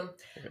too.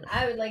 Yeah.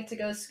 I would like to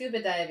go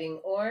scuba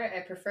diving, or I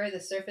prefer the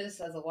surface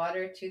of the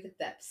water to the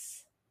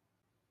depths.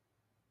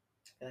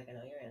 I feel like I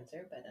know your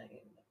answer, but I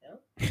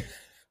don't know.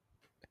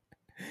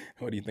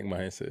 What do you think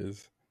my answer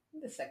is?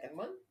 The second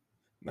one.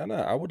 No,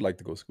 I would like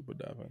to go scuba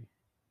diving.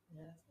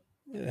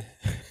 Yeah.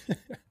 Yeah.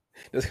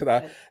 Just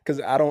But because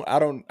I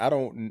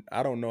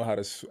don't know how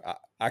to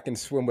I can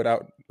swim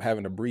without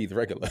having to breathe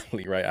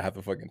regularly, right? I have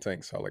a fucking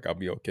tank, so like I'll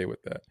be okay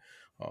with that.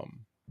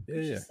 Um, yeah,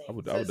 interesting. I So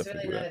would it's definitely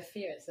really do not that. a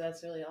fear. So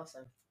that's really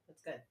awesome.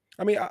 That's good.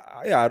 I mean,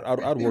 yeah,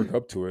 I'd work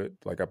up to it.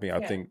 Like I mean, I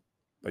Yeah. think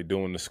like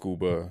doing the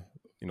scuba,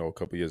 a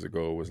couple years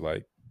ago was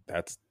like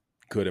that's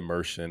good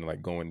immersion,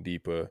 like going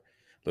deeper,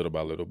 little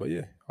by little. But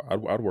yeah,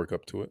 I'd work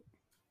up to it.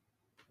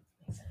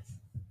 Makes sense.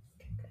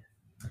 Okay, good.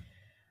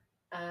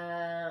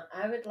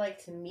 I would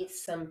like to meet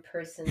some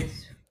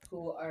persons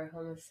who are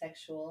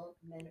homosexual,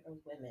 men or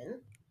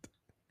women.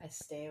 I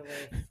stay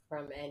away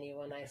from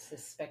anyone I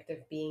suspect of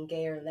being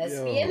gay or Yo,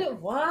 lesbian. yo,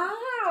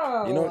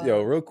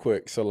 Wow. real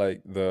quick. So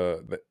like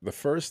the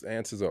first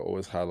answers are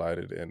always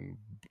highlighted in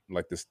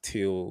like this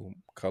teal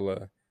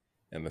color,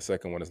 and the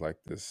second one is like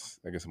this,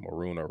 I guess,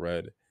 maroon or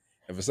red.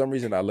 And for some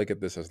reason, I look at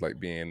this as like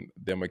being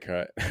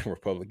Democrat,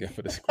 Republican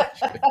for this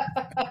question.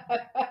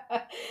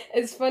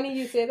 It's funny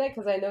you say that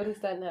because I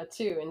noticed that now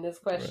too. In this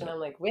question, Right. I'm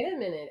like, wait a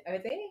minute, are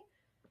they?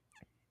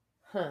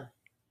 Huh.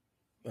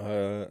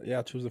 Yeah,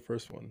 I choose the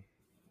first one.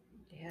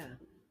 Yeah.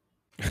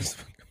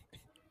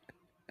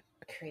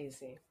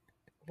 Crazy.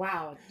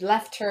 Wow.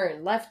 Left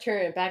turn,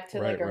 back to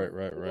like a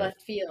Right.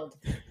 left field.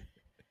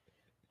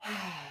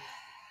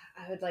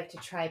 I would like to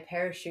try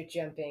parachute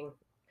jumping.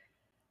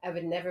 I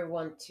would never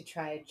want to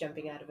try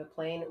jumping out of a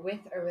plane with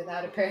or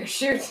without a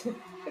parachute.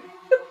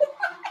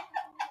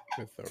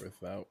 With or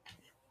without.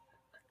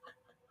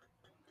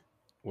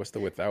 What's the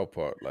without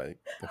part? Like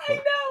the I fuck?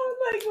 know,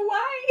 like,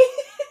 why?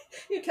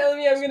 You're telling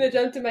me I'm It's going to weird.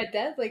 jump to my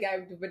death? Like, I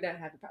would not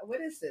have a problem.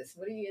 What is this?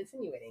 What are you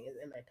insinuating?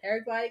 Am I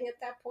paragliding at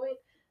that point?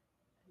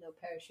 No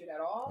parachute at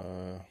all?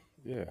 Uh,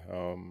 yeah.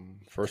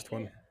 First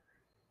Damn. one.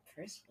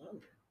 First one.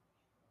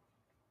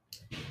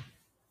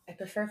 I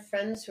prefer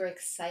friends who are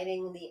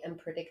excitingly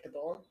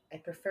unpredictable. I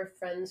prefer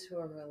friends who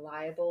are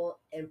reliable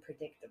and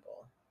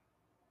predictable.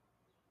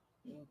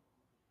 Mm.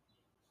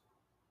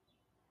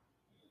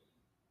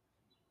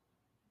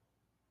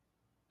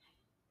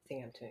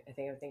 I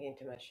think I'm thinking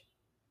too much.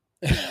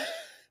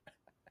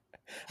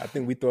 I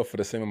think we thought for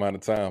the same amount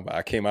of time, but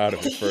I came out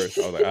of it first.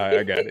 I was like, all right,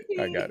 I got it.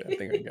 I got it. I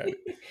think I got it.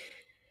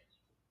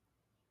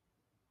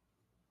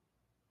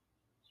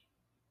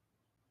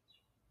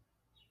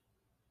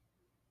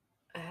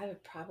 I have a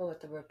problem with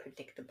the word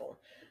predictable,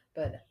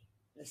 but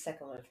the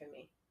second one for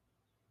me.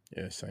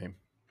 Yeah, same.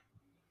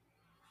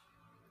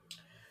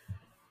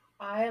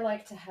 I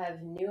like to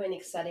have new and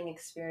exciting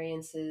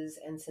experiences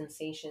and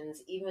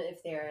sensations, even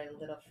if they are a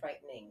little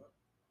frightening,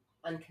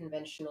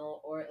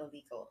 unconventional, or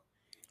illegal.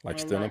 Like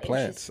I am stealing not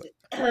plants. interested.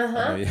 I know.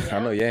 I Yeah.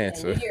 know your I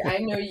answer. knew you. I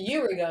know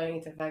you were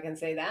going to fucking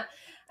say that.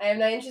 I am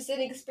not interested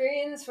in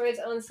experience for its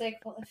own sake.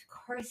 Well, of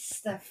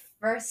course, the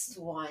first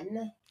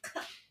one.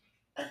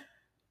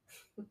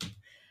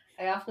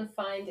 I often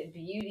find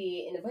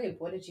beauty in. Wait,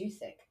 what did you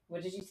think?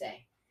 What did you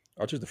say?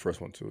 I'll choose the first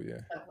one too.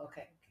 Yeah. Oh,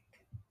 okay.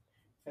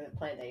 For the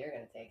plant that you're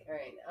going to take. All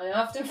right. I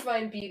often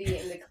find beauty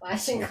in the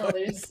clashing What?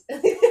 colors.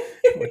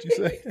 What'd you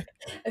say?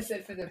 I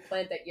said for the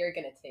plant that you're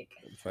going to take.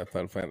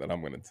 Plant that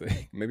I'm gonna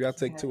take. Maybe I'll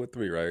take Yeah. two or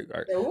three. Right.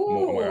 I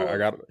Ooh.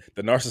 got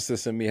the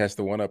narcissist in me has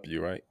to one up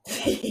you. Right.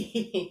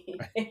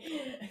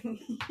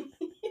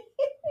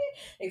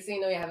 Next thing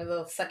you know, you have a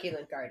little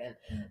succulent garden.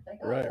 Like,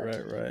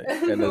 Right.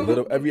 And a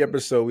little oh. every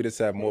episode we just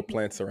have more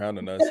plants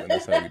surrounding us, and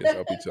that's how we just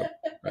help each other.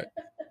 Right.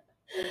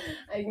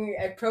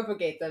 I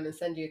propagate them and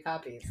send you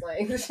copies.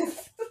 Like,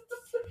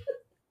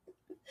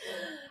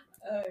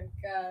 oh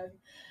god.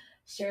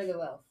 Share the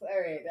wealth. All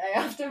right. I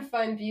often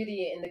find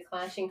beauty in the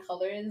clashing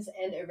colors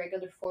and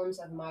irregular forms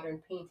of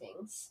modern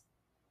paintings.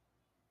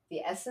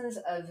 The essence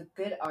of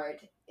good art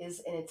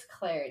is in its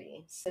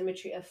clarity,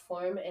 symmetry of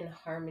form, and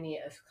harmony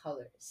of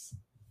colors.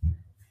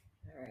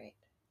 All right.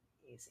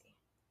 Easy.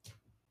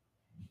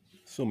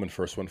 Assuming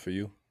first one for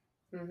you.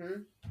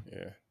 Mm-hmm.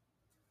 Yeah.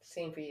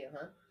 Same for you,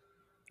 huh?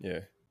 Yeah.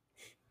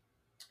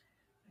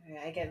 All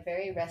right. I get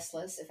very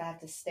restless if I have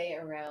to stay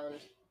around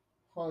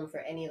home for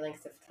any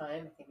length of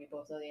time. I think we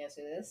both know the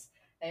answer to this.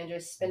 I enjoy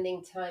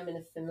spending time in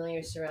the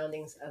familiar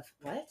surroundings of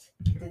what?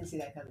 Didn't see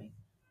that coming.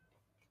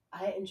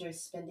 I enjoy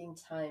spending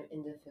time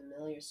in the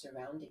familiar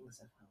surroundings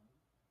of home.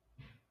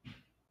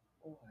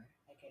 Or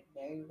I get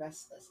very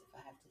restless if I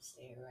have to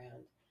stay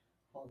around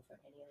home for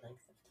any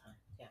length of time.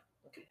 Yeah,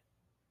 okay.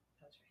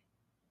 That was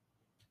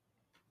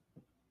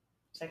right.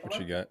 Second What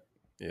one? you got?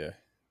 Yeah.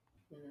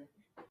 Mhm.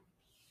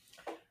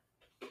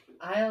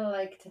 I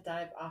like to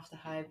dive off the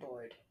high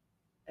board.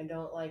 I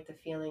don't like the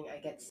feeling I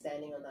get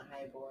standing on the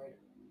high board,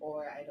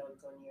 or I don't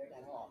go near it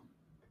at all.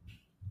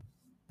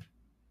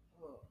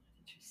 Oh,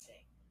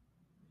 interesting.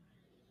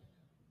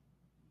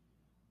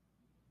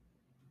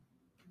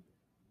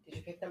 Did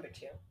you pick number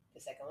two, the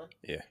second one?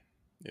 Yeah.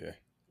 Yeah.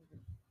 Mhm.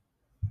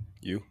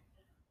 You?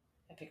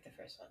 I picked the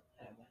first one.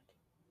 I don't mind.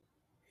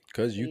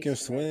 Because Get you can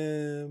used to it.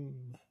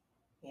 swim.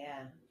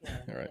 Yeah,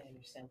 yeah, All right. I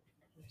understand.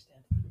 I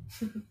understand.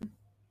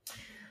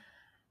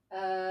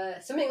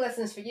 Swimming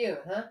lessons for you,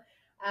 huh?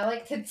 I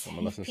like to Swimming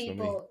take lessons for me.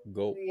 people.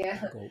 Gulp.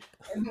 Yeah. Gulp.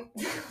 No.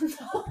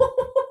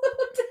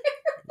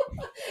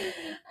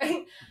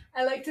 I,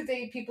 I like to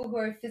date people who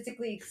are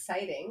physically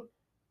exciting.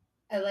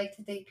 I like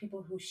to date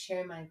people who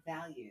share my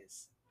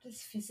values. What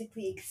does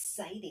physically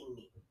exciting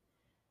mean?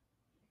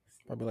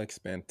 Probably like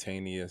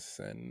spontaneous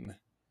and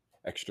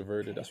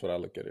extroverted. Okay, That's what I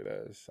look at it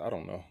as. I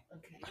don't know.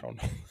 okay. I don't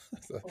know.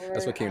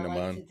 That's what Or came I to like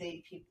to mind.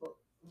 date people.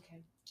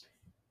 Okay.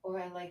 Or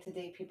I like to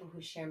date people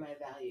who share my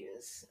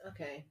values.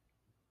 Okay.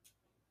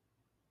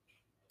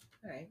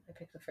 All right. I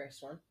picked the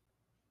first one.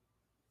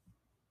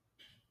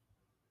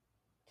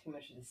 Too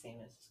much of the same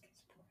as this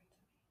gets boring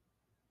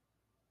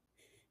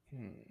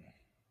Hmm. to me.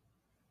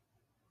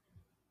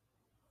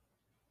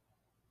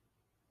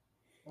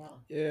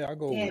 Well, Yeah, I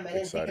go with damn, I didn't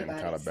think exciting to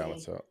about kind it. of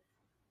balance See, out.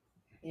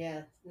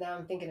 yeah. Now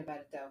I'm thinking about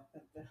it though.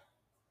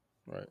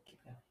 Right.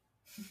 Keep going.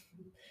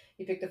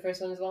 You picked the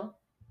first one as well.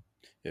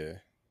 Yeah.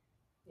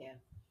 Yeah.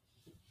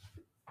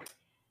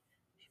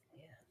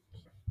 Yeah.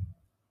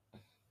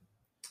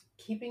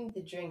 Keeping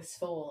the drinks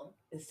full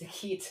is the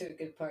key to a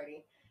good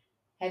party.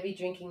 Heavy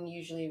drinking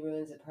usually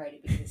ruins a party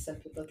because some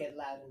people get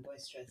loud and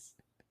boisterous.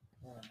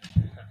 Yeah.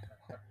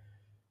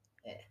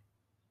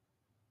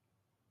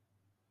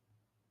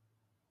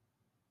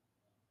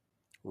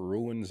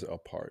 Ruins a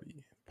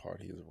party.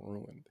 Party is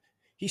ruined.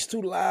 He's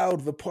too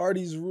loud. The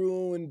party's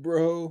ruined,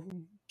 bro.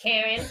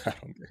 Karen. I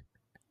don't get.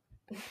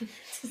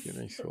 You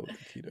know, so the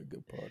key to a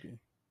good party.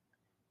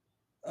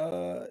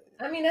 Uh,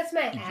 I mean, that's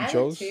my you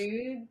chose.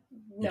 attitude.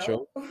 You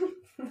chose. No.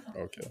 No,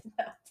 Okay.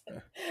 it's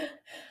not.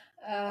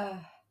 Yeah. Uh,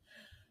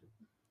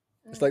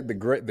 It's like the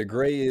gray. The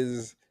gray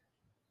is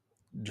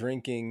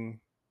drinking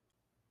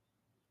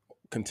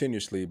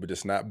continuously, but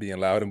just not being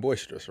loud and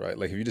boisterous, right?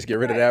 Like if you just get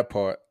rid of right, that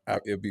part,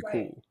 it'd be right.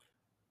 cool.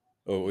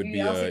 Or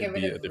You also it'd get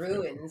rid be a of different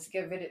outcome. ruins.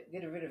 Get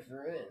rid of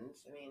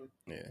ruins. I mean,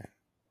 Yeah.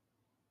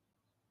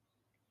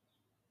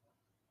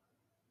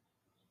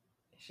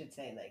 I should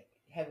say like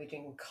heavy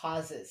drinking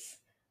causes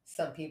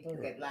some people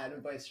Right. get loud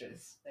and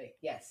boisterous. Like,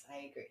 yes,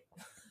 I agree.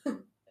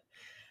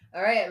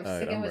 All right, I'm All right.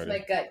 sticking I'm with ready.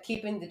 my gut.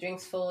 Keeping the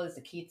drinks full is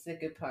the key to a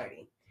good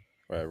party.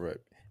 Right. Right.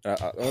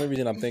 The only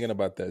reason I'm thinking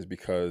about that is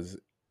because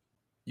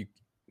you.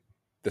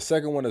 The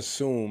second one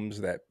assumes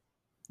that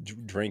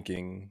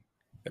drinking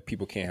that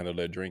people can't handle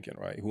their drinking,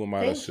 right? Who am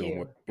I to Thank assume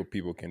you. what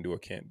people can do or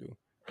can't do?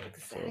 So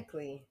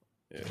Exactly.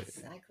 yeah.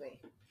 Exactly.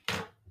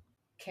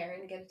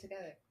 Karen, get it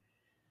together.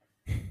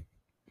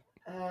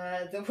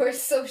 The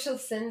worst social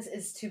sins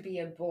is to be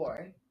a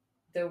bore.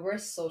 The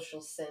worst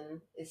social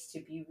sin is to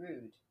be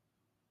rude.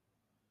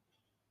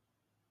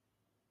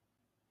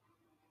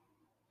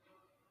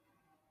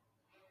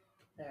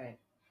 All right.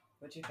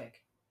 What'd you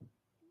pick?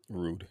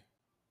 Rude.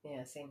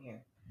 Yeah, same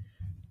here.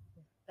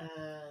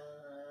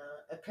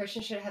 A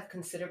person should have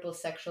considerable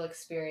sexual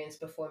experience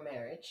before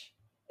marriage.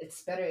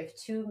 It's better if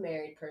two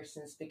married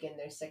persons begin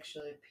their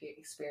sexual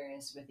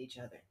experience with each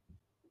other.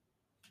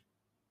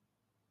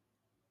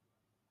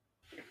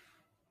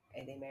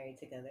 Are they married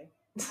together?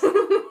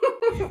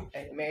 Are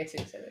they married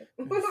to each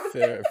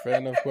other? Fair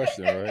enough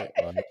question, right?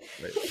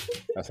 Like,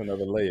 that's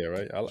another layer,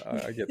 right?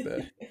 I get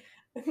that.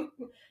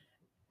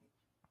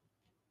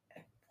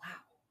 Wow.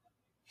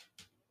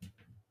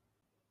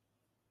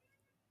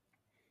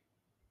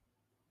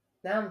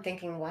 Now I'm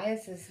thinking, why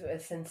is this a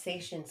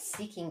sensation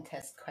seeking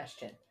test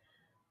question?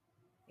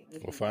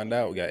 We'll find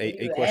out. We got What are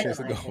eight you questions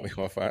to go. analyzing? We're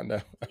gonna find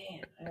out.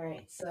 Man, all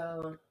right.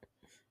 So,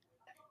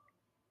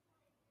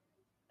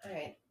 all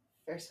right.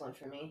 First one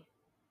for me.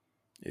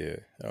 Yeah.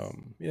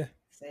 Yeah.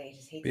 So you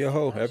just hate Be the a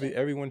hoe. technology.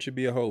 everyone should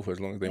be a hoe for as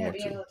long as they Yeah, want be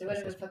to. able to do That's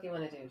whatever the that's fuck you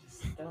want to do.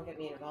 Just don't get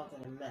me involved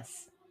in a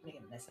mess. Make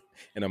a mess.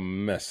 in a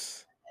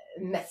mess.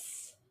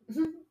 Mess.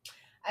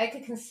 I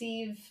could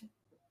conceive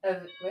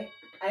of wait.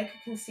 I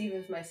could conceive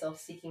of myself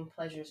seeking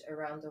pleasures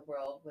around the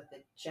world with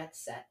a jet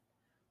set,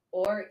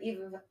 or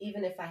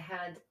even if I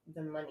had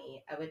the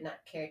money, I would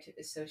not care to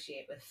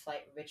associate with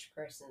flight rich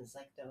persons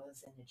like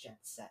those in a jet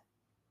set.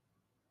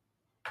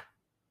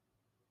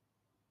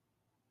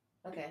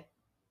 Okay,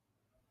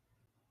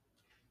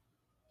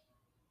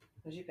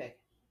 what'd you pick?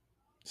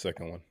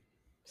 Second one.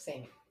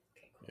 Same.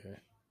 Okay, cool. Yeah.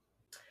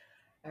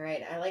 All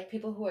right, I like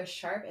people who are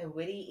sharp and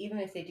witty, even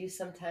if they do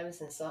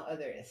sometimes insult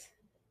others.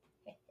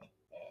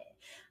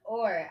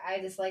 Or I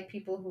dislike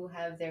people who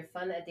have their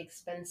fun at the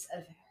expense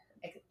of,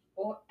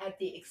 or at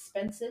the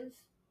expensive,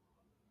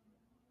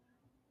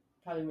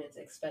 probably means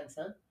expense,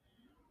 huh?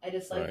 I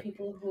dislike Right.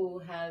 people who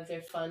have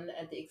their fun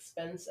at the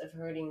expense of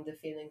hurting the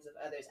feelings of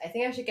others. I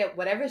think I should get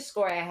whatever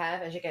score I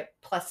have, I should get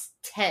plus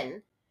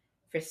 10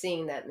 for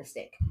seeing that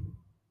mistake.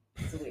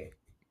 It's weird.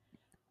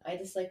 I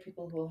dislike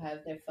people who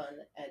have their fun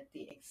at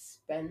the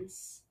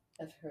expense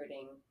of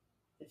hurting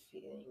the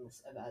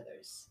feelings of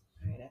others.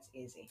 All right, that's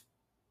easy.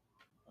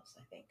 Else,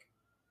 I think.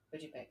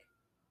 What'd you pick?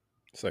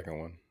 Second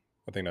one.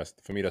 I think that's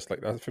for me.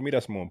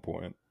 That's more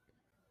important.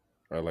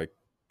 Right, like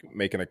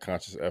making a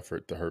conscious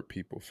effort to hurt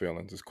people's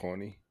feelings is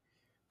corny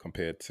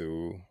compared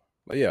to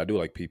like yeah, I do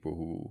like people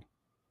who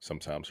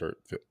sometimes hurt.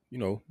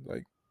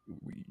 Like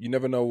you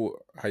never know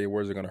how your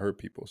words are gonna hurt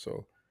people.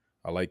 So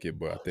I like it,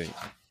 but I think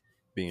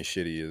being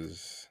shitty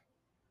is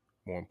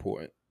more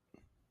important.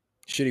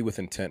 Shitty with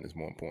intent is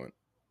more important.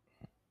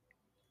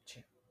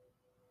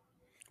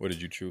 What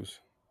did you choose?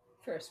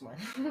 First one.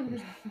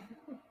 First.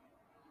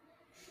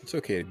 It's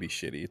okay to be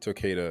shitty. It's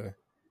okay to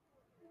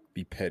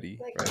be petty,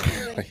 like,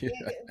 right? like, Yeah.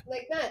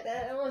 like not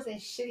that. I don't want to say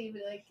shitty,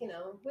 but like,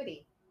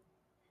 witty.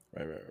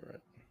 Right.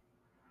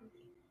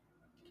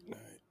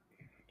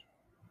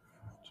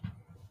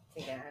 I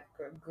think I have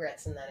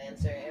regrets in that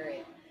answer. All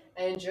right.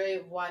 I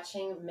enjoy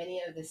watching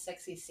many of the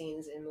sexy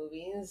scenes in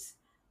movies.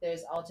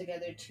 There's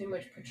altogether too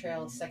much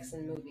portrayal of sex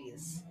in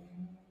movies.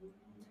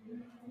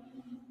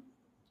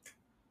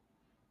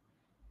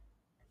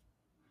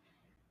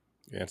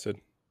 You answered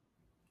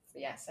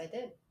Yes, I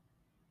did.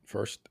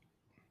 first.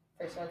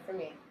 First one for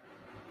me.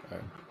 All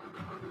right.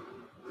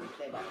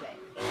 Play by play.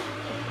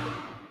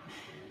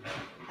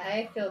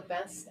 I feel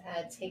best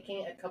at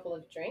taking a couple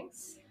of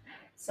drinks.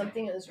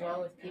 Something is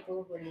wrong with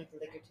people who need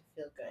liquor to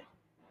feel good.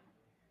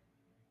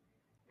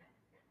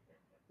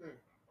 Hmm.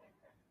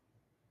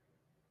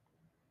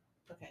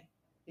 Okay.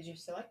 Did you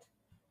select?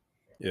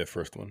 Yeah,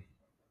 first one.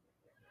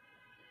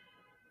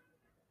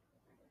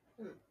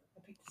 I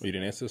picked the Oh, you second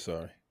didn't one. answer.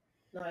 Sorry.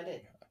 No, I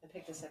did. I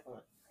picked the second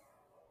one.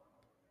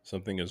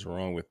 Something is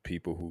wrong with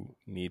people who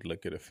need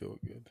liquor to feel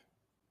good.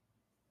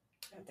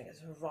 I don't think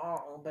it's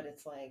wrong, but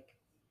it's like,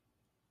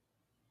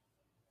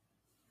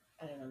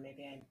 I don't know,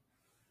 maybe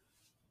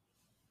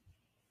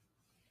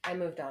I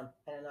moved on.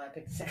 I don't know, I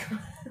picked the second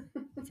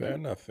one. Fair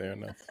enough.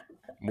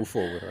 Move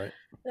forward, right?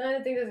 No, I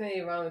don't think there's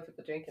anything wrong with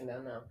people drinking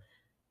though, no.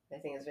 I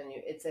think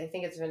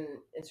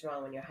it's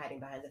wrong when you're hiding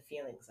behind the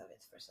feelings of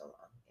it for so long,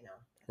 That's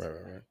Right, where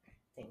right, that right.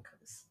 thing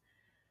comes.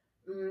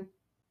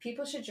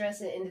 People should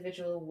dress in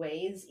individual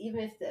ways,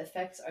 even if the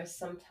effects are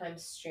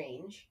sometimes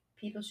strange.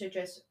 People should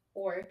dress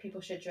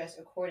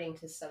according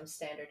to some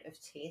standard of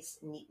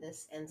taste,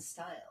 neatness, and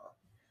style.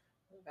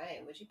 All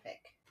right, what'd you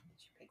pick? Did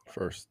you pick one?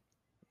 First,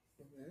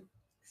 Mm-hmm.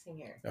 Same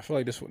here. I feel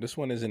like this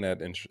one isn't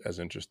as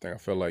interesting. I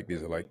feel like these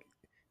are Mm-hmm. like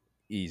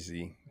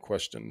easy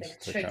questions Like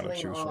to kind of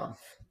trickling choose from.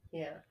 off.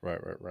 Yeah. Right.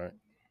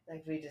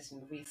 Like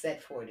we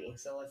said 40,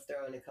 so let's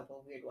throw in a couple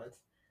of weird ones.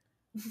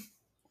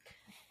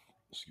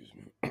 Excuse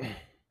me.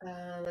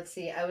 Let's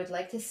see. I would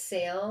like to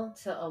sail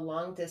to a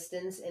long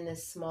distance in a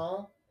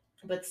small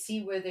but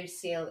seaworthy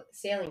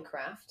sailing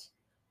craft,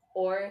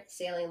 or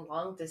sailing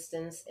long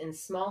distance in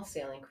small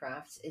sailing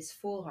crafts is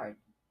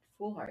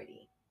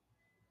foolhardy.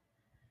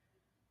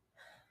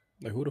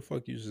 Like, who the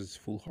fuck uses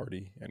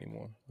foolhardy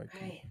anymore? Like,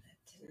 come on. Right.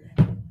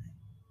 That didn't.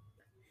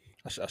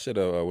 I should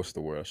have. What's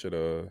the word? I should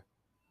have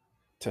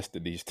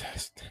tested these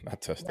tests.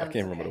 Not tested. I No, it's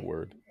can't remember the okay.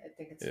 word. I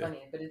think it's Yeah.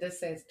 funny, but it does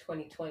say it's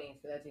 2020,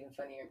 so that's even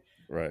funnier.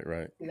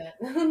 Right. See that?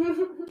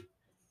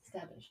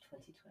 Established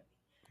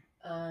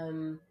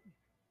 2020.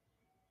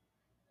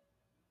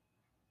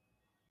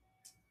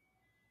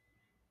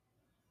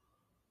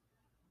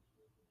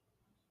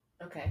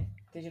 Okay.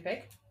 Did you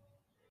pick?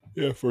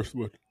 Yeah, first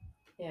one.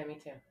 Yeah, me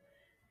too.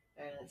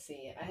 All right, let's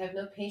see. I have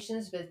no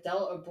patience with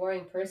dull or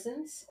boring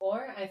persons,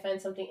 or I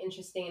find something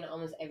interesting in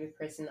almost every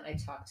person I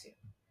talk to.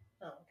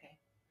 Oh, okay.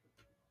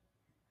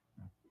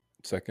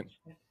 Second.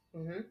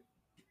 Mm-hmm.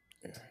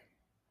 Yeah.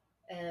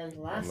 And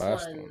And last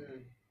last one.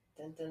 one.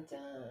 Dun, dun,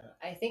 dun.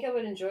 I think I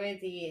would enjoy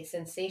the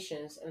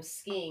sensations of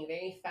skiing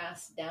very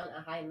fast down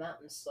a high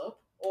mountain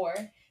slope, or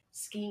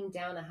skiing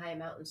down a high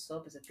mountain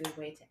slope is a good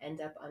way to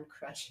end up on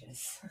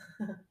crutches.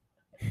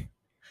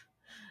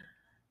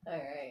 All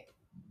right,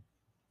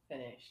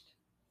 finished.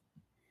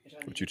 Which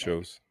one did What you you pick?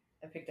 chose?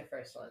 I picked the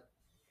first one.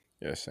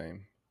 Yeah,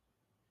 same.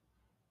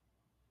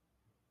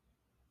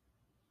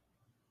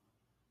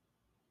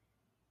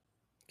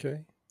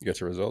 Okay. You got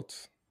your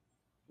results.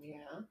 Yeah,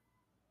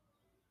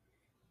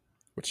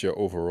 What's your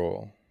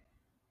overall?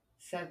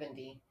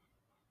 70.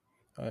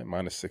 All right,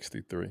 mine is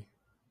 63.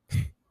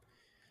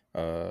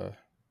 I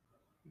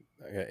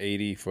got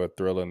 80 for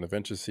thrill and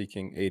adventure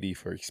seeking, 80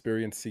 for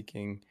experience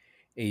seeking,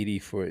 80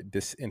 for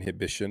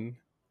disinhibition,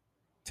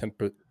 10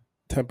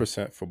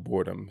 10% for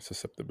boredom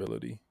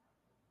susceptibility.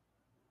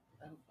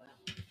 Oh,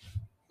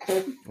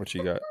 wow. What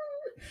you got?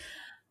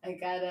 I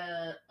got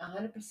a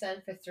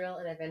 100% for thrill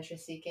and adventure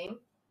seeking.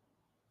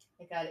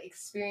 I got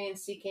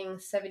experience seeking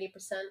 70%,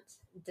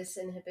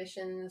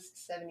 disinhibitions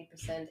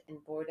 70%,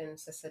 and boredom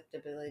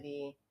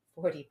susceptibility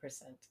 40%.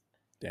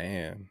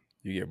 Damn,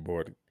 you get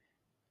bored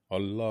a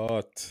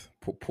lot.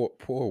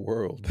 Poor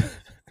world.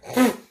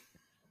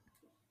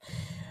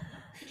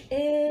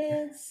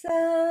 It's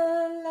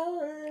a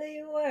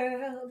lonely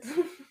world.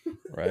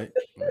 Right.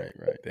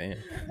 Damn.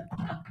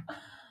 Uh,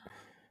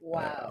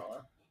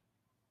 Wow.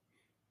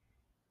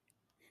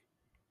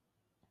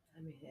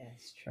 I mean, yeah,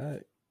 it's true. all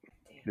right.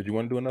 Damn. Did you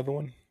want to do another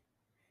one?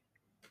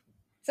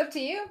 It's up to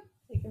you.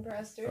 You can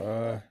press through.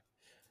 Uh,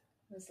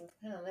 It's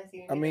kind of nice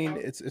you I make a mean,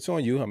 house. it's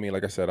on you. I mean,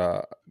 like I said,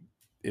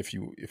 if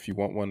you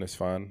want one, it's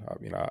fine. I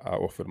mean, I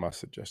offered my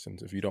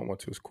suggestions. If you don't want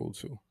to, it's cool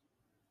too.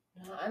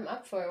 No, I'm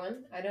up for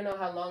one. I don't know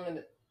how long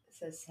it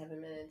says. 7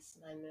 minutes,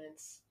 9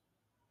 minutes.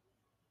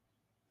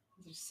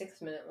 There's a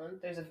 6 minute one.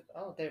 There's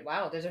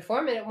a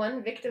 4 minute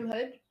one.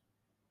 Victimhood.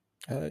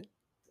 All right.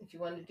 If you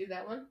want to do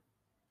that one,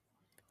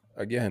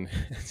 Again,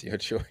 it's your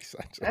choice.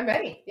 I'm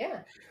ready.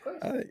 Yeah, of course.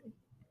 All right.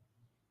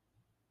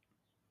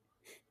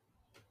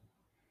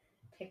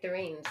 Take the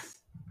reins.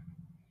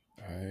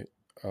 All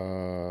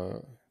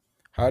right.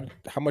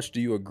 How much do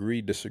you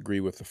agree, disagree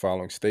with the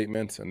following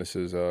statements? And this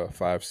is a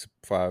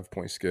 5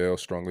 point scale: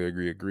 strongly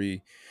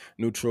agree,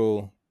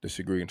 neutral,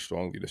 disagree, and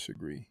strongly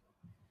disagree.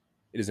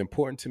 It is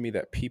important to me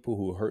that people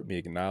who hurt me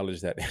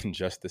acknowledge that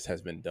injustice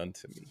has been done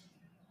to me.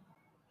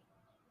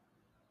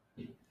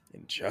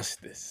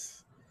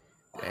 Injustice.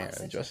 Wow, Damn, such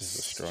a injustice is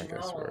a strong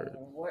ass strong word.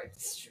 word.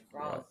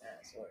 Strong Right.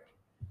 ass word.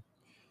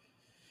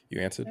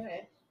 You answered? All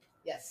right.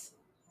 Yes.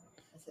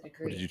 I said What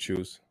did agree. you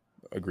choose?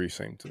 Agree,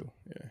 same too.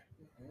 Yeah.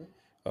 Hmm.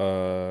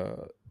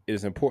 It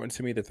is important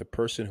to me that the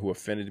person who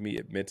offended me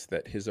admits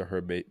that his or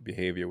her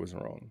behavior was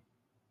wrong.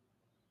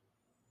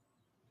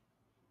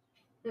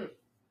 Hmm.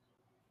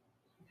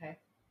 Okay.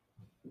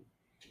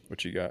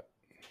 What you got?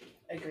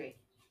 Agree.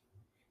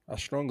 I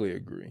strongly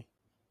agree.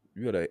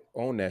 You gotta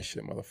own that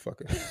shit,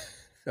 motherfucker.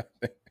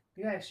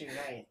 You're actually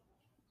right.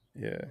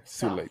 Yeah, it's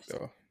too late Soft.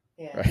 though.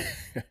 Yeah. Right?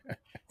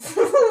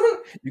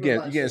 Move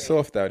on, You getting Shari.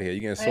 soft out here. You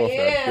getting I soft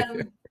out here.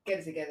 am. Get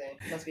it together.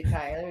 Must be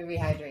tired. Let me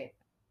rehydrate.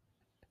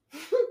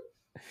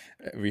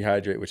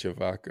 Rehydrate with your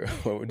vodka.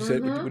 What would you say?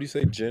 What Mm-hmm. do you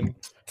say? Gin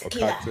or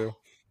Tequila. cocktail?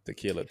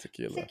 Tequila.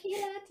 Tequila.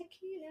 Tequila.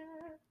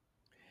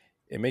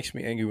 It makes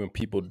me angry when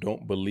people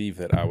don't believe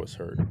that I was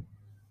hurt. It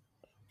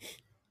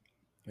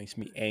makes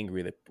me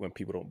angry that when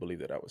people don't believe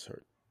that I was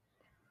hurt.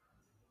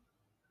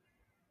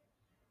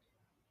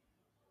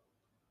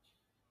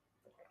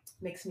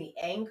 Makes me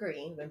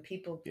angry when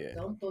people Yeah.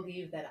 don't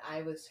believe that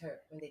I was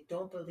hurt. When they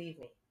don't believe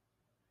me.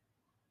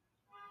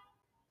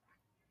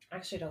 I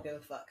actually don't give a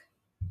fuck.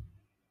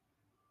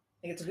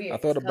 Like it's I weird.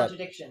 It's thought a about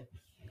contradiction.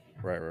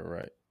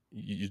 right.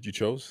 You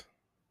chose?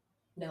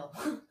 No.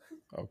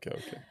 Okay.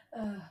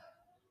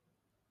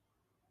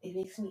 It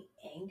makes me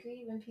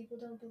angry when people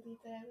don't believe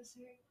that I was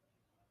hurt.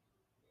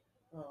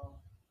 Oh.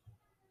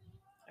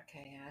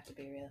 Okay, I have to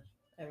be real.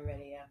 I'm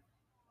ready, yeah.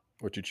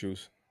 What you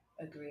choose?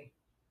 Agree.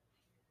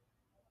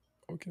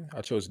 Okay.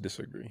 I chose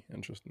disagree.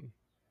 Interesting.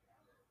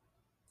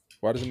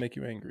 Why does it make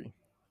you angry?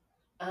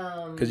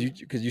 Um, Because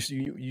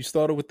you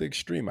started with the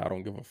extreme. I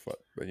don't give a fuck.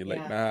 But you're like,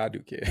 yeah, nah, I do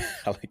care.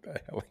 I like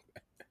that.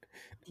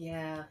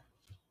 yeah.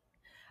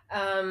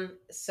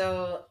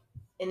 So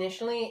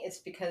initially it's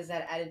because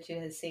that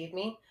attitude has saved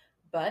me,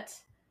 but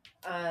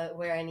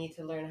where I need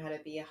to learn how to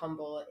be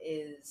humble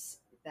is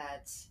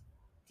that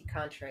the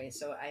contrary.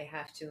 So I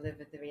have to live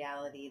with the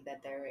reality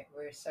that there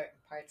were certain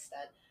parts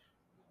that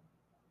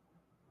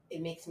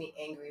it makes me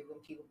angry when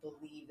people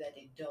believe that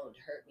they don't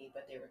hurt me,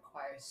 but they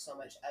require so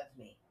much of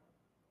me.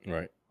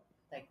 Right.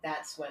 Like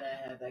that's when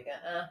I have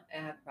I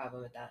have a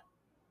problem with that.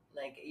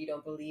 Like you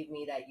don't believe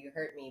me that you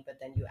hurt me, but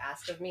then you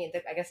ask of me.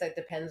 I guess that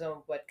depends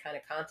on what kind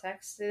of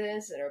context it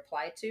is and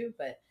apply to.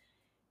 But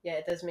yeah,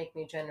 it does make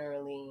me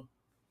generally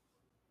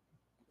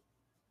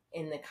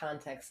in the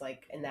context,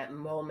 like in that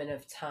moment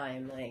of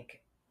time,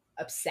 like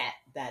upset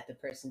that the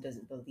person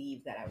doesn't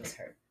believe that I was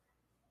hurt.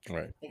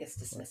 Right. I think it's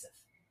Right. dismissive.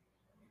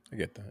 I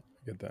get that.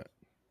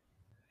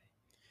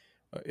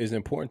 It's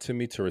important to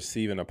me to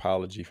receive an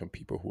apology from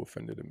people who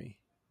offended me.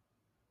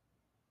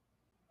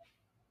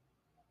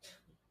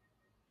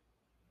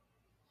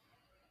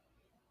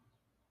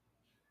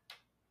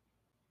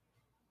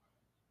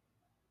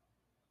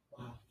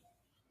 Wow.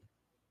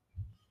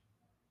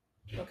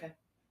 Okay.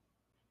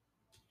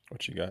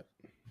 What you got?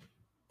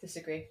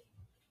 Disagree.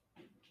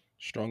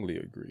 Strongly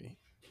agree.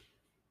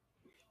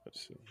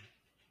 Let's see.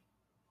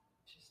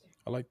 Interesting.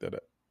 I like that.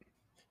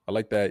 I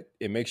like that.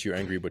 It makes you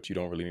angry, but you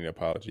don't really need an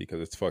apology because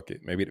it's fuck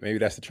it. Maybe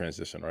that's the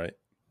transition, right?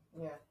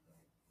 Yeah.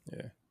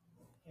 Yeah.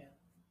 Yeah.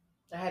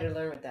 I had to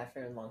learn with that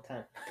for a long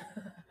time.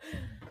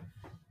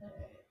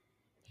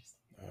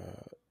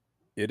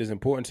 It is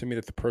important to me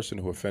that the person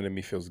who offended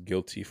me feels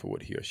guilty for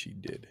what he or she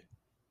did.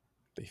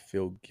 They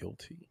feel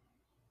guilty.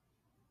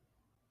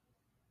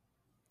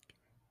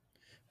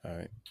 All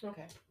right.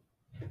 Okay.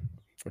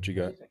 What you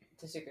got?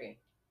 Disagree.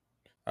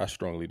 I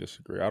strongly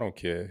disagree. I don't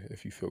care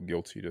if you feel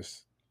guilty.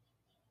 Just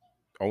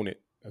own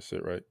it. That's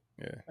it, right?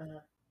 Yeah. Uh-huh.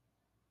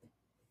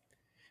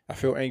 I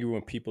feel angry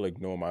when people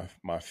ignore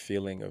my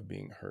feeling of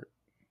being hurt.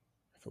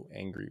 I feel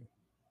angry.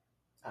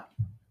 Oh,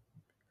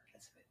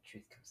 that's where the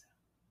truth comes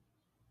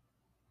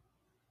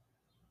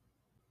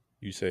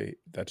You say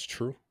that's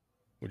true?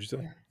 What'd you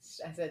say?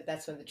 out. I said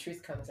that's when the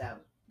truth comes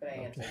out, but I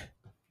Okay. answered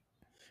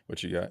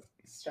What you got?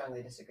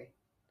 strongly disagree.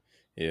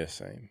 Yeah,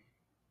 same.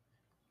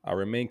 I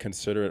remain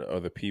considerate of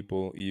other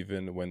people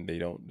even when they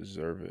don't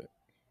deserve it.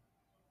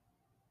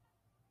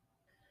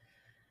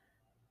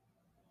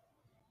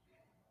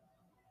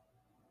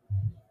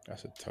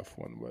 That's a tough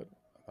one, but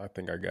I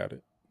think I got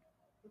it.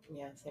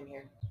 Yeah, same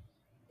here.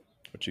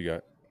 What you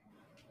got?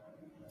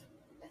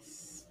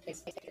 Yes.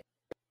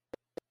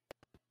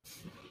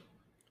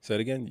 Say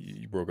it again.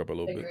 You broke up a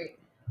little bit. Agree.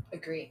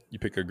 Agree. You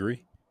pick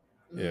agree?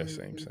 Yeah,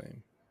 same, Mm-hmm.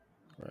 same.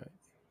 Right.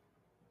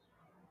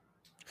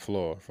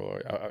 Flawed.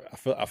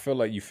 I feel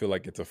like you feel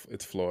like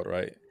it's flawed,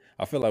 right?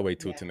 I feel that way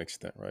too Yeah. to an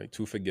extent, right?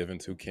 Too forgiving,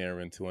 too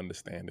caring, too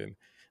understanding.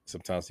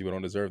 Sometimes people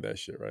don't deserve that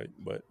shit, right?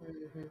 But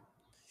Mm-hmm.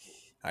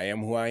 I am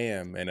who I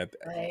am, and I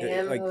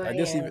am like who I I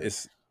guess even am.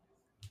 it's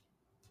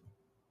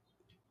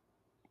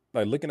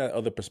like looking at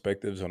other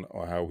perspectives on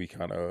how we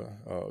kind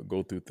of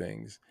go through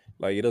things.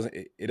 Like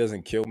it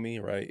doesn't kill me,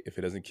 right? If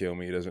it doesn't kill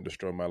me, it doesn't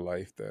destroy my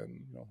life.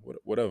 Then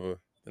whatever. At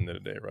the end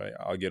of the day, right?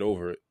 I'll get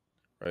over it,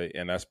 right?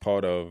 And that's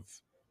part of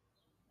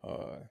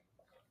uh,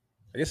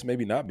 I guess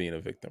maybe not being a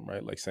victim,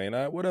 right? Like saying,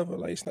 whatever,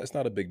 like it's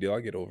not a big deal.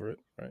 I get over it,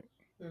 right?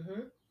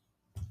 Mm-hmm.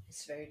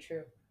 It's very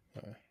true.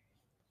 Uh,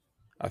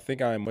 I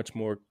think I am much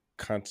more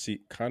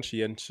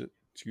conscientious.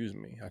 Excuse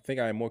me. I think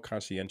I am more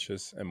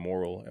conscientious and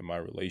moral in my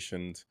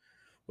relations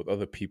with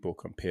other people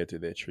compared to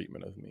their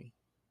treatment of me.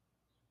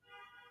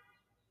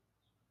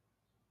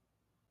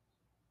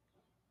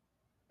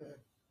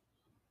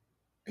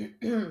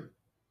 Mm.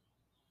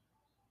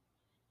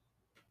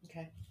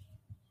 Okay.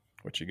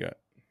 What you got?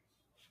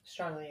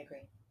 Strongly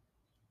agree.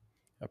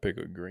 I pick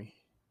agree.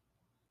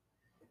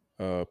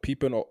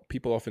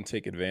 People often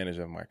take advantage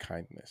of my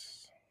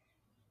kindness.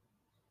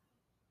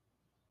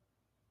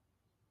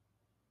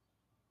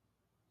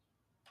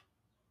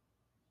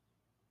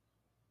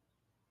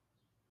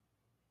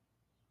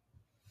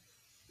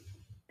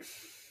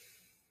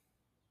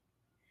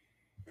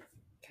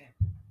 Okay.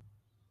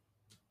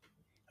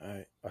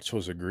 I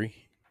chose agree.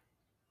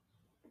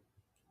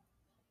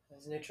 It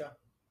was neutral.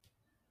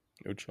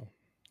 Neutral.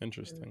 Mm.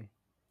 Interesting.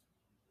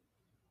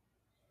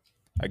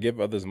 I give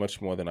others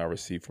much more than I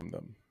receive from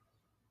them.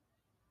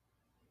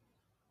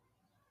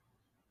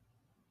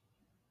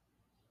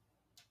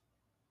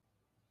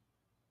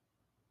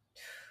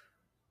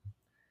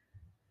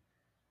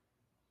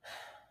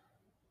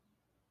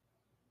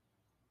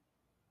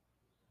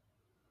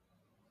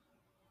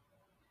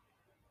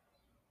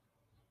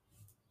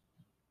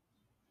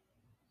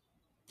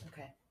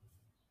 Okay.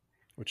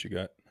 What you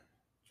got?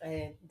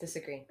 I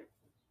disagree.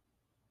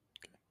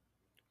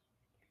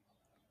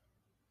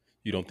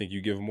 You don't think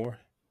you give more?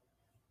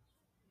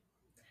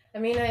 I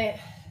mean,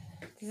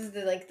 this is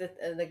the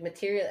like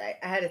material.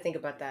 I had to think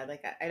about that.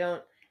 Like, I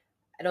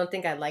don't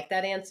think I like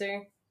that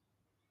answer.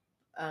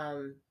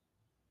 Um,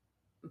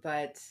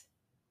 but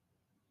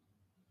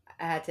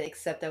I had to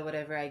accept that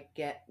whatever I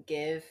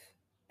give,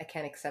 I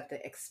can't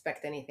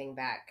expect anything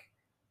back.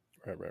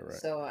 Right.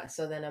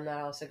 So then I'm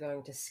not also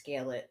going to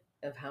scale it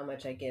of how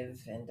much I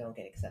give and don't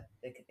get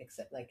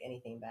accept like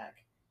anything back.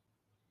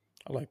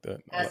 I like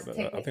that. I like As that.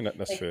 I technique, think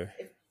that's like fair.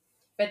 if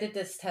I did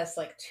this test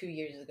like 2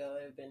 years ago, it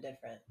would have been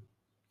different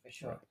for Right.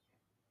 sure.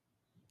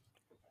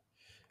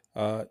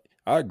 Uh,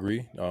 I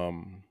agree.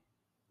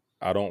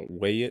 I don't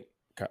weigh it.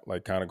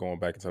 Like kind of going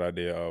back into the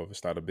idea of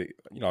it's not a big.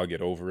 I'll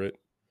get over it.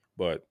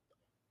 But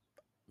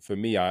for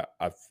me,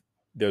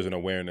 there's an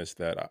awareness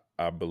that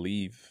I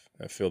believe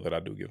and feel that I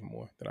do give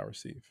more than I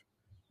receive.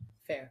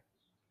 Fair,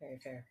 very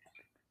fair.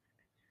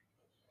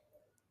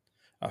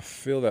 I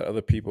feel that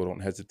other people don't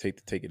hesitate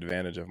to take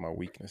advantage of my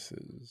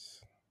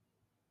weaknesses.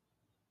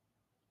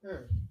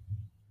 Hmm.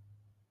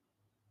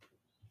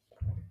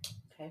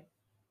 Okay,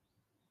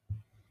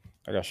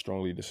 I got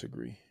strongly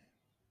disagree.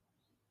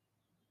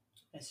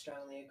 I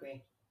strongly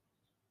agree.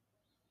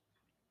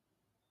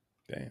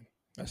 Damn,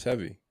 that's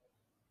heavy.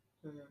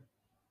 Hmm.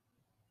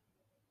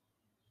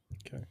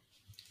 Okay.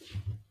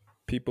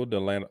 People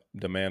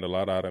demand a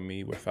lot out of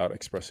me without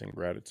expressing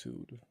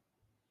gratitude.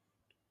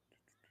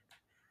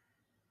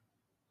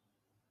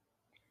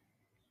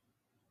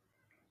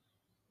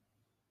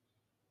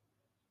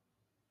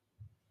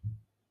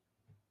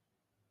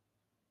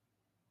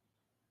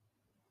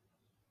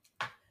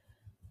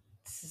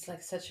 This is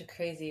like such a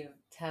crazy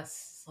test.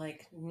 It's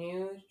like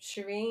new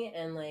Cherie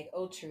and like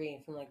old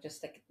Cherie from like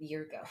just like a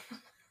year ago.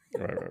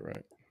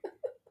 Right.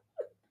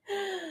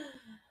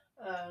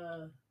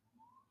 uh,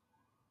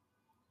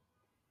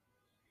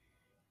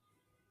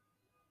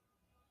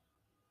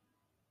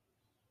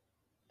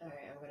 all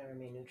right, I'm gonna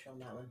remain neutral on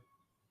that one.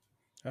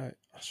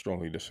 I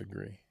strongly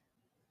disagree.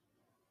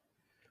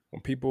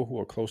 When people who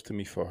are close to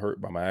me feel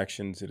hurt by my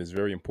actions, it is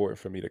very important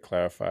for me to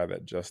clarify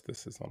that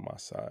justice is on my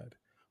side.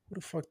 Who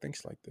the fuck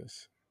thinks like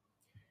this?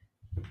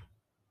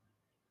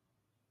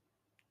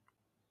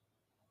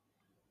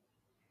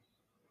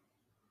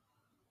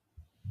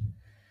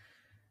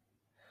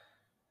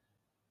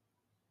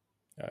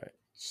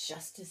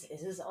 Justice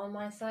is on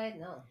my side?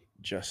 No.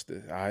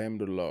 Justice. I am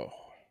the law.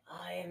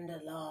 I am the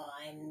law.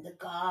 I am the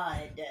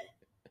God.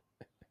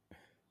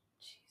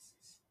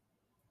 Jesus.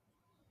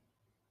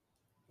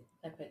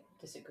 I put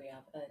disagree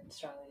off.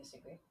 Strongly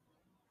disagree.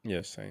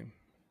 Yeah, same.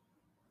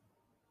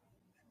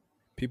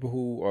 People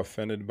who are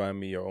offended by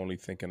me are only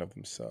thinking of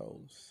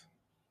themselves.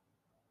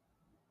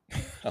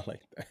 I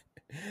like that.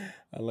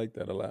 I like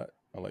that a lot.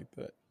 I like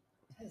that.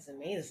 That is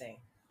amazing.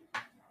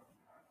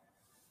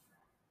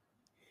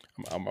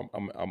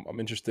 I'm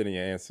interested in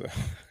your answer.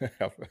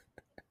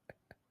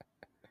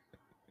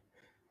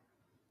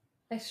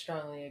 I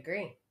strongly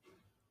agree.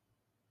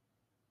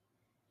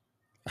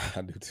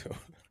 I do too.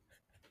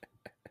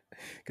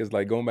 Because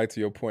like going back to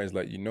your point, it's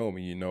like you know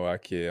me, you know I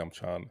care. I'm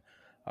trying.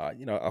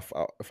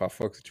 If I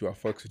fucks with you, I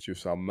fucks with you.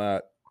 So I'm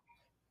not.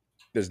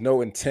 There's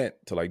no intent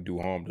to like do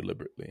harm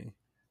deliberately.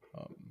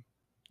 And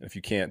if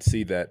you can't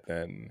see that,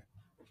 then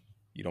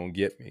you don't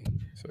get me.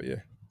 So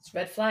yeah, It's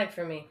red flag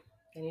for me.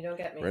 And you don't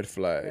get me. red Red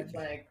flag.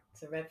 flag.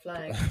 It's a red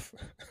flag.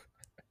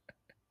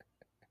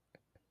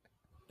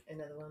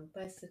 Another one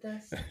bites the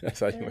dust. That's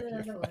how you make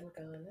Another it. one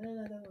gone.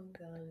 Another one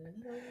gone.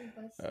 Another one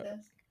bites the Uh,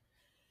 dust.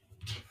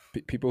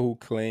 People who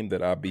claim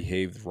that I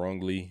behaved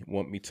wrongly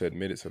want me to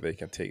admit it so they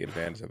can take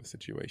advantage of the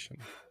situation.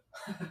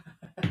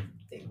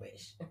 They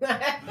wish.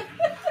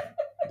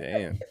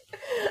 Damn.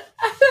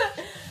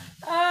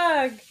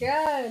 Oh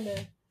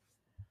God.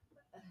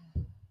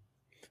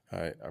 All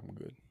right, I'm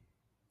good.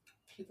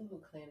 People who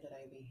claim that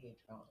I behaved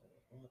wrongly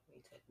want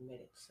me to admit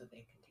it so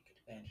they can take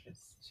advantage of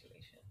the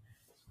situation.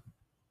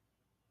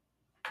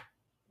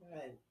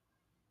 Right.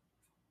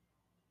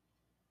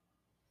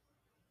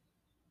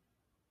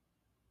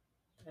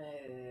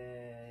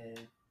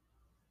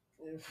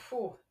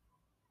 Phew.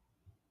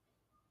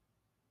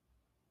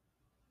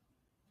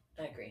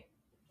 I agree.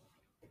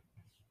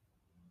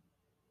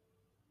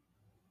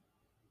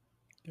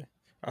 Yeah.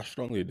 I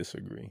strongly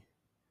disagree.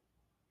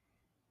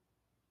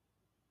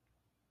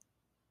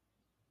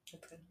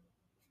 That's good.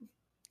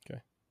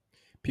 Okay.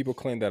 People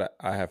claim that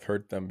I have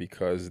hurt them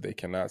because they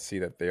cannot see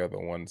that they are the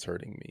ones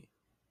hurting me.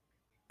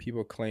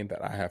 People claim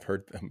that I have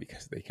hurt them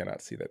because they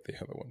cannot see that they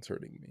are the ones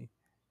hurting me.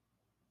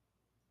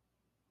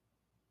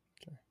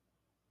 Okay.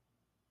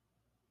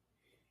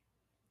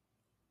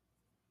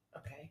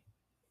 Okay.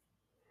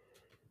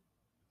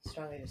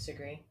 Strongly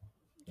disagree.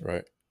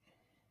 Right.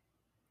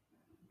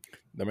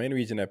 The main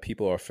reason that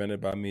people are offended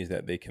by me is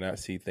that they cannot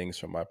see things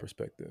from my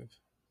perspective.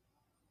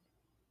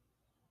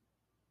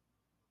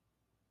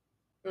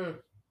 Mm.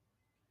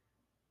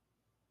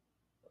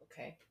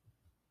 Okay.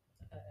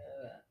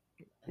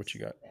 What you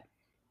got? Yeah.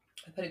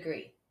 I put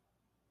agree.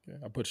 Yeah,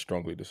 I put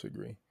strongly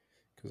disagree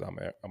because I'm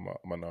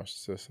a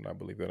narcissist and I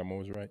believe that I'm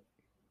always right.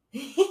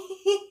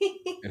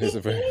 It is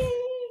a very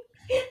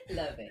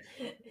Love it.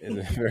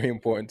 it's very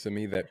important to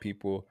me that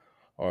people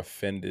are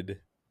offended.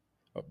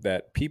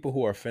 That people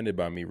who are offended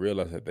by me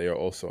realize that they are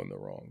also in the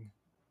wrong.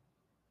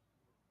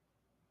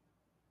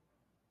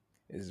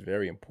 It's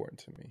very important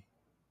to me.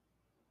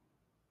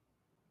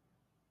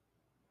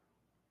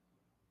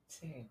 It's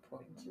very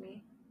important to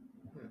me.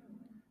 Hmm.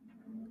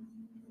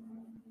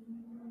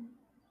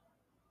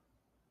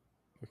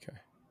 Okay.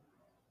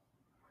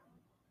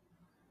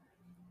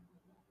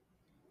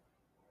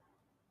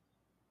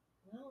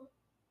 Well,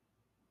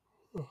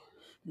 Oh,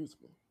 excuse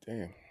me.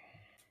 Damn.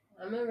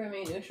 I'm gonna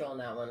remain neutral on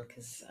that one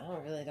because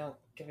I don't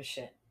give a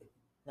shit.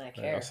 And I Right.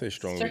 I care. say It's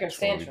strongly.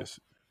 circumstantial.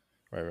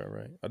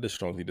 Right. I just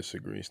strongly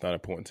disagree. It's not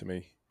important to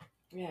me.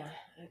 Yeah,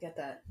 I get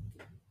that.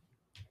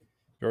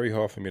 Very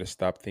hard for me to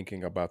stop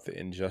thinking about the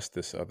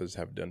injustice others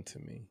have done to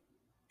me.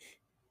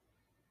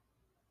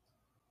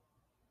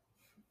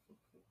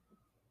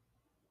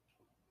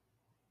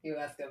 You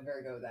ask a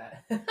Virgo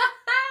that.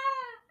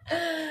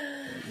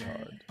 Very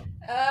hard.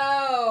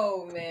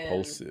 Oh man,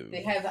 Impulsive.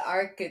 they have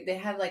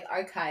like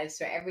archives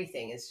for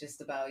everything. It's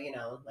just about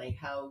like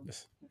how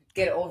Yes.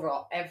 get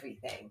overall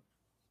everything.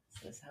 So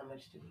that's how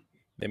much do we?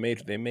 They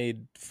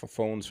made for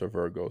phones for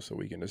Virgo so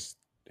we can just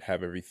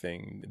have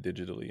everything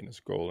digitally and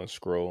scroll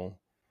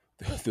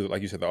through,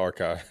 like you said, the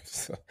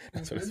archives.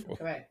 That's what it's for.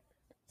 Correct.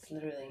 It's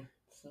literally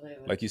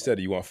what Like it's you for. said,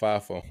 you want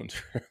 5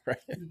 phones, right?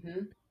 Mm-hmm.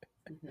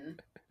 Mm-hmm.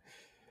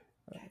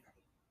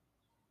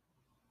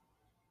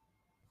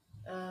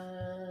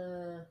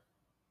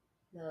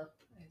 No.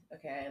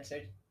 Okay, I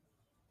answered.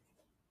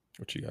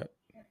 What you got?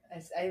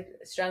 I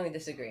strongly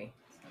disagree.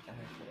 It's not that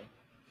hard for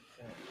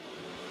me.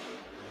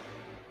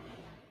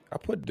 I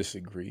put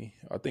disagree.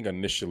 I think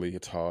initially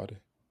it's hard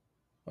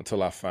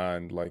until I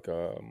find like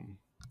No,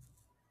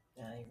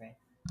 you're right.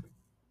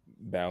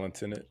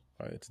 balance in it.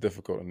 Right? It's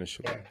difficult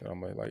initially. And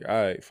I'm like,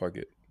 all right, fuck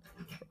it.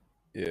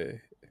 Yeah.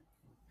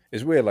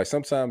 It's weird. Like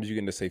sometimes you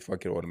can just say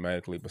fuck it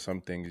automatically, but some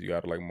things you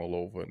gotta like mull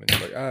over and then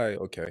you're like, all right,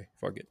 okay,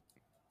 fuck it.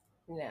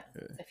 Yeah,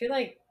 Yeah. I feel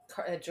like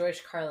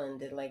George Carlin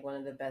did like one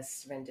of the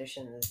best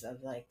renditions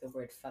of like the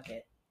word "fuck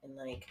it," and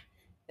like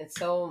it's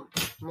so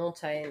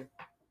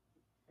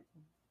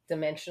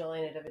multi-dimensional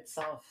in and of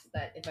itself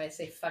that if I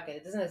say "fuck it,"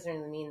 it doesn't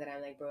necessarily mean that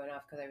I'm like blowing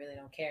off because I really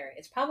don't care.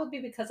 It's probably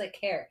because I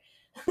care.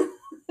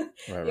 Right,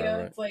 You right,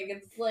 know,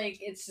 right.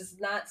 it's just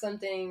not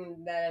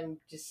something that I'm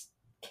just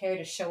care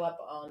to show up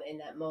on in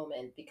that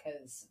moment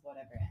because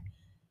whatever,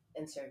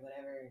 insert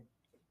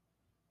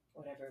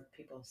whatever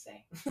people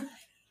say.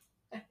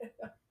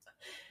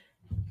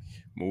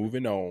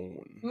 Moving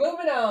on.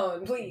 Moving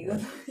on, please.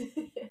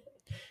 Right.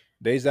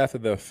 Days after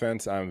the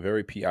offense, I'm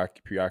very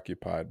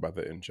preoccupied by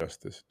the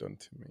injustice done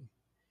to me.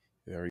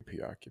 Very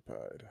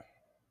preoccupied.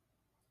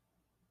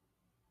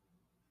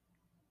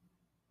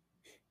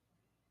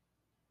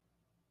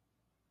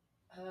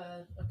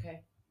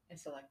 Okay, I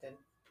selected.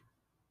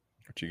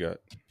 What you got?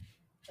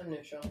 I'm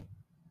neutral.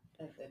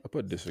 I put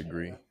I don't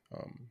disagree.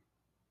 know.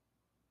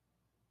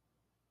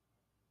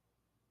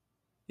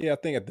 Yeah, I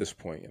think at this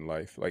point in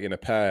life, like in the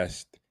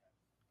past,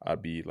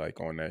 I'd be like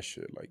on that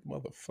shit, like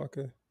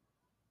motherfucker.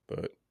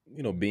 But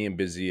being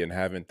busy and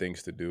having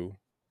things to do,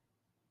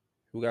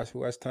 who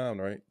has time,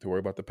 right, to worry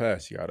about the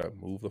past? You gotta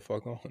move the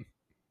fuck on. Right.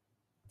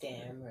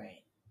 Damn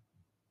right.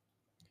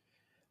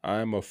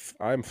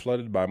 I'm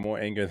flooded by more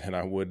anger than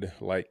I would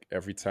like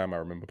every time I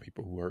remember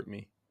people who hurt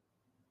me.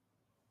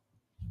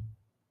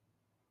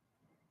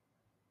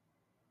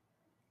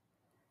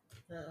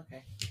 Oh,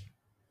 okay.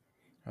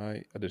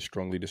 I just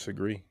strongly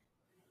disagree.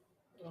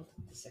 I'll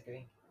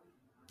disagree.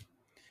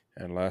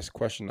 And last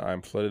question,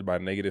 I'm flooded by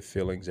negative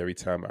feelings every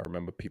time I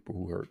remember people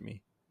who hurt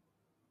me.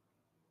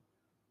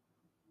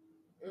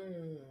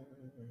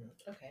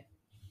 Okay.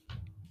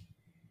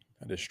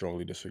 I just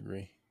strongly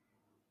disagree.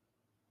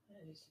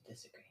 I just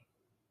disagree.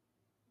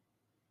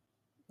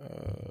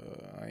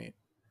 I ain't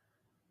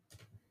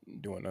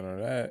doing none of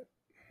that.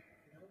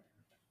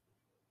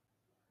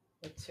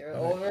 What's your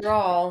All right.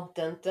 overall?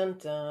 Dun dun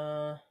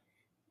dun.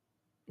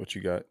 What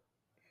you got?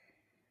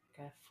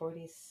 Got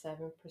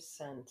 47%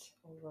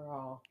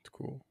 overall. It's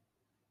cool.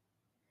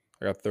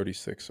 I got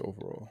 36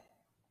 overall.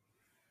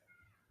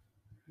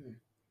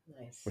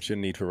 Nice. What's your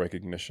need for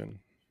recognition?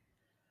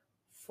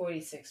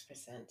 46%.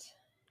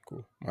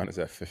 Cool. Mine is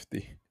at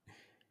 50.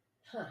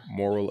 Huh.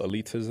 Moral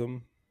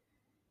elitism.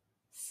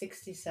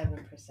 67%.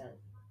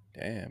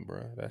 Damn,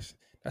 bro. That's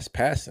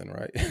passing,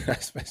 right?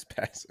 that's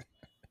passing.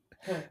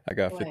 I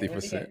got Why? What'd you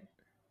 50%. get?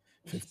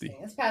 50.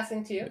 That's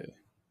passing too. Yeah.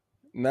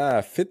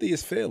 Nah, 50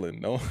 is failing.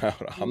 No,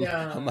 I'm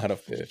No. not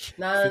up there.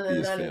 No, 50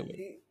 is not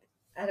failing.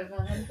 out of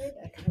 100.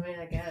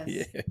 I guess.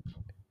 Yeah.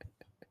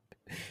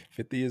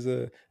 50 is I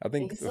You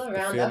think can still the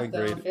round failing up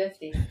though. grade.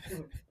 50.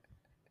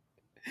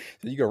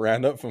 So you can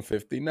round up from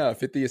 50. Nah,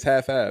 50 is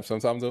half half.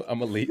 Sometimes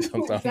I'm elite,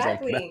 sometimes I'm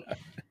not. Exactly.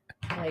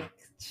 Like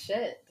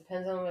shit.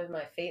 Depends on what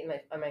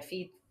my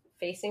feet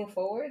facing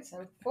forwards.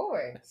 I'm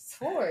forwards.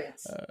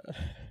 Forwards. Uh,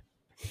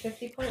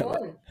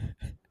 50.1.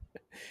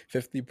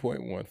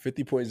 50.1,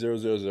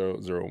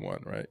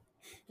 50.00001, right?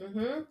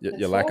 Your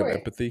It's lack of forwards.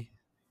 empathy,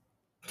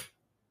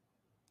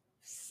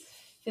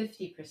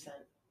 50%.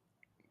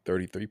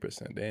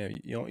 33%. Damn,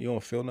 you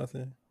don't feel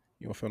nothing?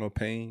 You don't feel no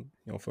pain?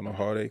 You don't feel no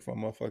heartache for a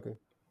motherfucker?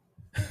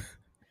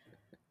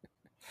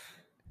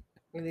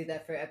 We'll leave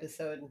that for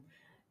episode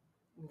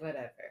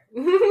whatever.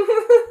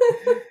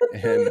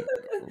 And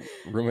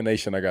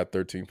rumination, I got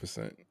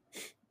 13%.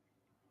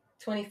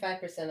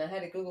 25%. I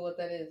had to Google what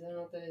that is. I don't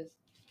know what that is.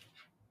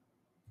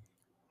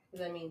 What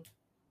does that mean?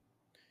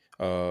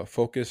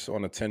 Focus of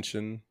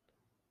attention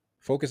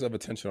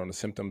on the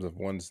symptoms of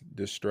one's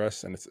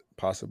distress and its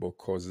possible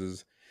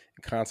causes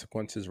and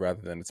consequences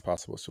rather than its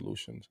possible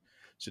solutions.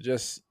 So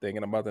just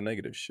thinking about the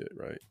negative shit,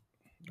 right?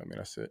 I mean,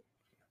 that's it.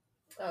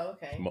 Oh,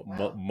 okay.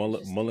 Wow.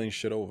 Mulling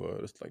shit over.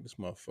 It's like this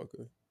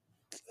motherfucker.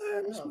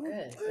 Oh,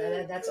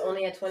 good. That's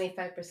only at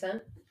 25%.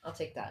 I'll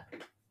take that.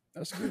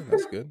 That's good.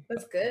 That's good.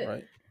 That's good.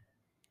 Right.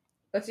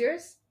 What's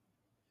yours?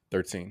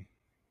 13.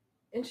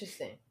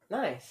 Interesting.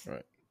 Nice.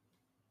 Right.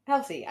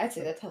 Healthy. I'd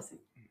say that's healthy.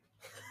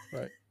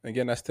 Right.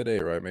 Again, that's today,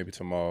 right? Maybe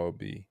tomorrow will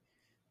be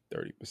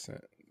 30%.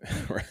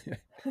 Right.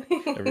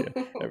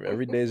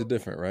 Every day is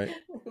different, right?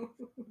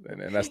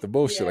 And that's the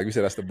bullshit. Yeah. Like we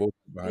said, that's the bullshit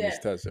behind Yeah. this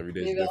test. Every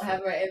day is Maybe I'll different. have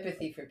more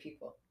empathy for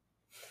people.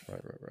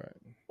 Right.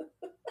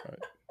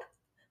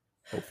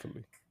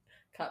 Hopefully.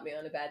 Caught me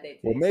on a bad day today.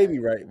 Well, maybe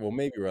right.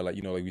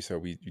 Like like we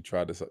said, we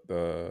tried this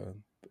the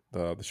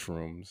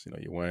shrooms.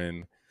 You're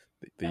wearing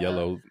the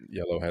yellow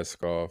head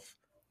scarf.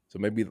 So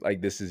maybe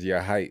like this is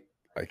your height.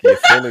 Like you're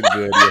feeling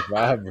good, you're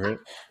vibrant,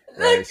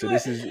 right? So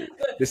this is your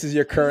This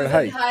current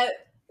is height.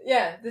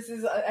 yeah, this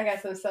is. I got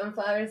some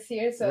sunflowers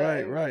here, so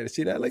Right.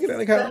 See that? Look at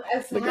that!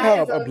 as Look at high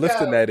how as I'll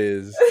uplifting go. that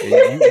is.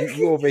 And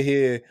you over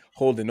here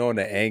holding on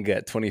to anger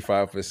at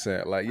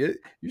 25%. Like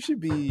you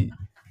should be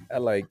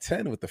at like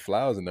 10 with the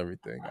flowers and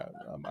everything.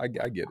 I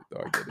get it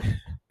though. I get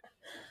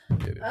it.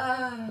 Get it.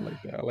 I Oh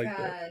like that. I like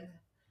that. God,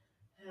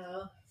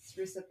 well,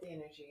 spruce up the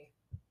energy.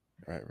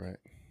 Right. All right.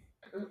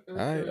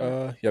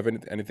 Mm-mm-mm. You have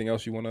anything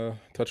else you want to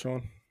touch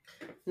on?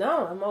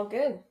 No, I'm all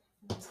good.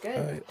 It's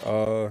good.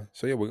 All right.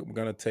 So yeah, we're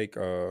gonna take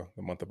the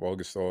month of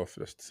August off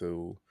just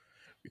to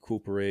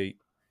recuperate,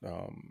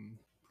 um,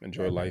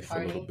 enjoy life a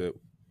little Party. bit.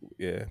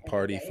 Yeah,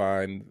 party. Okay.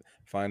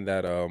 Find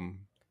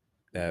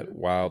that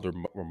wild or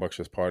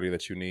rambunctious party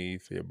that you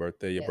need for your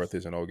birthday. Your Yes.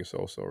 birthday's in August,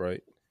 also,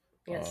 right?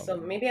 Yes, so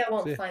maybe I So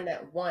won't yeah, find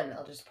that one.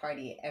 I'll just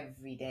party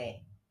every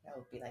day. That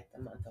would be like the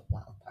month of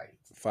wild parties.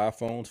 5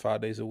 phones,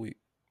 5 days a week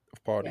of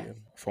Yes, partying.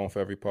 Phone for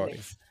every I'm, party.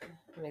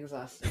 I'm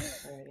exhausted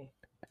already.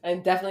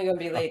 I'm definitely gonna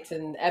be I, late to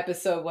an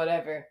episode,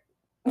 whatever.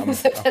 I'm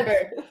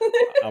September.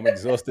 I'm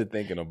exhausted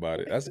thinking about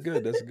it. That's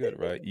good. That's good,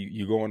 right?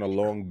 You go on a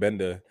long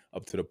bender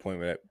up to the point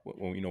where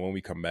when when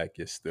we come back,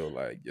 you're still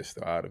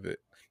out of it.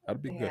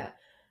 That'd be good. Yeah.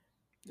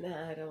 No,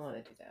 I don't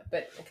want to do that.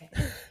 But okay.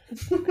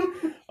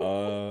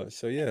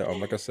 So yeah,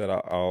 like I said,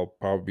 I'll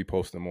probably be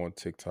posting more on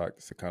TikTok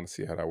just to kind of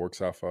see how that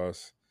works out for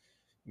us.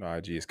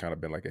 IG has kind of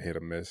been like a hit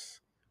or miss.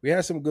 We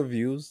had some good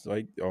views,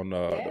 like on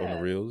the Yeah.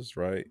 reels,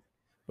 right?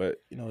 But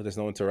there's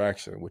no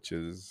interaction, which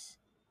is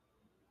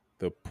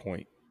the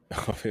point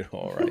of it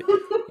all, right?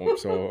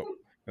 So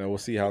we'll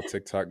see how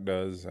TikTok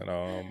does,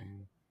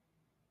 and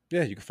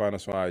yeah, you can find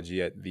us on IG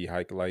at the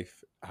Hike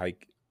Life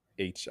Hike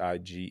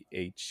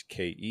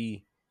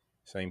HIGHKE.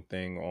 Same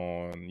thing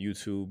on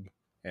YouTube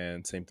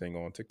and same thing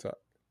on TikTok.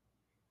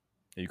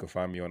 And you can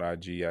find me on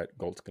IG at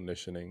Gold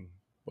Conditioning,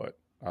 but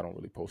I don't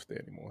really post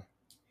there anymore.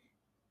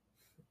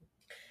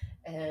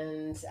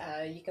 And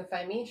you can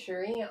find me,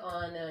 Shuri,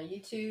 on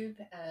YouTube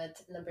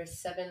at number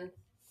seventh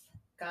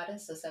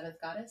goddess, so seventh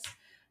goddess,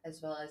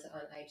 as well as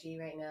on IG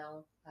right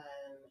now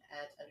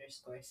at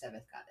underscore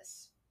seventh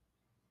goddess.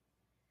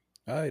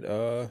 All right,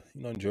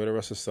 enjoy the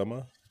rest of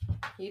summer.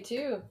 You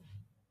too.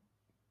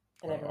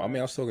 And I everyone mean,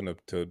 I was else. talking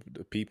to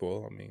the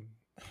people.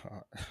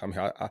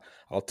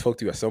 I'll talk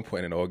to you at some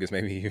point in August,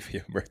 maybe for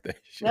your birthday.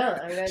 No,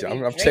 I'm gonna So be I'm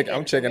drinking.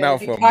 I'm checking gonna out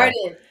be for a month.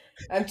 partying.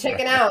 I'm Right.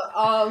 checking out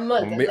all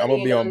month. I'm I'm letting gonna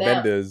you be know on now.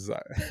 benders,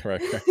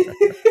 right?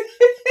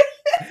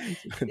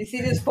 You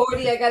see this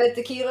 40 I got a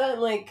tequila? I'm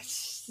like,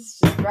 it's just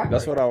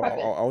That's what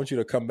prepping. I want you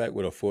to come back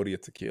with a 40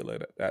 of tequila.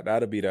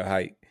 That'll be the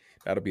height.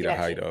 That'll be the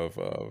height Gotcha.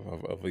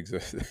 of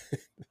existence.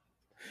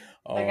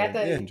 I got Yeah,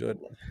 that. enjoy it.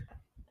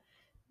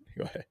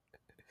 Go ahead.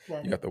 You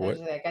Nothing. got the I was what?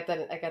 just, I got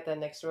that. I got that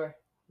next door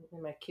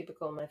in my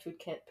cubicle, in my food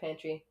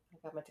pantry. I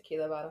got my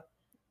tequila bottle.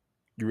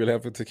 You really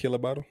have a tequila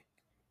bottle?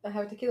 I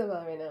have a tequila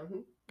bottle right now.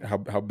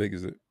 How big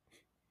is it?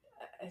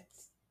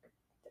 It's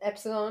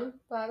Epsilon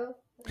bottle.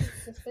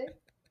 This big.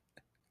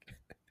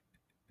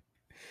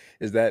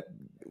 Is that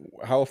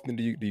how often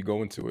do you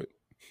go into it?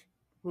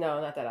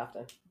 No, not that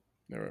often.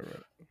 Right. All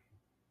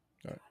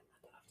right.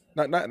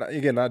 Not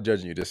again. Not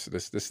judging you. This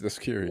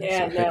curious.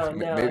 Yeah, no,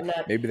 no, Maybe I'm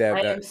not. maybe that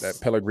I that am.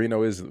 that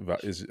Pellegrino is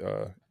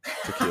tequila,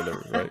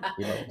 right?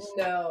 Who knows?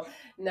 No,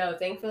 no.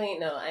 Thankfully,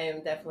 no. I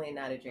am definitely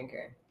not a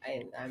drinker.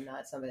 I'm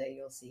not somebody that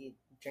you'll see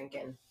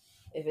drinking.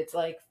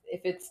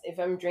 If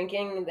I'm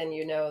drinking, then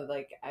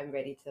like I'm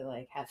ready to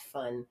like have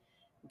fun,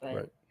 but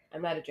Right.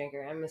 I'm not a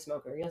drinker. I'm a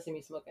smoker. You'll see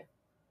me smoking.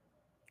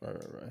 Right.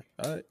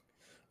 All right.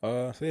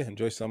 So yeah,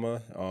 enjoy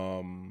summer.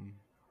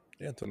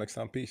 Yeah. Until next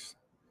time. Peace.